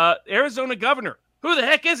 Arizona governor. Who the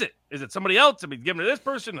heck is it? Is it somebody else? I mean, given to this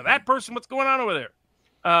person or that person? What's going on over there?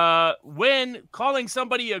 When calling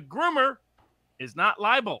somebody a groomer is not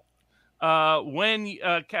libel. What are you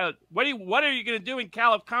going to do in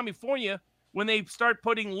California when they start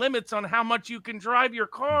putting limits on how much you can drive your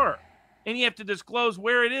car? And you have to disclose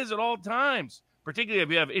where it is at all times, particularly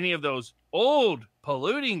if you have any of those old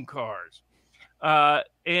polluting cars.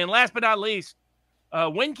 And last but not least,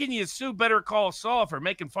 when can you sue Better Call Saul for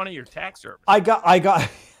making fun of your tax service? I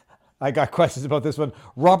got questions about this one.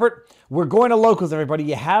 Robert, we're going to locals, everybody.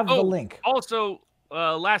 You have the link. Also,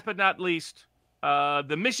 last but not least,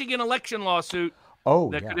 the Michigan election lawsuit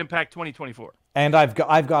that could impact 2024. And I've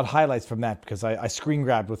got highlights from that because I screen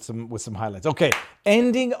grabbed with some highlights. Okay,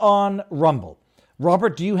 ending on Rumble.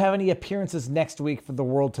 Robert, do you have any appearances next week for the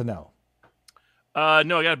world to know?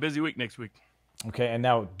 No, I got a busy week next week. Okay, and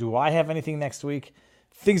now, do I have anything next week?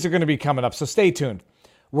 Things are going to be coming up, so stay tuned.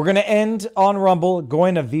 We're going to end on Rumble,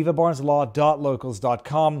 going to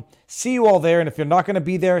vivabarneslaw.locals.com. See you all there, and if you're not going to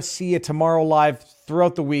be there, see you tomorrow live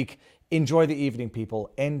throughout the week. Enjoy the evening, people.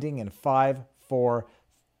 Ending in 5, 4...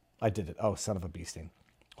 I did it. Oh, son of a bee sting.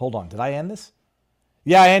 Hold on. Did I end this?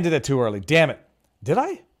 Yeah, I ended it too early. Damn it. Did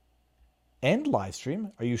I end live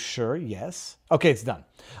stream? Are you sure? Yes. Okay, it's done.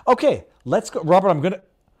 Okay, let's go. Robert,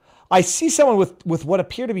 I see someone with what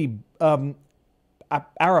appear to be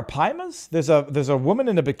arapimas. There's a woman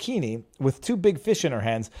in a bikini with 2 big fish in her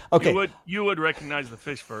hands. Okay. You would recognize the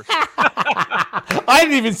fish first. I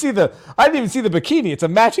didn't even see the bikini. It's a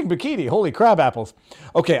matching bikini. Holy crab apples.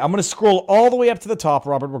 Okay, I'm going to scroll all the way up to the top,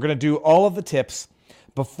 Robert. We're going to do all of the tips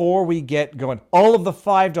before we get going. All of the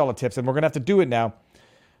 $5 tips, and we're going to have to do it now.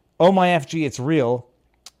 Oh my FG, it's real.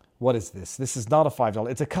 What is this? This is not a $5.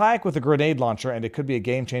 It's a kayak with a grenade launcher, and it could be a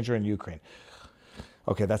game changer in Ukraine.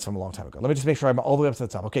 Okay, that's from a long time ago. Let me just make sure I'm all the way up to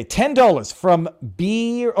the top. Okay, $10 from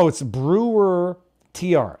it's Brewer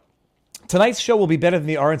TR. Tonight's show will be better than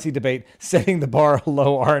the RNC debate, setting the bar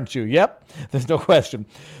low, aren't you? Yep, there's no question.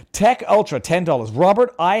 Tech Ultra, $10.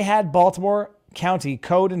 Robert, I had Baltimore County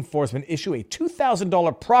Code Enforcement issue a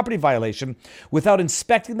 $2,000 property violation without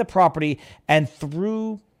inspecting the property and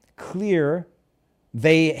through clear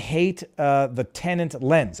They hate the tenant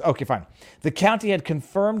lens. Okay, fine. The county had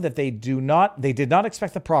confirmed that they did not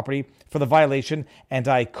expect the property for the violation, and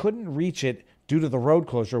I couldn't reach it due to the road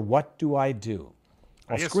closure. What do I do?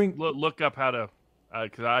 I guess look up how to,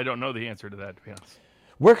 because I don't know the answer to that, to be honest.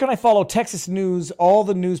 Where can I follow Texas news? All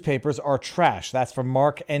the newspapers are trash. That's from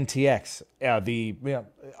Mark NTX.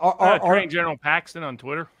 Attorney General Paxton on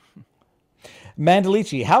Twitter.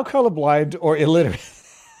 Mandalici, how colorblind or illiterate?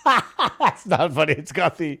 That's not funny. It's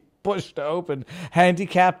got the push to open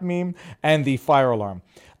handicap meme and the fire alarm.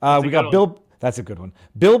 We got Bill. That's a good one.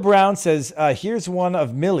 Bill Brown says, here's one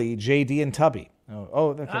of Millie, JD, and Tubby.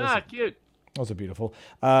 Cute. Those are beautiful.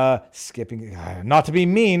 Skipping, not to be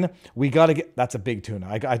mean, we got to get, that's a big tuna.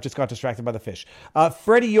 I just got distracted by the fish.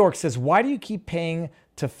 Freddie York says, why do you keep paying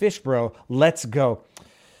to fish, bro? Let's go.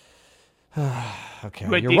 Okay,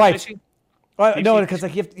 wait, you're right. Fishing? No, because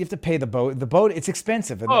like you have to pay the boat. The boat, it's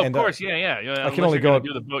expensive. Of course, yeah. I can only go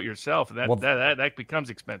do the boat yourself. That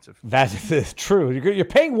becomes expensive. That is true. You're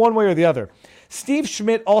paying one way or the other. Steve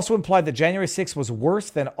Schmidt also implied that January 6th was worse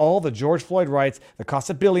than all the George Floyd riots. The cost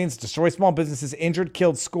of billions, destroy small businesses, injured,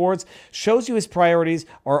 killed, scores. Shows you his priorities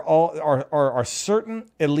are certain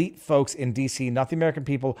elite folks in D.C., not the American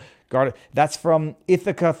people. Guard. That's from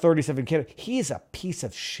Ithaca 37 Canada. He is a piece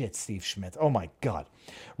of shit, Steve Schmidt. Oh my God.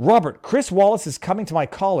 Robert, Chris Wallace is coming to my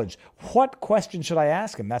college. What question should I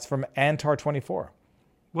ask him? That's from Antar24.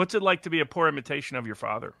 What's it like to be a poor imitation of your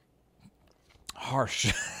father?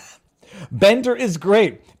 Harsh. Bender is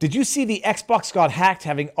great. Did you see the Xbox got hacked,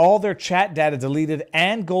 having all their chat data deleted,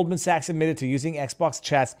 and Goldman Sachs admitted to using Xbox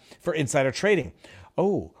chats for insider trading?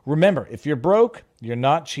 Oh, remember, if you're broke, you're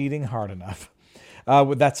not cheating hard enough.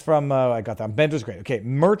 That's from, I got that. Bender's great. Okay,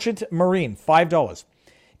 Merchant Marine, $5.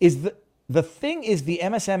 The thing is, the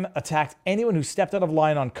MSM attacked anyone who stepped out of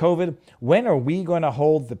line on COVID. When are we going to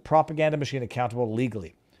hold the propaganda machine accountable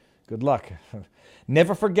legally? Good luck.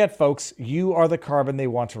 Never forget, folks, you are the carbon they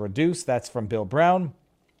want to reduce. That's from Bill Brown.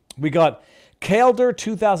 We got Calder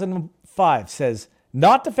 2005 says,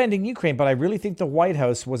 not defending Ukraine, but I really think the White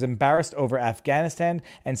House was embarrassed over Afghanistan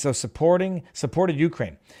and so supported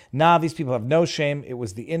Ukraine. Nah, these people have no shame. It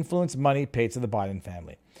was the influence money paid to the Biden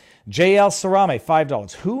family. JL Sarame,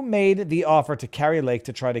 $5. Who made the offer to Carrie Lake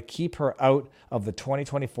to try to keep her out of the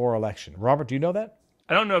 2024 election? Robert, do you know that?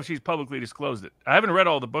 I don't know if she's publicly disclosed it. I haven't read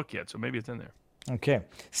all the book yet, so maybe it's in there. Okay.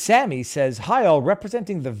 Sammy says, hi all,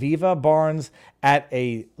 representing the Viva Barnes at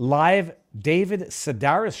a live David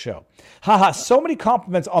Sedaris show. Haha, so many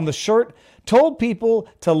compliments on the shirt. Told people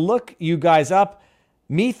to look you guys up.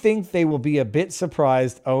 Me think they will be a bit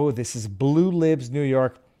surprised. Oh, this is Blue Libs, New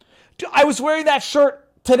York. I was wearing that shirt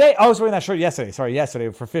today. I was wearing that shirt yesterday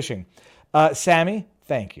for fishing. Sammy,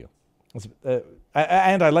 thank you.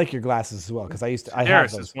 And I like your glasses as well, because I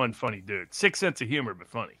have those. Is one funny dude. 6 sense of humor, but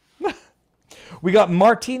funny. We got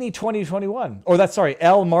Martini 2021.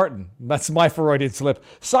 L. Martin. That's my Freudian slip.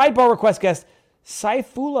 Sidebar request guest,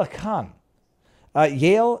 Saifullah Khan.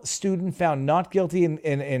 Yale student found not guilty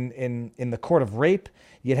in the court of rape,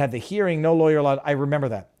 yet had the hearing, no lawyer allowed. I remember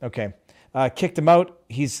that. Okay. Kicked him out.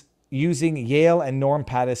 He's using Yale and Norm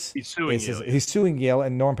Pattis. He's suing Yale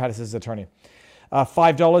and Norm Pattis as attorney.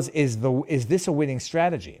 $5. Is this a winning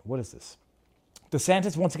strategy? What is this?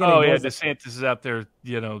 DeSantis once again. Oh yeah, DeSantis is out there,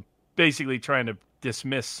 basically trying to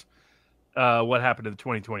dismiss what happened in the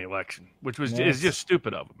 2020 election, which is just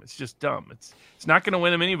stupid of him. It's just dumb. It's not going to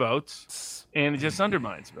win him any votes, and it just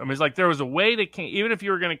undermines him. I mean, it's like there was a way to even if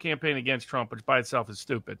you were going to campaign against Trump, which by itself is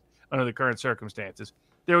stupid under the current circumstances,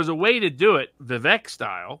 there was a way to do it Vivek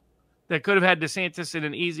style that could have had DeSantis in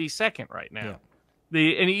an easy second right now.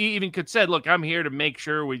 Yeah. And he even could said, "Look, I'm here to make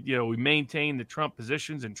sure we maintain the Trump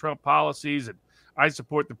positions and Trump policies, and I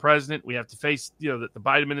support the president. We have to face that the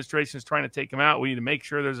Biden administration is trying to take him out. We need to make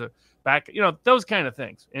sure there's a back, those kind of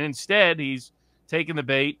things." And instead, he's taking the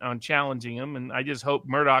bait on challenging him, and I just hope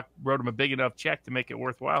Murdoch wrote him a big enough check to make it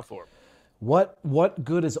worthwhile for him. What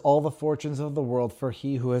good is all the fortunes of the world for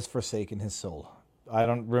he who has forsaken his soul? I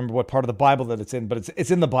don't remember what part of the Bible that it's in, but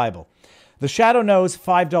it's in the Bible. The Shadow knows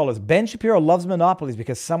 $5. Ben Shapiro loves monopolies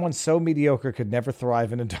because someone so mediocre could never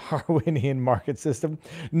thrive in a Darwinian market system.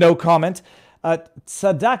 No comment.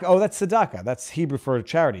 Tzedakah. Oh, that's tzedakah. That's Hebrew for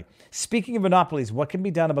charity. Speaking of monopolies, what can be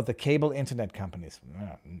done about the cable internet companies?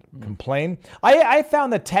 Complain? I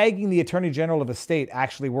found that tagging the Attorney General of a state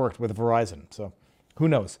actually worked with Verizon. So who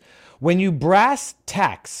knows? When you brass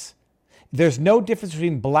tacks, there's no difference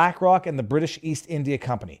between BlackRock and the British East India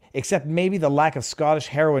Company, except maybe the lack of Scottish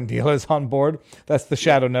heroin dealers on board. That's the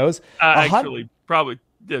Shadow knows. Actually, probably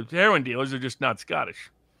the heroin dealers are just not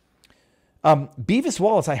Scottish. Beavis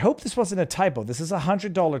Wallace, I hope this wasn't a typo. This is a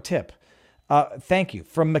 $100 tip. Thank you.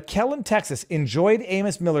 From McKellen, Texas. Enjoyed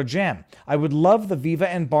Amos Miller Jam. I would love the Viva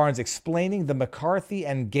and Barnes explaining the McCarthy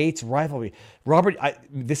and Gates rivalry. Robert,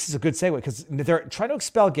 this is a good segue because they're trying to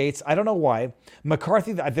expel Gates. I don't know why.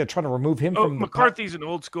 McCarthy, they're trying to remove him from McCarthy's an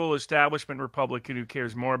old school establishment Republican who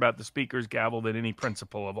cares more about the speaker's gavel than any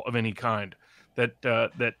principle of any kind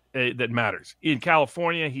that matters. In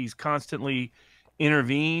California, he's constantly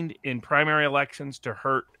intervened in primary elections to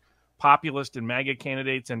hurt populist and MAGA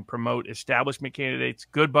candidates and promote establishment candidates.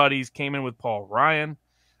 Good buddies, came in with Paul Ryan.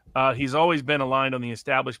 He's always been aligned on the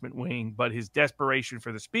establishment wing, but his desperation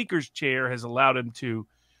for the speaker's chair has allowed him to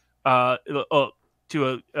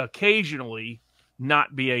occasionally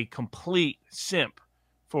not be a complete simp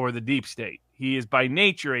for the deep state. He is by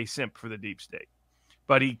nature a simp for the deep state,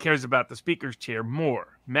 but he cares about the speaker's chair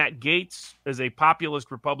more. Matt Gaetz is a populist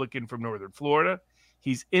Republican from northern Florida.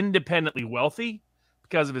 He's independently wealthy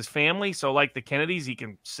because of his family. So like the Kennedys, he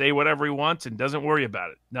can say whatever he wants and doesn't worry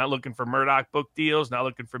about it. Not looking for Murdoch book deals, not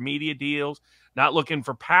looking for media deals, not looking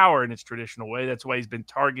for power in its traditional way. That's why he's been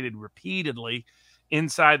targeted repeatedly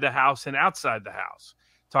inside the House and outside the House.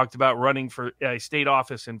 Talked about running for a state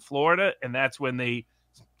office in Florida, and that's when they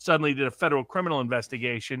suddenly did a federal criminal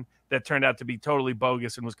investigation that turned out to be totally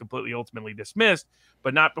bogus and was completely ultimately dismissed,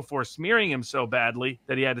 but not before smearing him so badly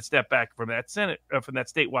that he had to step back from that from that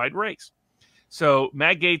statewide race. So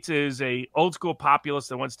Matt Gaetz is a old school populist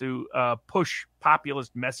that wants to push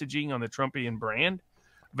populist messaging on the Trumpian brand.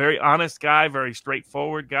 Very honest guy, very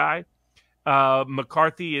straightforward guy.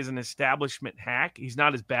 McCarthy is an establishment hack. He's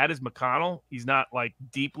not as bad as McConnell. He's not like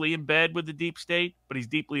deeply in bed with the deep state, but he's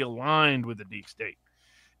deeply aligned with the deep state.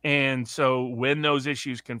 And so when those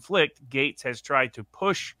issues conflict, Gaetz has tried to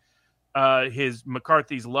push his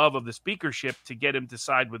McCarthy's love of the speakership to get him to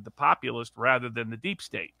side with the populist rather than the deep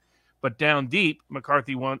state. But down deep,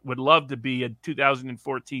 McCarthy would love to be a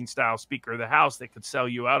 2014 style Speaker of the House that could sell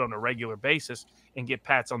you out on a regular basis and get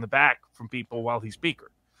pats on the back from people while he's Speaker.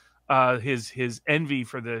 His envy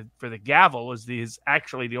for the gavel is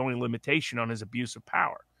actually the only limitation on his abuse of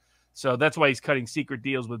power. So that's why he's cutting secret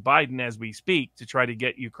deals with Biden as we speak to try to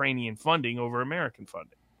get Ukrainian funding over American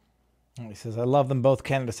funding. He says, I love them both.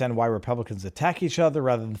 Can't understand why Republicans attack each other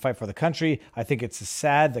rather than fight for the country. I think it's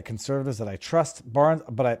sad that conservatives that I trust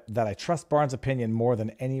Barnes' opinion more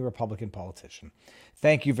than any Republican politician.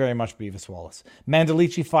 Thank you very much, Beavis Wallace.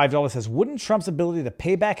 Mandalici, $5 says, wouldn't Trump's ability to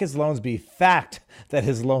pay back his loans be fact that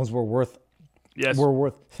his loans were worth? Yes.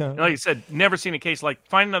 Like you said, never seen a case like,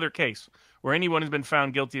 find another case where anyone has been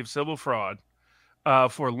found guilty of civil fraud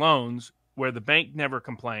for loans where the bank never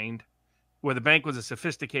complained, where the bank was a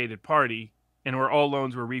sophisticated party, and where all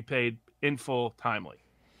loans were repaid in full, timely.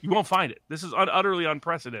 You won't find it. This is utterly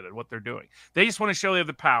unprecedented, what they're doing. They just want to show they have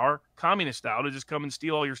the power, communist style, to just come and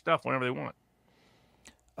steal all your stuff whenever they want.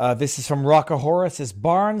 This is from Rockahora. Says,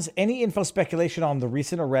 Barnes, any info speculation on the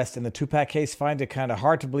recent arrest in the Tupac case? Find it kind of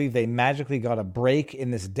hard to believe they magically got a break in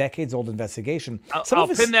this decades-old investigation. I'll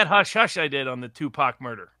pin that hush-hush I did on the Tupac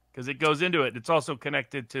murder, because it goes into it. It's also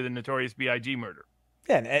connected to the Notorious B.I.G. murder.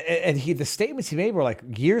 Yeah, and the statements he made were like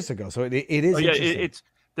years ago, so it is interesting.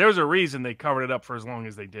 There's a reason they covered it up for as long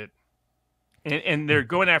as they did. And they're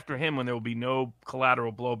going after him when there will be no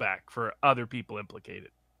collateral blowback for other people implicated.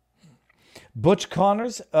 Butch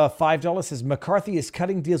Connors, $5 says, McCarthy is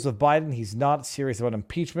cutting deals with Biden. He's not serious about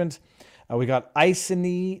impeachment. We got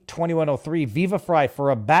Iceny 2103, Viva Fry. For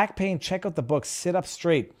a back pain, check out the book Sit Up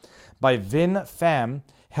Straight by Vin Pham.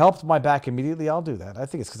 Helped my back immediately. I'll do that. I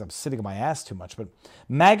think it's because I'm sitting on my ass too much. But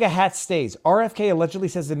MAGA hat stays. RFK allegedly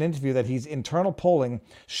says in an interview that his internal polling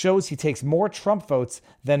shows he takes more Trump votes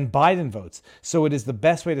than Biden votes. So it is the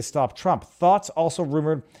best way to stop Trump. Thoughts also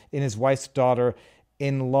rumored in his wife's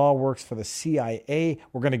daughter-in-law works for the CIA.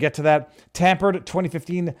 We're going to get to that. Tampered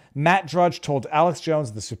 2015. Matt Drudge told Alex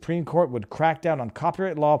Jones the Supreme Court would crack down on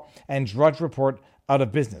copyright law and Drudge Report out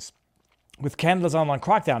of business. With Canada's online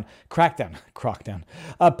crackdown,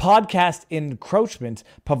 podcast encroachment,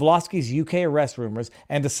 Pavlovsky's UK arrest rumors,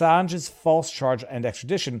 and Assange's false charge and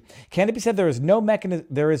extradition, can it be said there is no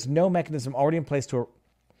mechanism already in place to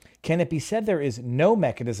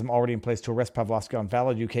arrest Pavlovsky on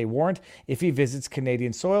valid UK warrant if he visits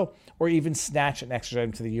Canadian soil or even snatch and extradite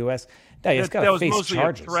him to the U.S.? No, he's got to face mostly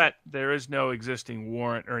charges. A threat. There is no existing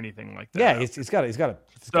warrant or anything like that. Yeah, he's got to.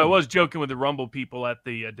 So I was joking with the Rumble people at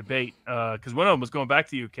the debate because one of them was going back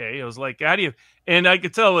to the UK. I was like, how do you? And I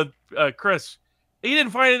could tell with Chris, he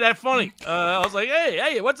didn't find it that funny. I was like,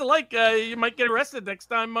 hey, what's it like? You might get arrested next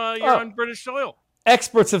time you're on British soil.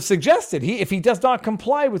 Experts have suggested if he does not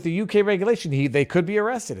comply with the UK regulation, they could be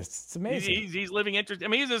arrested. It's amazing. He's living interest. I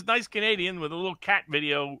mean, he's this nice Canadian with a little cat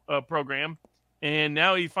video program. and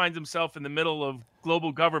now he finds himself in the middle of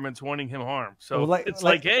global governments wanting him harm. So it's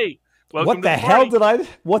hey, welcome what to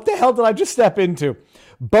the hell did I just step into?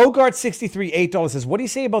 Bogart 63 $8 says, what do you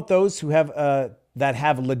say about those who have that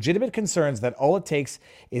have legitimate concerns that all it takes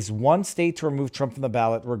is one state to remove Trump from the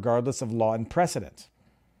ballot, regardless of law and precedent?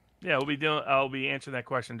 Yeah, I'll be answering that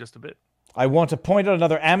question in just a bit. I want to point out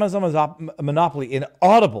another Amazon monopoly in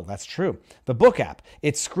Audible. That's true. The book app.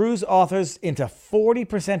 It screws authors into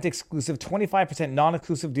 40% exclusive, 25%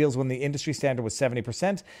 non-exclusive deals when the industry standard was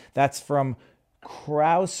 70%. That's from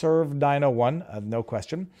Crowserve901, no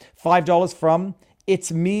question. $5 from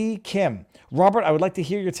It's Me, Kim. Robert, I would like to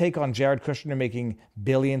hear your take on Jared Kushner making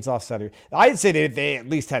billions off Saturday. I'd say they at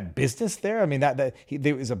least had business there. I mean,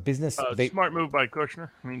 there was a business. Smart move by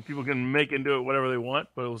Kushner. I mean, people can make and do it whatever they want,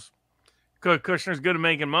 but it was Kushner's good at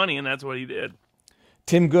making money, and that's what he did.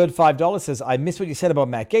 Tim Good, $5 says, I missed what you said about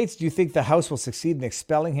Matt Gaetz. Do you think the House will succeed in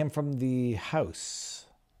expelling him from the House?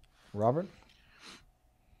 Robert?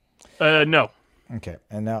 No. Okay,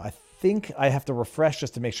 and now I think I have to refresh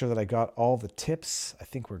just to make sure that I got all the tips. I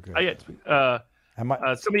think we're good.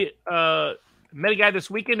 Somebody met a guy this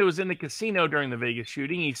weekend who was in the casino during the Vegas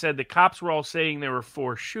shooting. He said the cops were all saying there were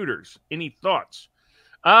 4 shooters. Any thoughts?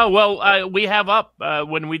 We have up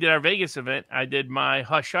when we did our Vegas event, I did my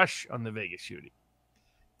hush-hush on the Vegas shooting.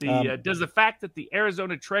 Does the fact that the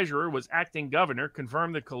Arizona treasurer was acting governor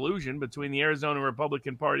confirm the collusion between the Arizona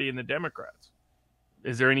Republican Party and the Democrats?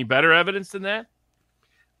 Is there any better evidence than that?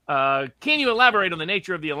 Can you elaborate on the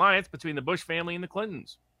nature of the alliance between the Bush family and the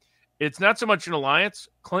Clintons? It's not so much an alliance.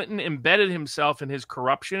 Clinton embedded himself in his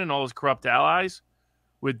corruption and all his corrupt allies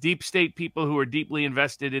with deep state people who are deeply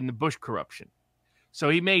invested in the Bush corruption. So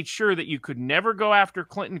he made sure that you could never go after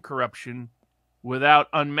Clinton corruption without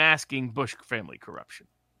unmasking Bush family corruption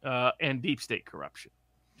and deep state corruption.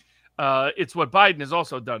 It's what Biden has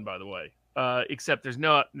also done, by the way, except there's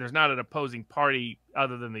not an opposing party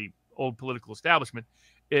other than the old political establishment.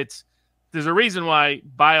 There's a reason why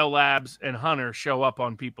biolabs and Hunter show up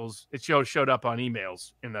on showed up on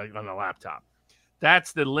emails on the laptop.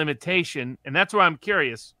 That's the limitation, and that's why I'm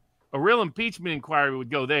curious. A real impeachment inquiry would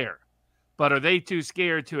go there. But are they too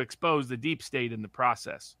scared to expose the deep state in the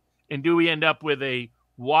process? And do we end up with a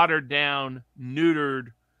watered down, neutered,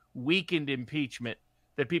 weakened impeachment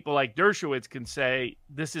that people like Dershowitz can say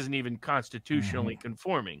this isn't even constitutionally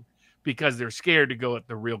conforming because they're scared to go at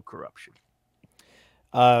the real corruption?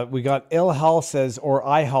 We got Ilhal says, or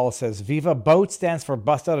Ihal says, Viva Boat stands for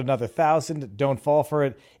bust out another 1,000. Don't fall for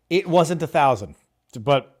it. It wasn't 1,000,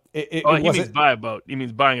 but it he means buy a boat. He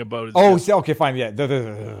means buying a boat. Okay, fine. Yeah.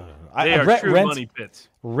 They are true money pits.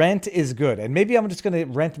 Rent is good. And maybe I'm just going to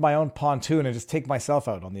rent my own pontoon and just take myself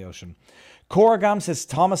out on the ocean. Koragam says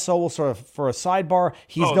Thomas Sowell sort of for a sidebar.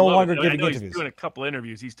 He's no longer giving interviews. He's doing a couple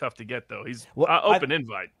interviews. He's tough to get, though. He's open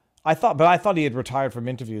invite. I thought he had retired from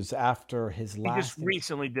interviews after his last. He just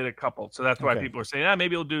recently did a couple. So that's why people are saying,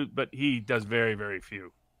 maybe he'll do, but he does very, very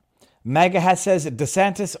few. Magahat says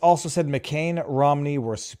DeSantis also said McCain, Romney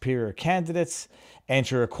were superior candidates.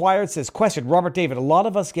 Andrew Acquired says, question, Robert David, a lot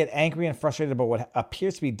of us get angry and frustrated about what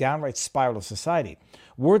appears to be downright spiral of society.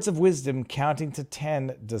 Words of wisdom, counting to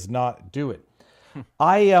 10 does not do it.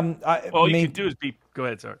 All you can do is go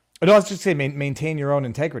ahead, sorry. No, I was just saying maintain your own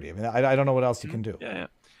integrity. I mean, I don't know what else you can do. Yeah.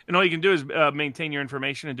 And all you can do is maintain your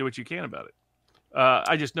information and do what you can about it.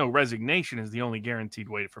 I just know resignation is the only guaranteed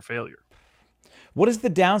way for failure. What is the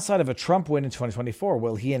downside of a Trump win in 2024?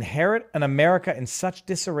 Will he inherit an America in such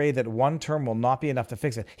disarray that one term will not be enough to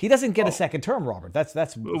fix it? He doesn't get a second term, Robert. That's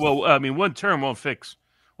well, I mean, one term won't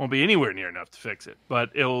be anywhere near enough to fix it, but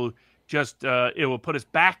it will put us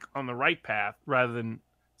back on the right path rather than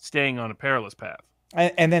staying on a perilous path.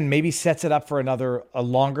 And then maybe sets it up for a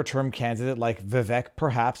longer term candidate like Vivek,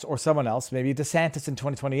 perhaps, or someone else, maybe DeSantis in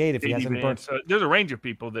 2028 if he hasn't burnt. So there's a range of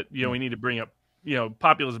people that we need to bring up.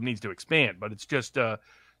 Populism needs to expand, but it's just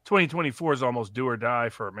 2024 is almost do or die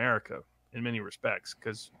for America in many respects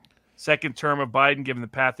because second term of Biden, given the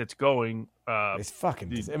path it's going, it's fucking.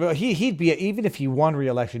 He'd be, even if he won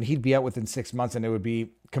re-election, he'd be out within 6 months, and it would be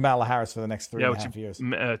Kamala Harris for the next 3.5 years.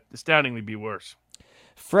 Astoundingly be worse.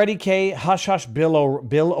 Freddie K, Hush Hush, Bill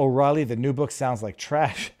O'Reilly. The new book sounds like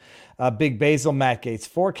trash. Big Basil, Matt Gaetz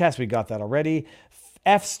forecast. We got that already.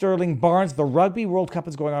 F. Sterling Barnes, the Rugby World Cup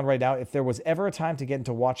is going on right now. If there was ever a time to get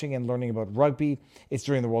into watching and learning about rugby, it's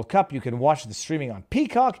during the World Cup. You can watch the streaming on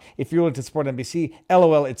Peacock. If you're willing to support NBC,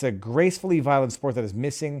 LOL, it's a gracefully violent sport that is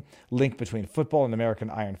missing link between football and American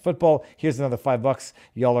iron football. Here's another $5.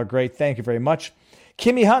 Y'all are great. Thank you very much.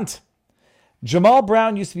 Kimmy Hunt. Jamal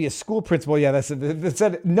Brown used to be a school principal. Yeah, that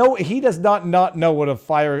said, no, he does not know what a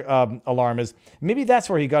fire alarm is. Maybe that's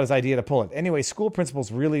where he got his idea to pull it. Anyway, school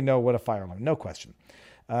principals really know what a fire alarm, no question.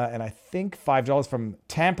 And I think $5 from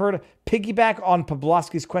Tampered. Piggyback on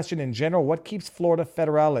Pawlowski's question in general, what keeps Florida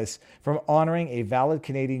federales from honoring a valid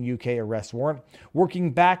Canadian UK arrest warrant?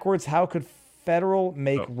 Working backwards, how could federal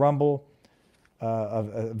make Rumble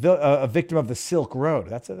a victim of the Silk Road?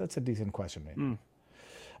 That's a decent question, mate.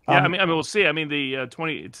 Yeah, I mean, we'll see. I mean,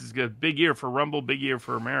 it's a big year for Rumble, big year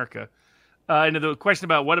for America. And the question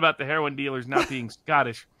about what about the heroin dealers not being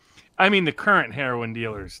Scottish? I mean, the current heroin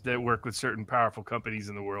dealers that work with certain powerful companies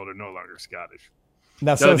in the world are no longer Scottish.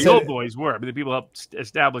 Now, the old boys were. I mean, the people who helped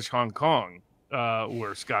establish Hong Kong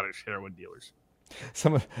were Scottish heroin dealers.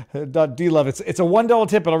 Some D-Love, it's a $1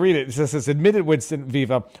 tip, but I'll read it. It says, admitted Winston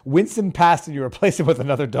Viva. Winston passed and you replaced him with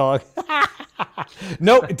another dog.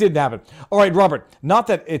 No, it didn't happen. All right, Robert, not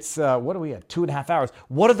that it's, what are we at, 2.5 hours.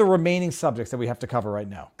 What are the remaining subjects that we have to cover right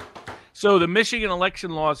now? So the Michigan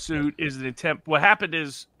election lawsuit is an attempt. What happened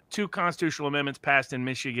is 2 constitutional amendments passed in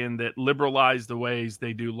Michigan that liberalized the ways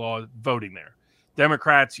they do voting there.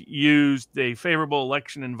 Democrats used a favorable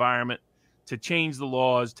election environment to change the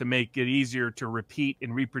laws to make it easier to repeat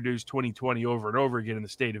and reproduce 2020 over and over again in the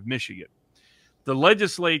state of Michigan. The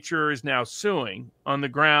legislature is now suing on the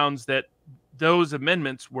grounds that those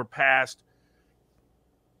amendments were passed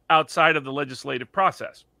outside of the legislative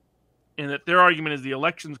process, and that their argument is the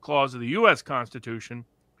elections clause of the U.S. Constitution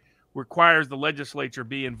requires the legislature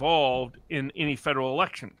be involved in any federal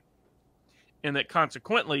election, and that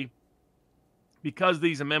consequently, because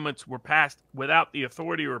these amendments were passed without the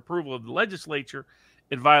authority or approval of the legislature,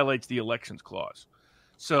 it violates the elections clause.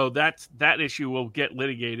 So that issue will get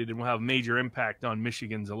litigated and will have a major impact on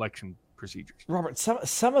Michigan's election procedures. Robert,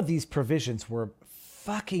 some of these provisions were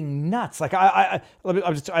fucking nuts. Like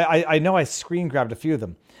I know I screen grabbed a few of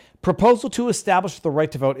them. Proposal to establish the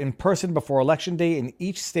right to vote in person before election day in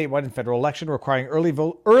each statewide and federal election, requiring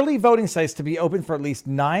early voting sites to be open for at least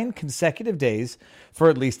 9 consecutive days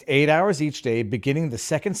for at least 8 hours each day, beginning the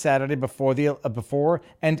second Saturday before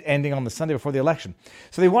and ending on the Sunday before the election.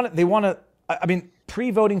 So they want to. I mean,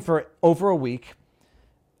 pre-voting for over a week.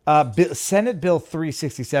 Senate Bill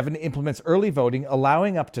 367 implements early voting,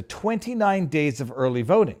 allowing up to 29 days of early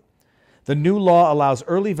voting. The new law allows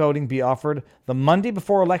early voting be offered the Monday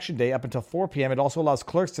before Election Day up until 4 p.m. It also allows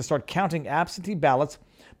clerks to start counting absentee ballots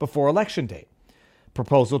before Election Day.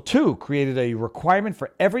 Proposal 2 created a requirement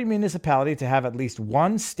for every municipality to have at least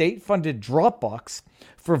one state-funded drop box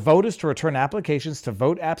for voters to return applications to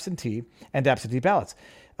vote absentee and absentee ballots.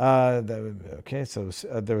 There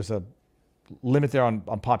was a limit there on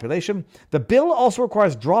population. The bill also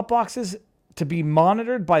requires drop boxes to be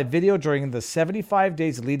monitored by video during the 75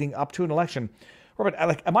 days leading up to an election. Robert,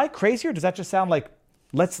 am I crazy, or does that just sound like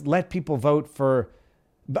let's let people vote for?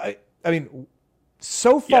 I mean,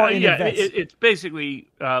 so far in advance, it's basically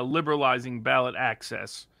liberalizing ballot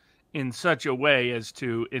access in such a way as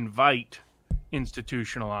to invite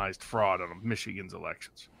institutionalized fraud on Michigan's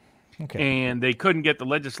elections. Okay. And they couldn't get the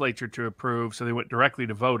legislature to approve, so they went directly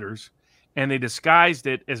to voters, and they disguised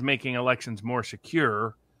it as making elections more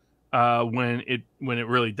secure when it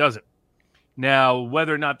really doesn't. Now,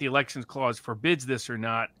 whether or not the elections clause forbids this or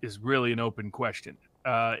not is really an open question,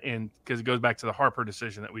 and because it goes back to the Harper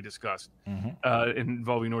decision that we discussed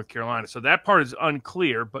involving North Carolina. So that part is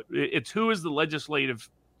unclear, but it's who is the legislative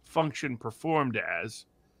function performed as?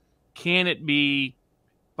 Can it be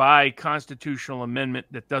by constitutional amendment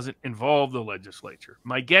that doesn't involve the legislature?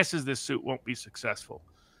 My guess is this suit won't be successful,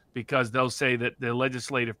 because they'll say that the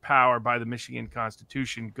legislative power by the Michigan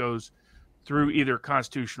Constitution goes through either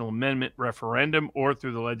constitutional amendment referendum or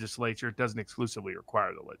through the legislature. It doesn't exclusively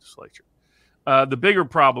require the legislature. The bigger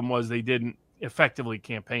problem was they didn't effectively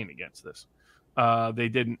campaign against this. They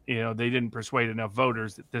didn't persuade enough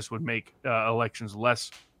voters that this would make elections less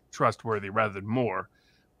trustworthy rather than more.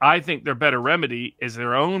 I think their better remedy is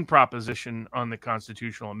their own proposition on the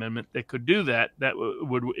constitutional amendment that could do that. That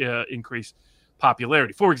would increase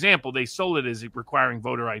popularity. For example, they sold it as requiring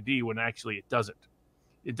voter ID when actually it doesn't.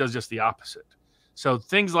 It does just the opposite. So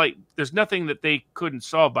things like, there's nothing that they couldn't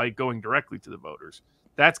solve by going directly to the voters.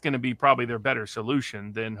 That's going to be probably their better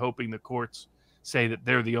solution than hoping the courts say that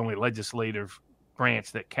they're the only legislative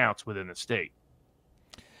branch that counts within the state.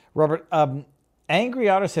 Robert, Angry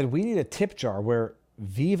Otter said, we need a tip jar where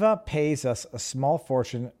Viva pays us a small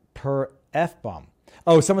fortune per F-bomb.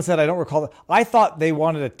 Oh, someone said, I don't recall that. I thought they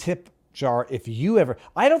wanted a tip jar if you ever.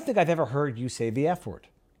 I don't think I've ever heard you say the F word.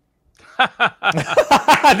 I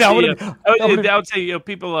would say,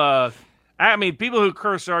 people. I I mean, people who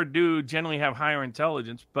curse do generally have higher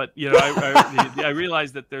intelligence, but I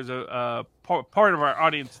realize that there's a part of our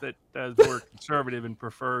audience that is more conservative and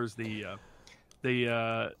prefers I mean,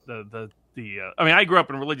 I grew up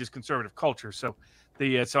in a religious conservative culture, so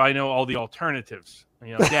so I know all the alternatives.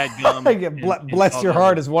 Dadgum. Bless your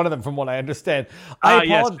heart is one of them, from what I understand.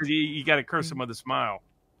 Yes, you got to curse them with a smile.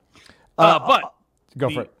 But go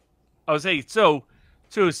for it. I was saying, so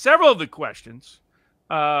several of the questions.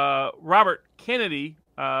 Robert Kennedy,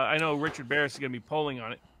 I know Richard Barris is going to be polling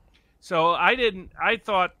on it. So I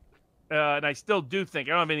thought, and I still do think,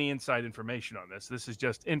 I don't have any inside information on this. This is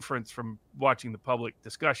just inference from watching the public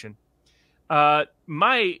discussion.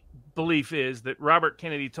 My belief is that Robert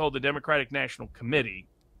Kennedy told the Democratic National Committee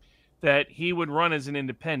that he would run as an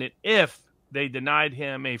independent if they denied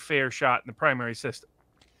him a fair shot in the primary system.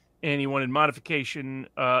 And he wanted modification.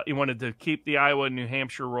 He wanted to keep the Iowa and New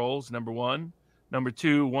Hampshire rolls, number one. Number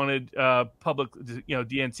two, wanted public,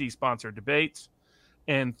 DNC-sponsored debates.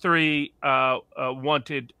 And three,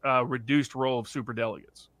 wanted a reduced role of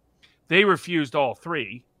superdelegates. They refused all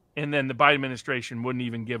three. And then the Biden administration wouldn't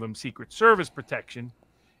even give him Secret Service protection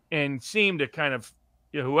and seemed to kind of,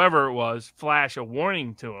 whoever it was, flash a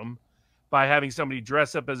warning to him by having somebody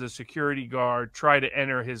dress up as a security guard, try to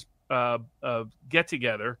enter his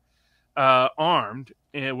get-together armed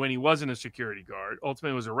when he wasn't a security guard,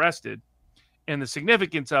 ultimately was arrested. And the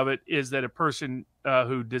significance of it is that a person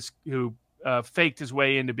who faked his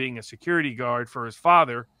way into being a security guard for his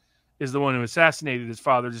father is the one who assassinated his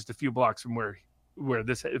father just a few blocks from where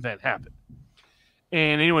this event happened.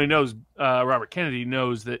 And anyone who knows Robert Kennedy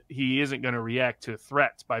knows that he isn't going to react to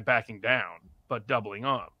threats by backing down, but doubling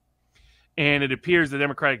on. And it appears the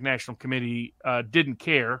Democratic National Committee didn't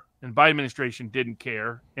care, and Biden administration didn't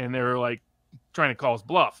care, and they were like trying to call his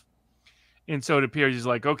bluff. And so it appears he's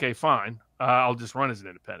like, okay, fine, I'll just run as an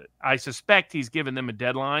independent. I suspect he's given them a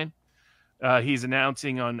deadline. He's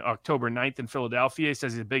announcing on October 9th in Philadelphia. He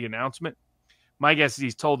says it's a big announcement. My guess is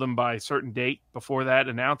he's told them by a certain date before that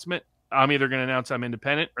announcement, I'm either going to announce I'm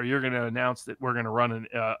independent or you're going to announce that we're going to run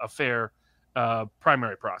a fair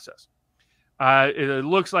primary process. It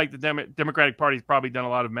looks like the Democratic Party's probably done a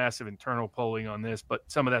lot of massive internal polling on this, but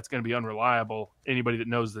some of that's going to be unreliable. Anybody that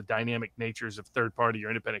knows the dynamic natures of third-party or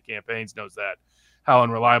independent campaigns knows that, how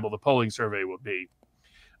unreliable the polling survey will be.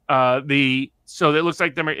 So it looks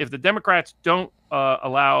like if the Democrats don't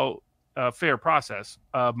allow a fair process,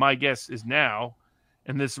 my guess is now,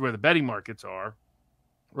 and this is where the betting markets are,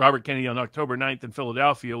 Robert Kennedy on October 9th in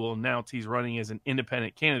Philadelphia will announce he's running as an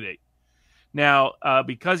independent candidate. Now,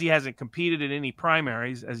 because he hasn't competed in any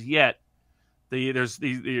primaries as yet,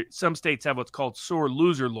 some states have what's called sore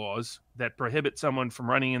loser laws that prohibit someone from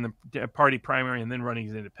running in the party primary and then running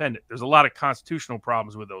as independent. There's a lot of constitutional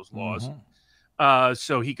problems with those laws. Mm-hmm.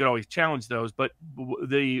 So he could always challenge those. But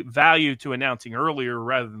the value to announcing earlier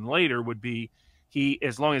rather than later would be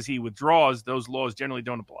as long as he withdraws, those laws generally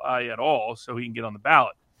don't apply at all, so he can get on the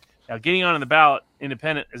ballot. Now, getting on the ballot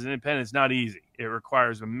independent is not easy. It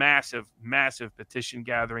requires a massive, massive petition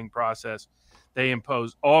gathering process. They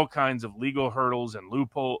impose all kinds of legal hurdles and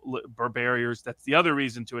loophole barriers. That's the other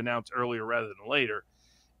reason to announce earlier rather than later,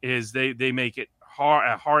 is they make it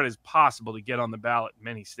hard as possible to get on the ballot in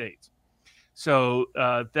many states. So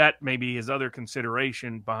that may be his other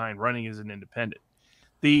consideration behind running as an independent.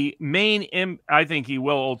 The main, I think he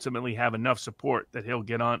will ultimately have enough support that he'll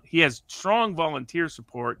get on. He has strong volunteer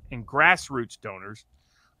support and grassroots donors,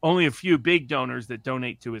 only a few big donors that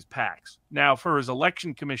donate to his PACs. Now, for his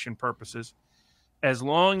election commission purposes, as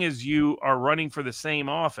long as you are running for the same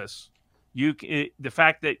office, the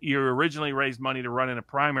fact that you originally raised money to run in a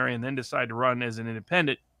primary and then decide to run as an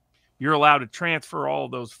independent, you're allowed to transfer all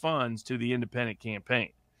of those funds to the independent campaign.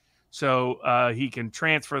 So he can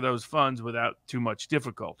transfer those funds without too much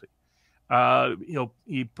difficulty.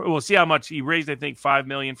 We'll see how much he raised. I think $5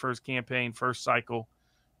 million for his campaign first cycle.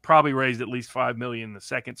 Probably raised at least $5 million in the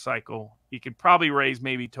second cycle. He could probably raise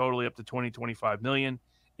maybe totally up to $20-25 million.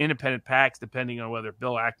 Independent PACs, depending on whether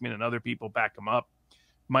Bill Ackman and other people back him up,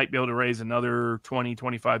 might be able to raise another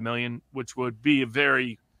 $20-25 million, which would be a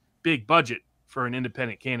very big budget for an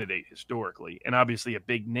independent candidate historically, and obviously a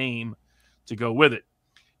big name to go with it.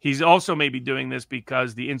 He's also maybe doing this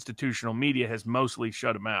because the institutional media has mostly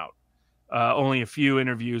shut him out. Only a few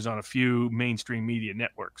interviews on a few mainstream media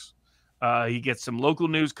networks. He gets some local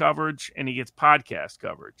news coverage and he gets podcast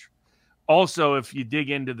coverage. Also, if you dig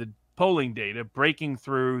into the polling data, breaking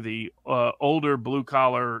through the older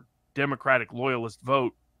blue-collar Democratic loyalist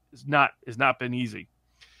vote has not been easy.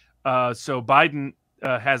 So Biden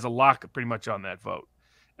has a lock pretty much on that vote.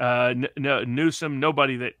 Newsom,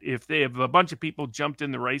 nobody that if a bunch of people jumped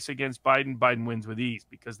in the race against Biden, Biden wins with ease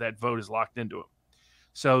because that vote is locked into him.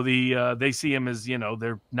 So they see him as,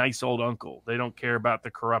 their nice old uncle. They don't care about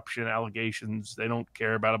the corruption allegations. They don't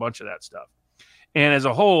care about a bunch of that stuff. And as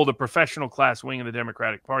a whole, the professional class wing of the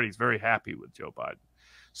Democratic Party is very happy with Joe Biden.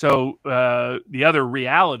 So the other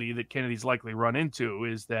reality that Kennedy's likely run into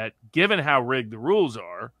is that given how rigged the rules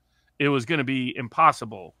are, it was going to be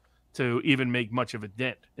impossible to even make much of a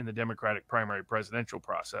dent in the Democratic primary presidential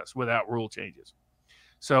process without rule changes.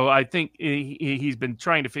 So I think he's been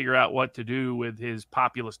trying to figure out what to do with his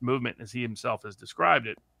populist movement, as he himself has described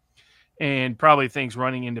it, and probably thinks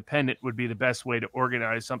running independent would be the best way to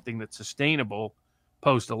organize something that's sustainable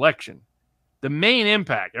post-election. The main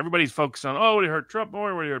impact, everybody's focused on, would it hurt Trump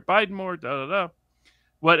more? Would it hurt Biden more?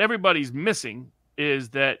 What everybody's missing is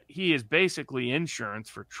that he is basically insurance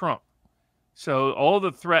for Trump. So all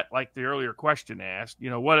the threat, like the earlier question asked,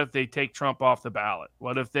 what if they take Trump off the ballot?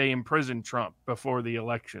 What if they imprison Trump before the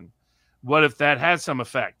election? What if that has some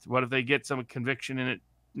effect? What if they get some conviction in it?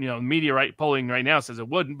 Media polling right now says it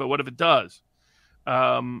wouldn't, but what if it does?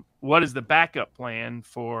 What is the backup plan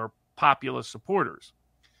for populist supporters?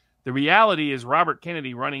 The reality is Robert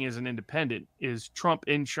Kennedy running as an independent is Trump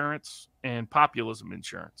insurance and populism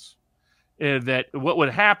insurance. That what would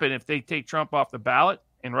happen if they take Trump off the ballot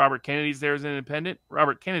and Robert Kennedy's there as an independent?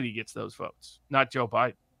 Robert Kennedy gets those votes, not Joe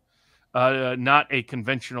Biden, not a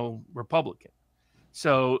conventional Republican.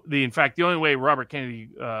 So in fact, the only way Robert Kennedy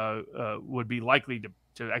would be likely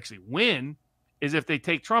to actually win is if they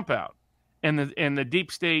take Trump out. And the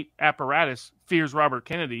deep state apparatus fears Robert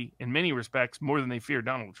Kennedy in many respects more than they fear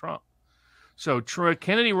Donald Trump. So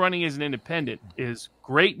Kennedy running as an independent is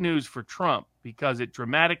great news for Trump because it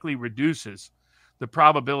dramatically reduces the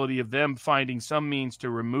probability of them finding some means to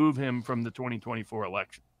remove him from the 2024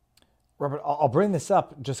 election. Robert, I'll bring this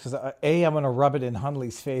up just because, I'm going to rub it in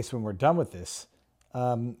Hundley's face when we're done with this.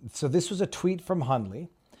 So this was a tweet from Hundley.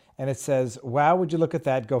 And it says, wow, would you look at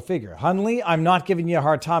that? Go figure. Hundley, I'm not giving you a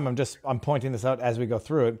hard time. I'm pointing this out as we go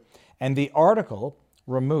through it. And the article,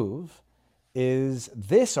 remove, is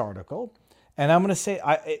this article. And I'm going to say,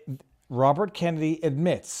 Robert Kennedy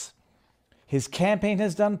admits his campaign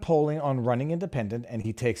has done polling on running independent, and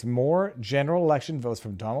he takes more general election votes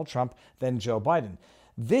from Donald Trump than Joe Biden.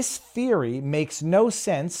 This theory makes no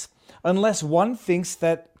sense unless one thinks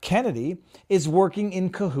that Kennedy is working in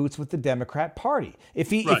cahoots with the Democrat Party. If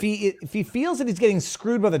he feels that he's getting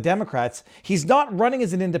screwed by the Democrats, he's not running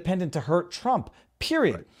as an independent to hurt Trump,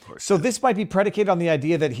 period. Right, so this might be predicated on the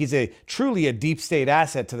idea that he's truly a deep state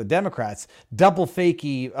asset to the Democrats, double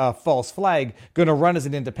fakey, false flag, going to run as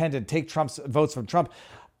an independent, take Trump's votes from Trump.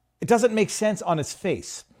 It doesn't make sense on its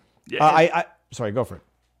face. Yeah, sorry, go for it.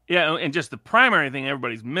 Yeah, and just the primary thing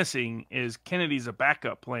everybody's missing is Kennedy's a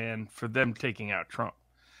backup plan for them taking out Trump.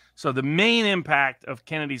 So the main impact of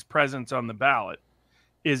Kennedy's presence on the ballot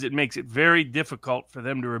is it makes it very difficult for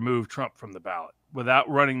them to remove Trump from the ballot without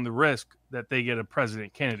running the risk that they get a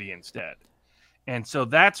President Kennedy instead. And so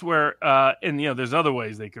that's where, there's other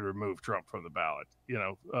ways they could remove Trump from the ballot,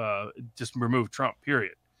 just remove Trump,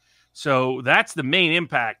 period. So that's the main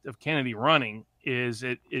impact of Kennedy running is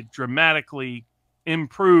it dramatically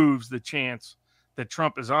improves the chance that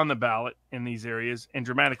Trump is on the ballot in these areas and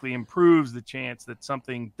dramatically improves the chance that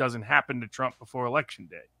something doesn't happen to Trump before Election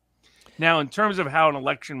Day. Now, in terms of how an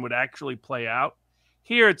election would actually play out,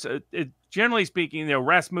 here generally speaking,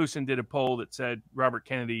 Rasmussen did a poll that said Robert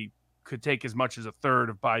Kennedy could take as much as a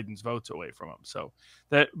third of Biden's votes away from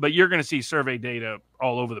him. But you're going to see survey data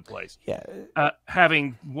all over the place. Yeah.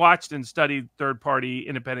 Having watched and studied third-party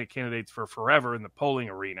independent candidates for forever in the polling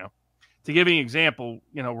arena, to give you an example,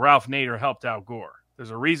 Ralph Nader helped Al Gore.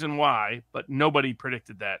 There's a reason why, but nobody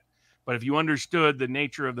predicted that. But if you understood the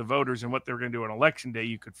nature of the voters and what they were going to do on Election Day,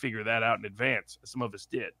 you could figure that out in advance. Some of us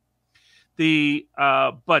did.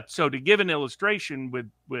 But to give an illustration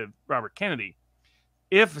with Robert Kennedy,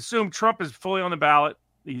 assume Trump is fully on the ballot,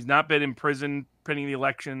 he's not been imprisoned pending the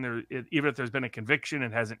election, even if there's been a conviction,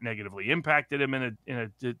 it hasn't negatively impacted him in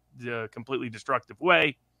a completely destructive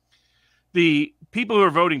way. The people who are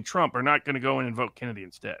voting Trump are not going to go in and vote Kennedy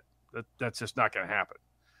instead. That's just not going to happen.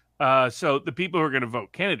 So the people who are going to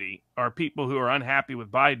vote Kennedy are people who are unhappy with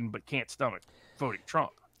Biden but can't stomach voting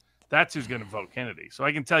Trump. That's who's going to vote Kennedy. So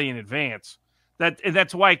I can tell you in advance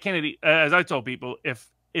that's why Kennedy, as I told people, if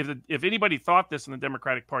anybody thought this on the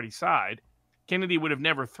Democratic Party side, Kennedy would have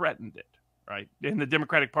never threatened it, right? And the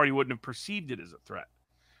Democratic Party wouldn't have perceived it as a threat.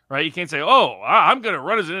 Right? You can't say, I'm going to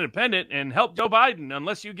run as an independent and help Joe Biden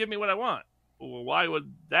unless you give me what I want. Well, why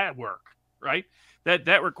would that work? Right?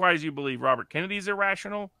 That requires you believe Robert Kennedy's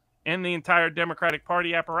irrational and the entire Democratic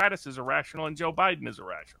Party apparatus is irrational, and Joe Biden is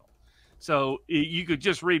irrational. So you could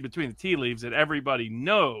just read between the tea leaves that everybody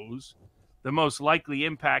knows the most likely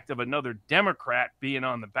impact of another Democrat being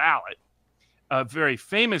on the ballot, a very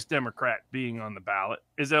famous Democrat being on the ballot,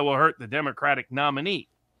 is that will hurt the Democratic nominee.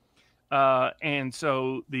 And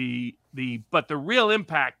so but the real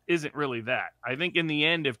impact isn't really that. I think in the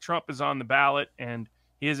end, if Trump is on the ballot and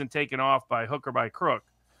he isn't taken off by hook or by crook,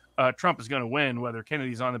 Trump is going to win whether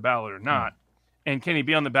Kennedy's on the ballot or not. And Kennedy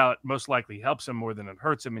be on the ballot most likely helps him more than it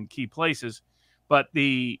hurts him in key places. But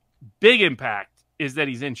the big impact is that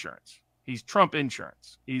he's insurance. He's Trump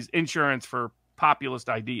insurance. He's insurance for populist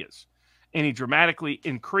ideas. And he dramatically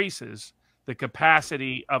increases the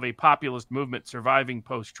capacity of a populist movement surviving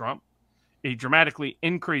post-Trump. He dramatically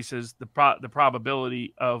increases the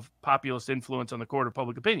probability of populist influence on the court of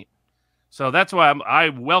public opinion. So that's why I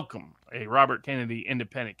welcome a Robert Kennedy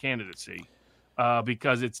independent candidacy,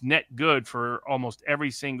 because it's net good for almost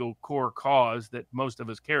every single core cause that most of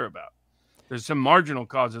us care about. There's some marginal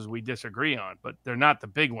causes we disagree on, but they're not the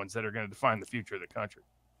big ones that are going to define the future of the country.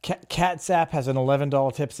 Catzap has an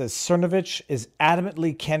 $11 tip, says Cernovich is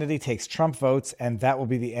adamantly Kennedy takes Trump votes, and that will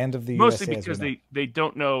be the end of the Mostly USA. Mostly because they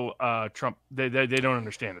don't know Trump. They don't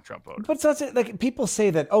understand the Trump voter. But so like people say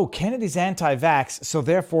that, oh, Kennedy's anti-vax, so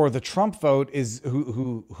therefore the Trump vote is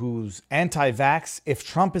who's anti-vax. If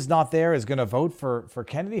Trump is not there, is going to vote for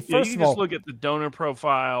Kennedy. First you of all, just look at the donor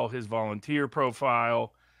profile, his volunteer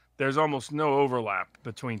profile. There's almost no overlap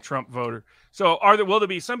between Trump voter. So will there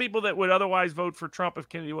be some people that would otherwise vote for Trump if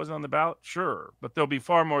Kennedy wasn't on the ballot? Sure. But there'll be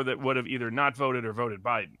far more that would have either not voted or voted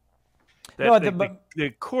Biden.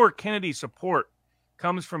 The core Kennedy support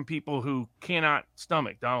comes from people who cannot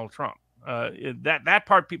stomach Donald Trump. That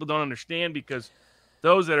part people don't understand, because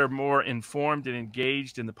those that are more informed and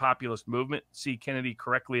engaged in the populist movement see Kennedy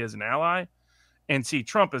correctly as an ally and see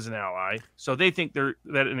Trump as an ally. So they think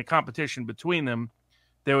that in a competition between them,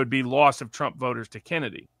 there would be loss of Trump voters to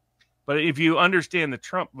Kennedy. But if you understand the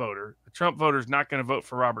Trump voter is not going to vote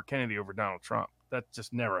for Robert Kennedy over Donald Trump. That's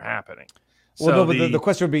just never happening. Well, no, but the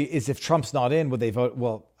question would be, is if Trump's not in, would they vote?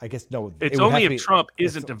 Well, I guess no. It's only if Trump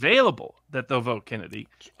isn't available that they'll vote Kennedy.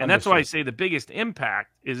 And that's why I say the biggest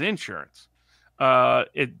impact is insurance. The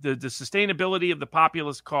sustainability of the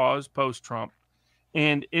populist cause post-Trump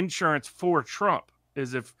and insurance for Trump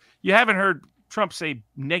is if you haven't heard Trump say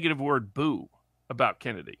negative word boo about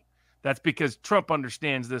Kennedy. That's because Trump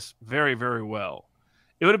understands this very, very well.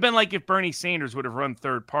 It would have been like if Bernie Sanders would have run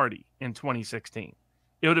third party in 2016.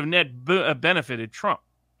 It would have net benefited Trump,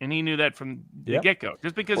 and he knew that from the get-go.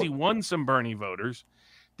 Just because he won some Bernie voters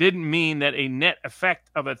didn't mean that a net effect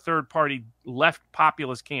of a third-party left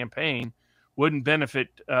populist campaign wouldn't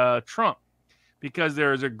benefit Trump, because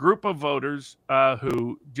there is a group of voters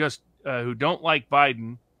who don't like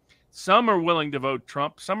Biden. Some are willing to vote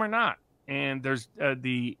Trump, some are not. And there's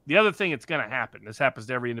the other thing that's going to happen. This happens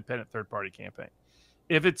to every independent third-party campaign.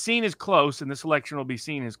 If it's seen as close, and this election will be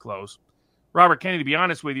seen as close, Robert Kennedy, to be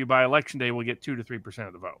honest with you, by Election Day will get 2 to 3%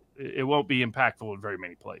 of the vote. It won't be impactful in very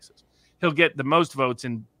many places. He'll get the most votes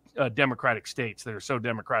in Democratic states that are so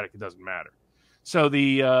Democratic it doesn't matter. So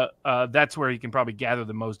that's where he can probably gather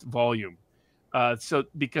the most volume.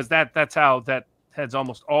 Because that's how that has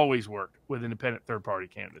almost always worked with independent third-party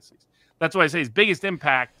candidacies. That's why I say his biggest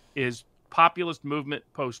impact is populist movement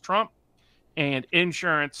post-Trump and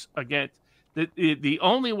insurance against the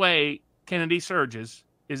only way Kennedy surges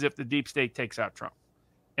is if the deep state takes out Trump.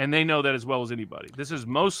 And they know that as well as anybody. This is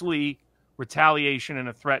mostly retaliation and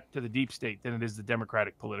a threat to the deep state than it is the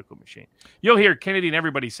Democratic political machine. You'll hear Kennedy and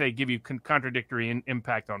everybody give you contradictory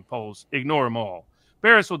impact on polls. Ignore them all.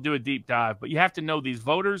 Barris will do a deep dive, but you have to know these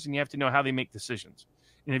voters and you have to know how they make decisions.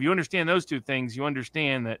 And if you understand those two things, you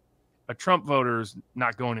understand that a Trump voter is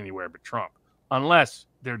not going anywhere but Trump, unless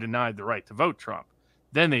they're denied the right to vote Trump.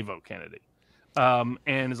 Then they vote Kennedy.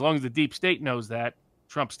 And as long as the deep state knows that,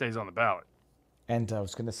 Trump stays on the ballot. And I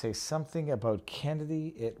was going to say something about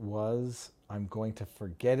Kennedy. I'm going to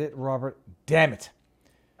forget it, Robert. Damn it.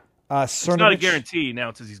 It's not a guarantee he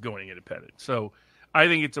announces he's going independent. So I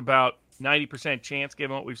think it's about 90% chance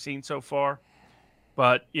given what we've seen so far.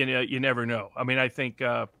 But, you never know. I mean, I think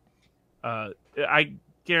I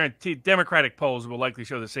guarantee Democratic polls will likely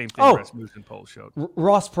show the same thing Rasmussen polls showed.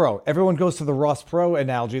 Ross Perot. Everyone goes to the Ross Perot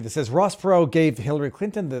analogy that says Ross Perot gave Hillary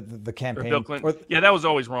Clinton the campaign. Or Bill Clinton. Yeah, that was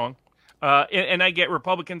always wrong. And I get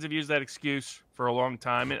Republicans have used that excuse for a long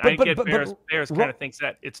time. And I get Barris kind of thinks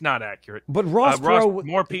that it's not accurate. But Ross Perot...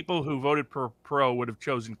 more people who voted for Perot would have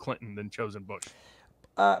chosen Clinton than chosen Bush.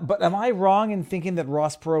 But am I wrong in thinking that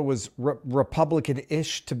Ross Perot was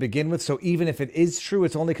Republican-ish to begin with? So even if it is true,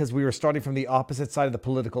 it's only because we were starting from the opposite side of the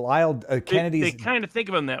political aisle. Kennedy's... They kind of think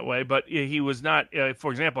of him that way, but he was not.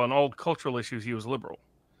 For example, on old cultural issues, he was liberal.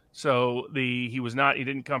 So he was not. He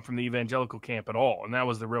didn't come from the evangelical camp at all, and that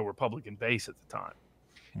was the real Republican base at the time.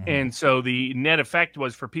 Mm-hmm. And so the net effect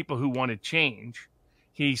was for people who wanted change,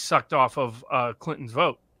 he sucked off of Clinton's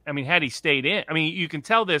vote. I mean, had he stayed in, I mean, you can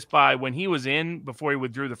tell this by when he was in before he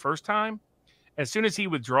withdrew the first time. As soon as he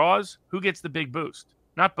withdraws, who gets the big boost?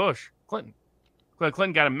 Not Bush, Clinton.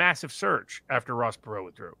 Clinton got a massive surge after Ross Perot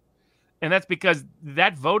withdrew. And that's because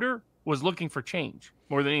that voter was looking for change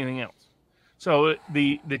more than anything else. So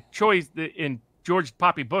the choice in George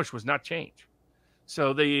Poppy Bush was not change.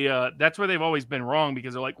 So that's where they've always been wrong,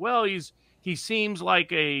 because they're like, well, he seems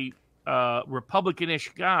like a Republican-ish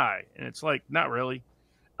guy. And it's like, not really.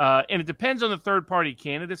 And it depends on the third-party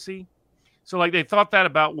candidacy. So, like, they thought that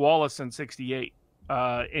about Wallace in '68,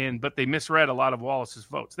 but they misread a lot of Wallace's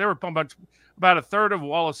votes. There were about a third of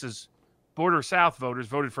Wallace's border South voters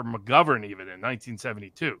voted for McGovern even in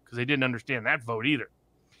 1972 because they didn't understand that vote either.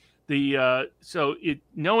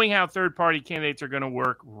 Knowing how third-party candidates are going to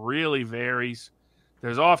work really varies.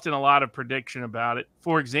 There's often a lot of prediction about it.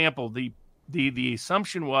 For example, the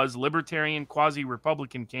assumption was libertarian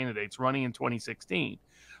quasi-Republican candidates running in 2016.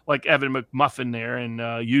 Like Evan McMuffin there in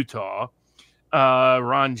Utah,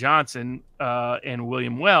 Ron Johnson, and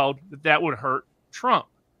William Weld, that would hurt Trump.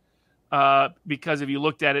 Because if you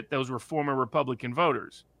looked at it, those were former Republican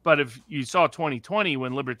voters. But if you saw 2020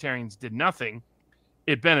 when libertarians did nothing,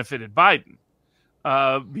 it benefited Biden.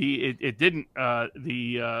 It didn't.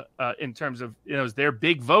 In terms of, their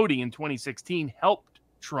big voting in 2016 helped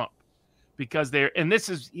Trump because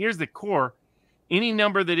here's the core. Any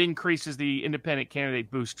number that increases the independent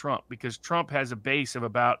candidate boosts Trump because Trump has a base of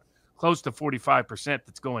about close to 45%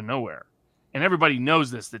 that's going nowhere. And everybody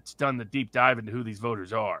knows this that's done the deep dive into who these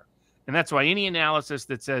voters are. And that's why any analysis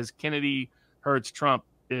that says Kennedy hurts Trump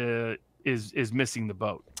is missing the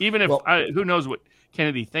boat. Even if who knows what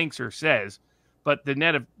Kennedy thinks or says, but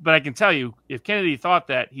I can tell you, if Kennedy thought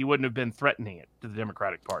that, he wouldn't have been threatening it to the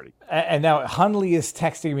Democratic Party. And now Hunley is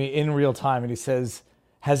texting me in real time, and he says,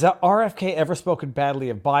 has RFK ever spoken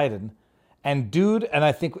badly of Biden? And dude, and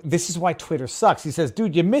I think this is why Twitter sucks. He says,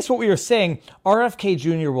 dude, you missed what we were saying. RFK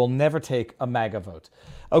Jr. will never take a MAGA vote.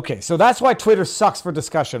 Okay, so that's why Twitter sucks for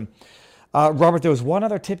discussion. Robert, there was one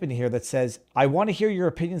other tip in here that says, I want to hear your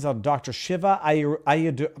opinions on Dr. Shiva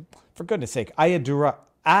for goodness sake, Ayaduria.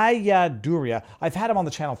 I've had him on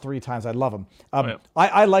the channel 3 times. I love him.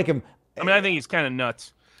 I like him. I mean, I think he's kind of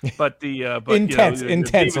nuts. But intense,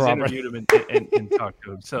 Robert. Interviewed him and talked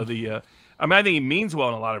to him. So I think he means well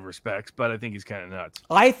in a lot of respects, but I think he's kind of nuts.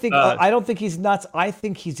 I don't think he's nuts. I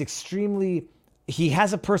think he's he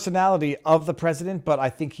has a personality of the president, but I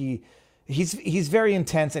think he's very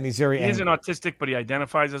intense and he's very angry. He's an autistic, but he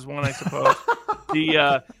identifies as one, I suppose.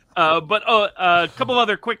 A couple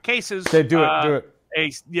other quick cases. Okay, do it. I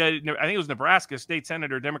think it was Nebraska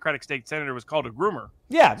Democratic state senator was called a groomer.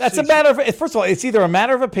 Yeah, that's a matter of, first of all, it's either a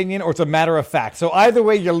matter of opinion or it's a matter of fact. So either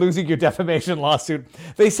way, you're losing your defamation lawsuit.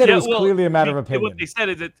 They said it was clearly a matter of opinion. What they said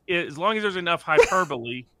is that as long as there's enough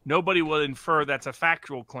hyperbole, nobody will infer that's a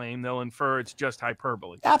factual claim. They'll infer it's just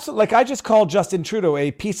hyperbole. Absolutely. Like I just called Justin Trudeau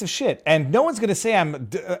a piece of shit, and no one's going to say I'm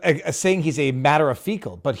saying he's a matter of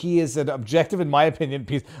fecal, but he is an objective, in my opinion,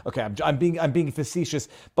 piece. Okay, I'm being facetious,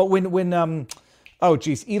 but when oh,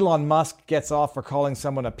 geez, Elon Musk gets off for calling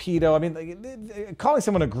someone a pedo. I mean, calling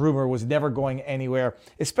someone a groomer was never going anywhere,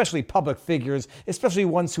 especially public figures, especially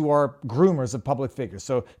ones who are groomers of public figures.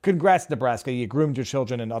 So congrats, Nebraska. You groomed your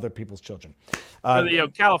children and other people's children. The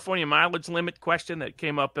California mileage limit question that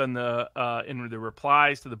came up in the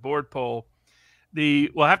replies to the board poll,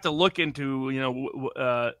 we'll have to look into,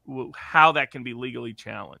 how that can be legally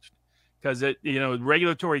challenged. Because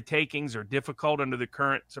regulatory takings are difficult under the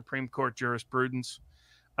current Supreme Court jurisprudence.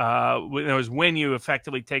 When you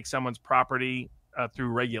effectively take someone's property through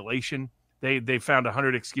regulation, they found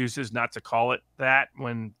 100 excuses not to call it that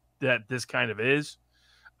when this kind of is,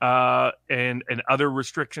 and other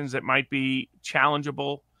restrictions that might be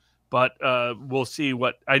challengeable. But we'll see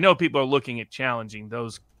what I know. People are looking at challenging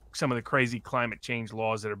some of the crazy climate change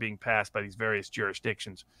laws that are being passed by these various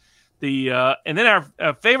jurisdictions. And then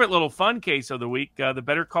our favorite little fun case of the week, the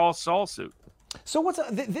Better Call Saul suit. So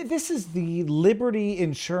this is the Liberty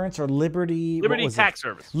Insurance or Liberty Tax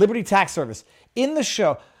Service. Liberty Tax Service. In the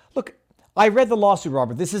show, look, I read the lawsuit,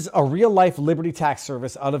 Robert. This is a real-life Liberty Tax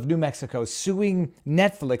Service out of New Mexico suing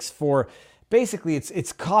Netflix for basically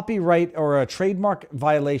it's copyright or a trademark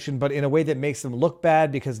violation, but in a way that makes them look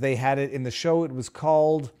bad because they had it in the show. It was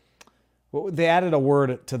called, they added a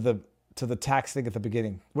word to the tax thing at the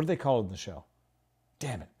beginning. What do they call it in the show?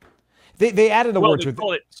 Damn it. They added a word to it. They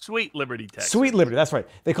call it Sweet Liberty Tax. Sweet Liberty, that's right.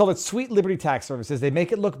 They call it Sweet Liberty Tax Services. They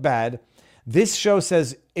make it look bad. This show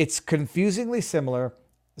says it's confusingly similar.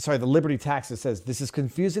 Sorry, the Liberty Taxes says this is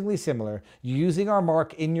confusingly similar, using our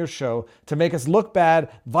mark in your show to make us look bad,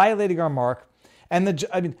 violating our mark. And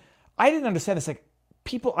I didn't understand this. Like,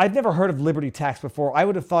 people, I'd never heard of Liberty Tax before. I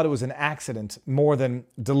would have thought it was an accident more than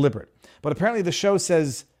deliberate. But apparently the show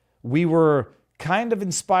says we were kind of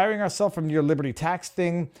inspiring ourselves from your Liberty Tax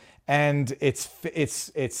thing. And it's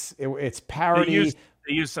parody.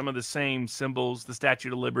 They use some of the same symbols, the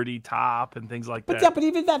Statue of Liberty top and things like that. Yeah, but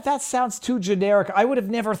even that sounds too generic. I would have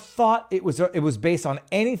never thought it was based on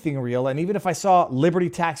anything real. And even if I saw Liberty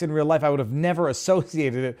Tax in real life, I would have never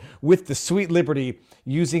associated it with the Sweet Liberty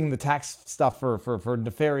using the tax stuff for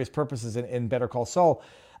nefarious purposes in Better Call Saul.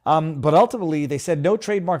 But ultimately, they said no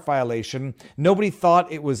trademark violation. Nobody thought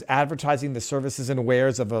it was advertising the services and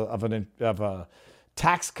wares of a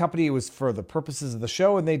tax company. It was for the purposes of the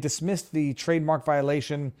show, and they dismissed the trademark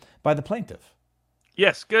violation by the plaintiff.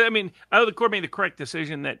 Yes, I mean, I know the court made the correct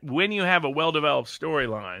decision that when you have a well-developed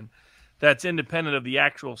storyline that's independent of the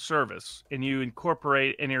actual service, and you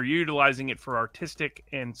incorporate and you're utilizing it for artistic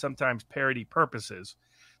and sometimes parody purposes,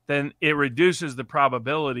 then it reduces the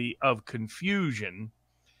probability of confusion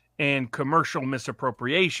and commercial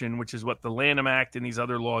misappropriation, which is what the Lanham Act and these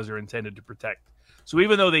other laws are intended to protect. So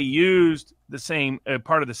even though they used the same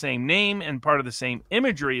part of the same name and part of the same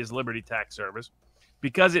imagery as Liberty Tax Service,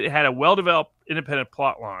 because it had a well-developed independent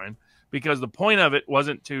plot line, because the point of it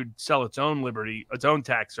wasn't to sell its own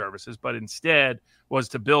tax services, but instead was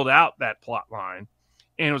to build out that plot line,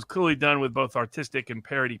 and it was clearly done with both artistic and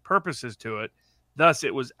parody purposes to it. Thus,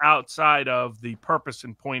 it was outside of the purpose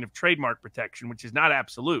and point of trademark protection, which is not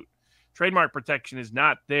absolute. Trademark protection is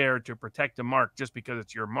not there to protect a mark just because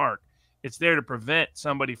it's your mark. It's there to prevent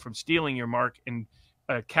somebody from stealing your mark and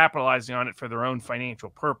capitalizing on it for their own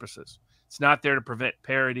financial purposes. It's not there to prevent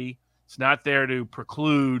parody. It's not there to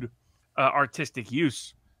preclude artistic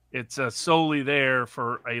use. It's solely there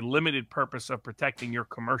for a limited purpose of protecting your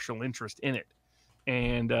commercial interest in it.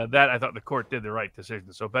 And that, I thought the court did the right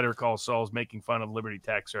decision. So Better Call Saul's making fun of Liberty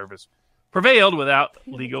Tax Service prevailed without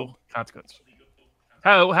legal consequence.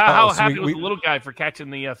 How happy was the little guy for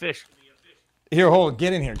catching the fish? Here, hold on.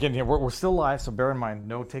 Get in here. We're still live, so bear in mind,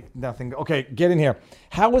 nothing. Okay, get in here.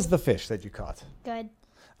 How was the fish that you caught? Good.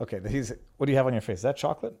 Okay, what do you have on your face? Is that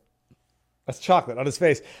chocolate? That's chocolate on his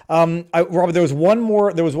face. Robert, there was one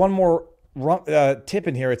more tip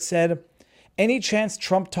in here. It said, any chance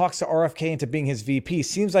Trump talks to RFK into being his VP?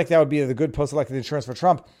 Seems like that would be the good post-elected insurance for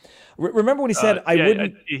Trump. Remember when he said, I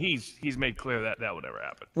wouldn't... He's made clear that would never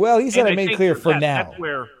happen. Well, he said I made clear for now. That's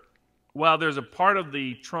where, while there's a part of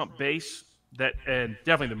the Trump base that, and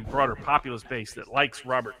definitely the broader populist base that likes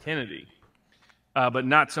Robert Kennedy, but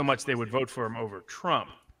not so much they would vote for him over Trump.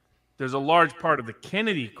 There's a large part of the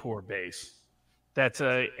Kennedy core base that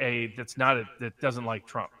doesn't like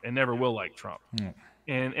Trump and never will like Trump,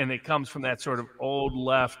 and it comes from that sort of old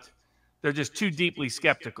left. They're just too deeply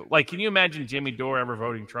skeptical. Like, can you imagine Jimmy Dore ever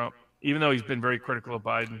voting Trump, even though he's been very critical of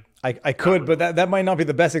Biden? I could, but that might not be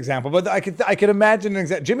the best example. But I could imagine an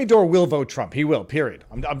example. Jimmy Dore will vote Trump. He will. Period.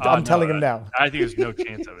 I'm telling him now. I think there's no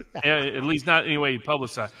chance of it. At least not any way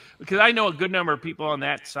publicized. Because I know a good number of people on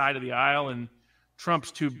that side of the aisle, and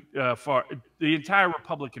Trump's too far. The entire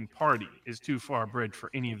Republican Party is too far a bridge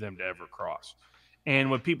for any of them to ever cross.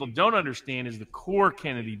 And what people don't understand is the core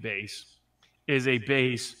Kennedy base is a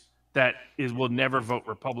base that will never vote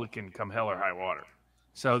Republican come hell or high water.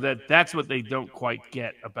 So that's what they don't quite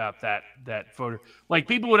get about that voter. Like,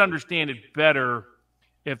 people would understand it better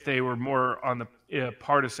if they were more on the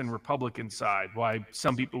partisan Republican side, why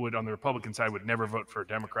some people on the Republican side would never vote for a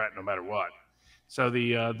Democrat no matter what. So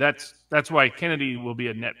that's why Kennedy will be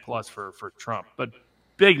a net plus for Trump, but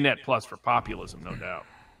big net plus for populism, no doubt.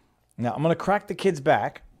 Now, I'm going to crack the kids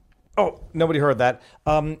back. Oh, nobody heard that.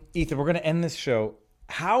 Ethan, we're going to end this show.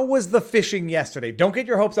 How was the fishing yesterday? Don't get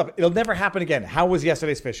your hopes up. It'll never happen again. How was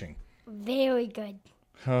yesterday's fishing? Very good.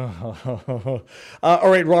 All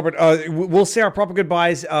right, Robert, we'll say our proper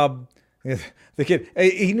goodbyes. The kid,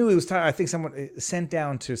 he knew it was time. I think someone sent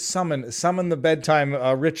down to summon the bedtime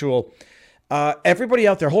ritual. Everybody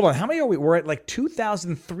out there, hold on. How many are we? We're at like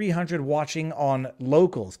 2,300 watching on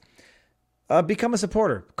locals. Become a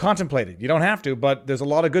supporter. Contemplate it. You don't have to, but there's a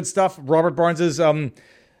lot of good stuff. Robert Barnes's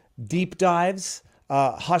deep dives,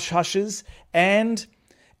 hush hushes, and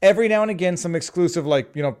every now and again some exclusive,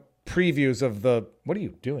 previews of the... What are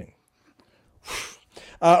you doing?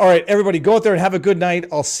 All right, everybody, go out there and have a good night.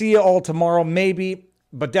 I'll see you all tomorrow, maybe,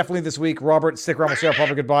 but definitely this week. Robert, stick around. We'll say our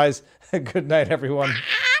proper goodbyes. Good night, everyone.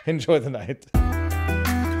 Enjoy the night.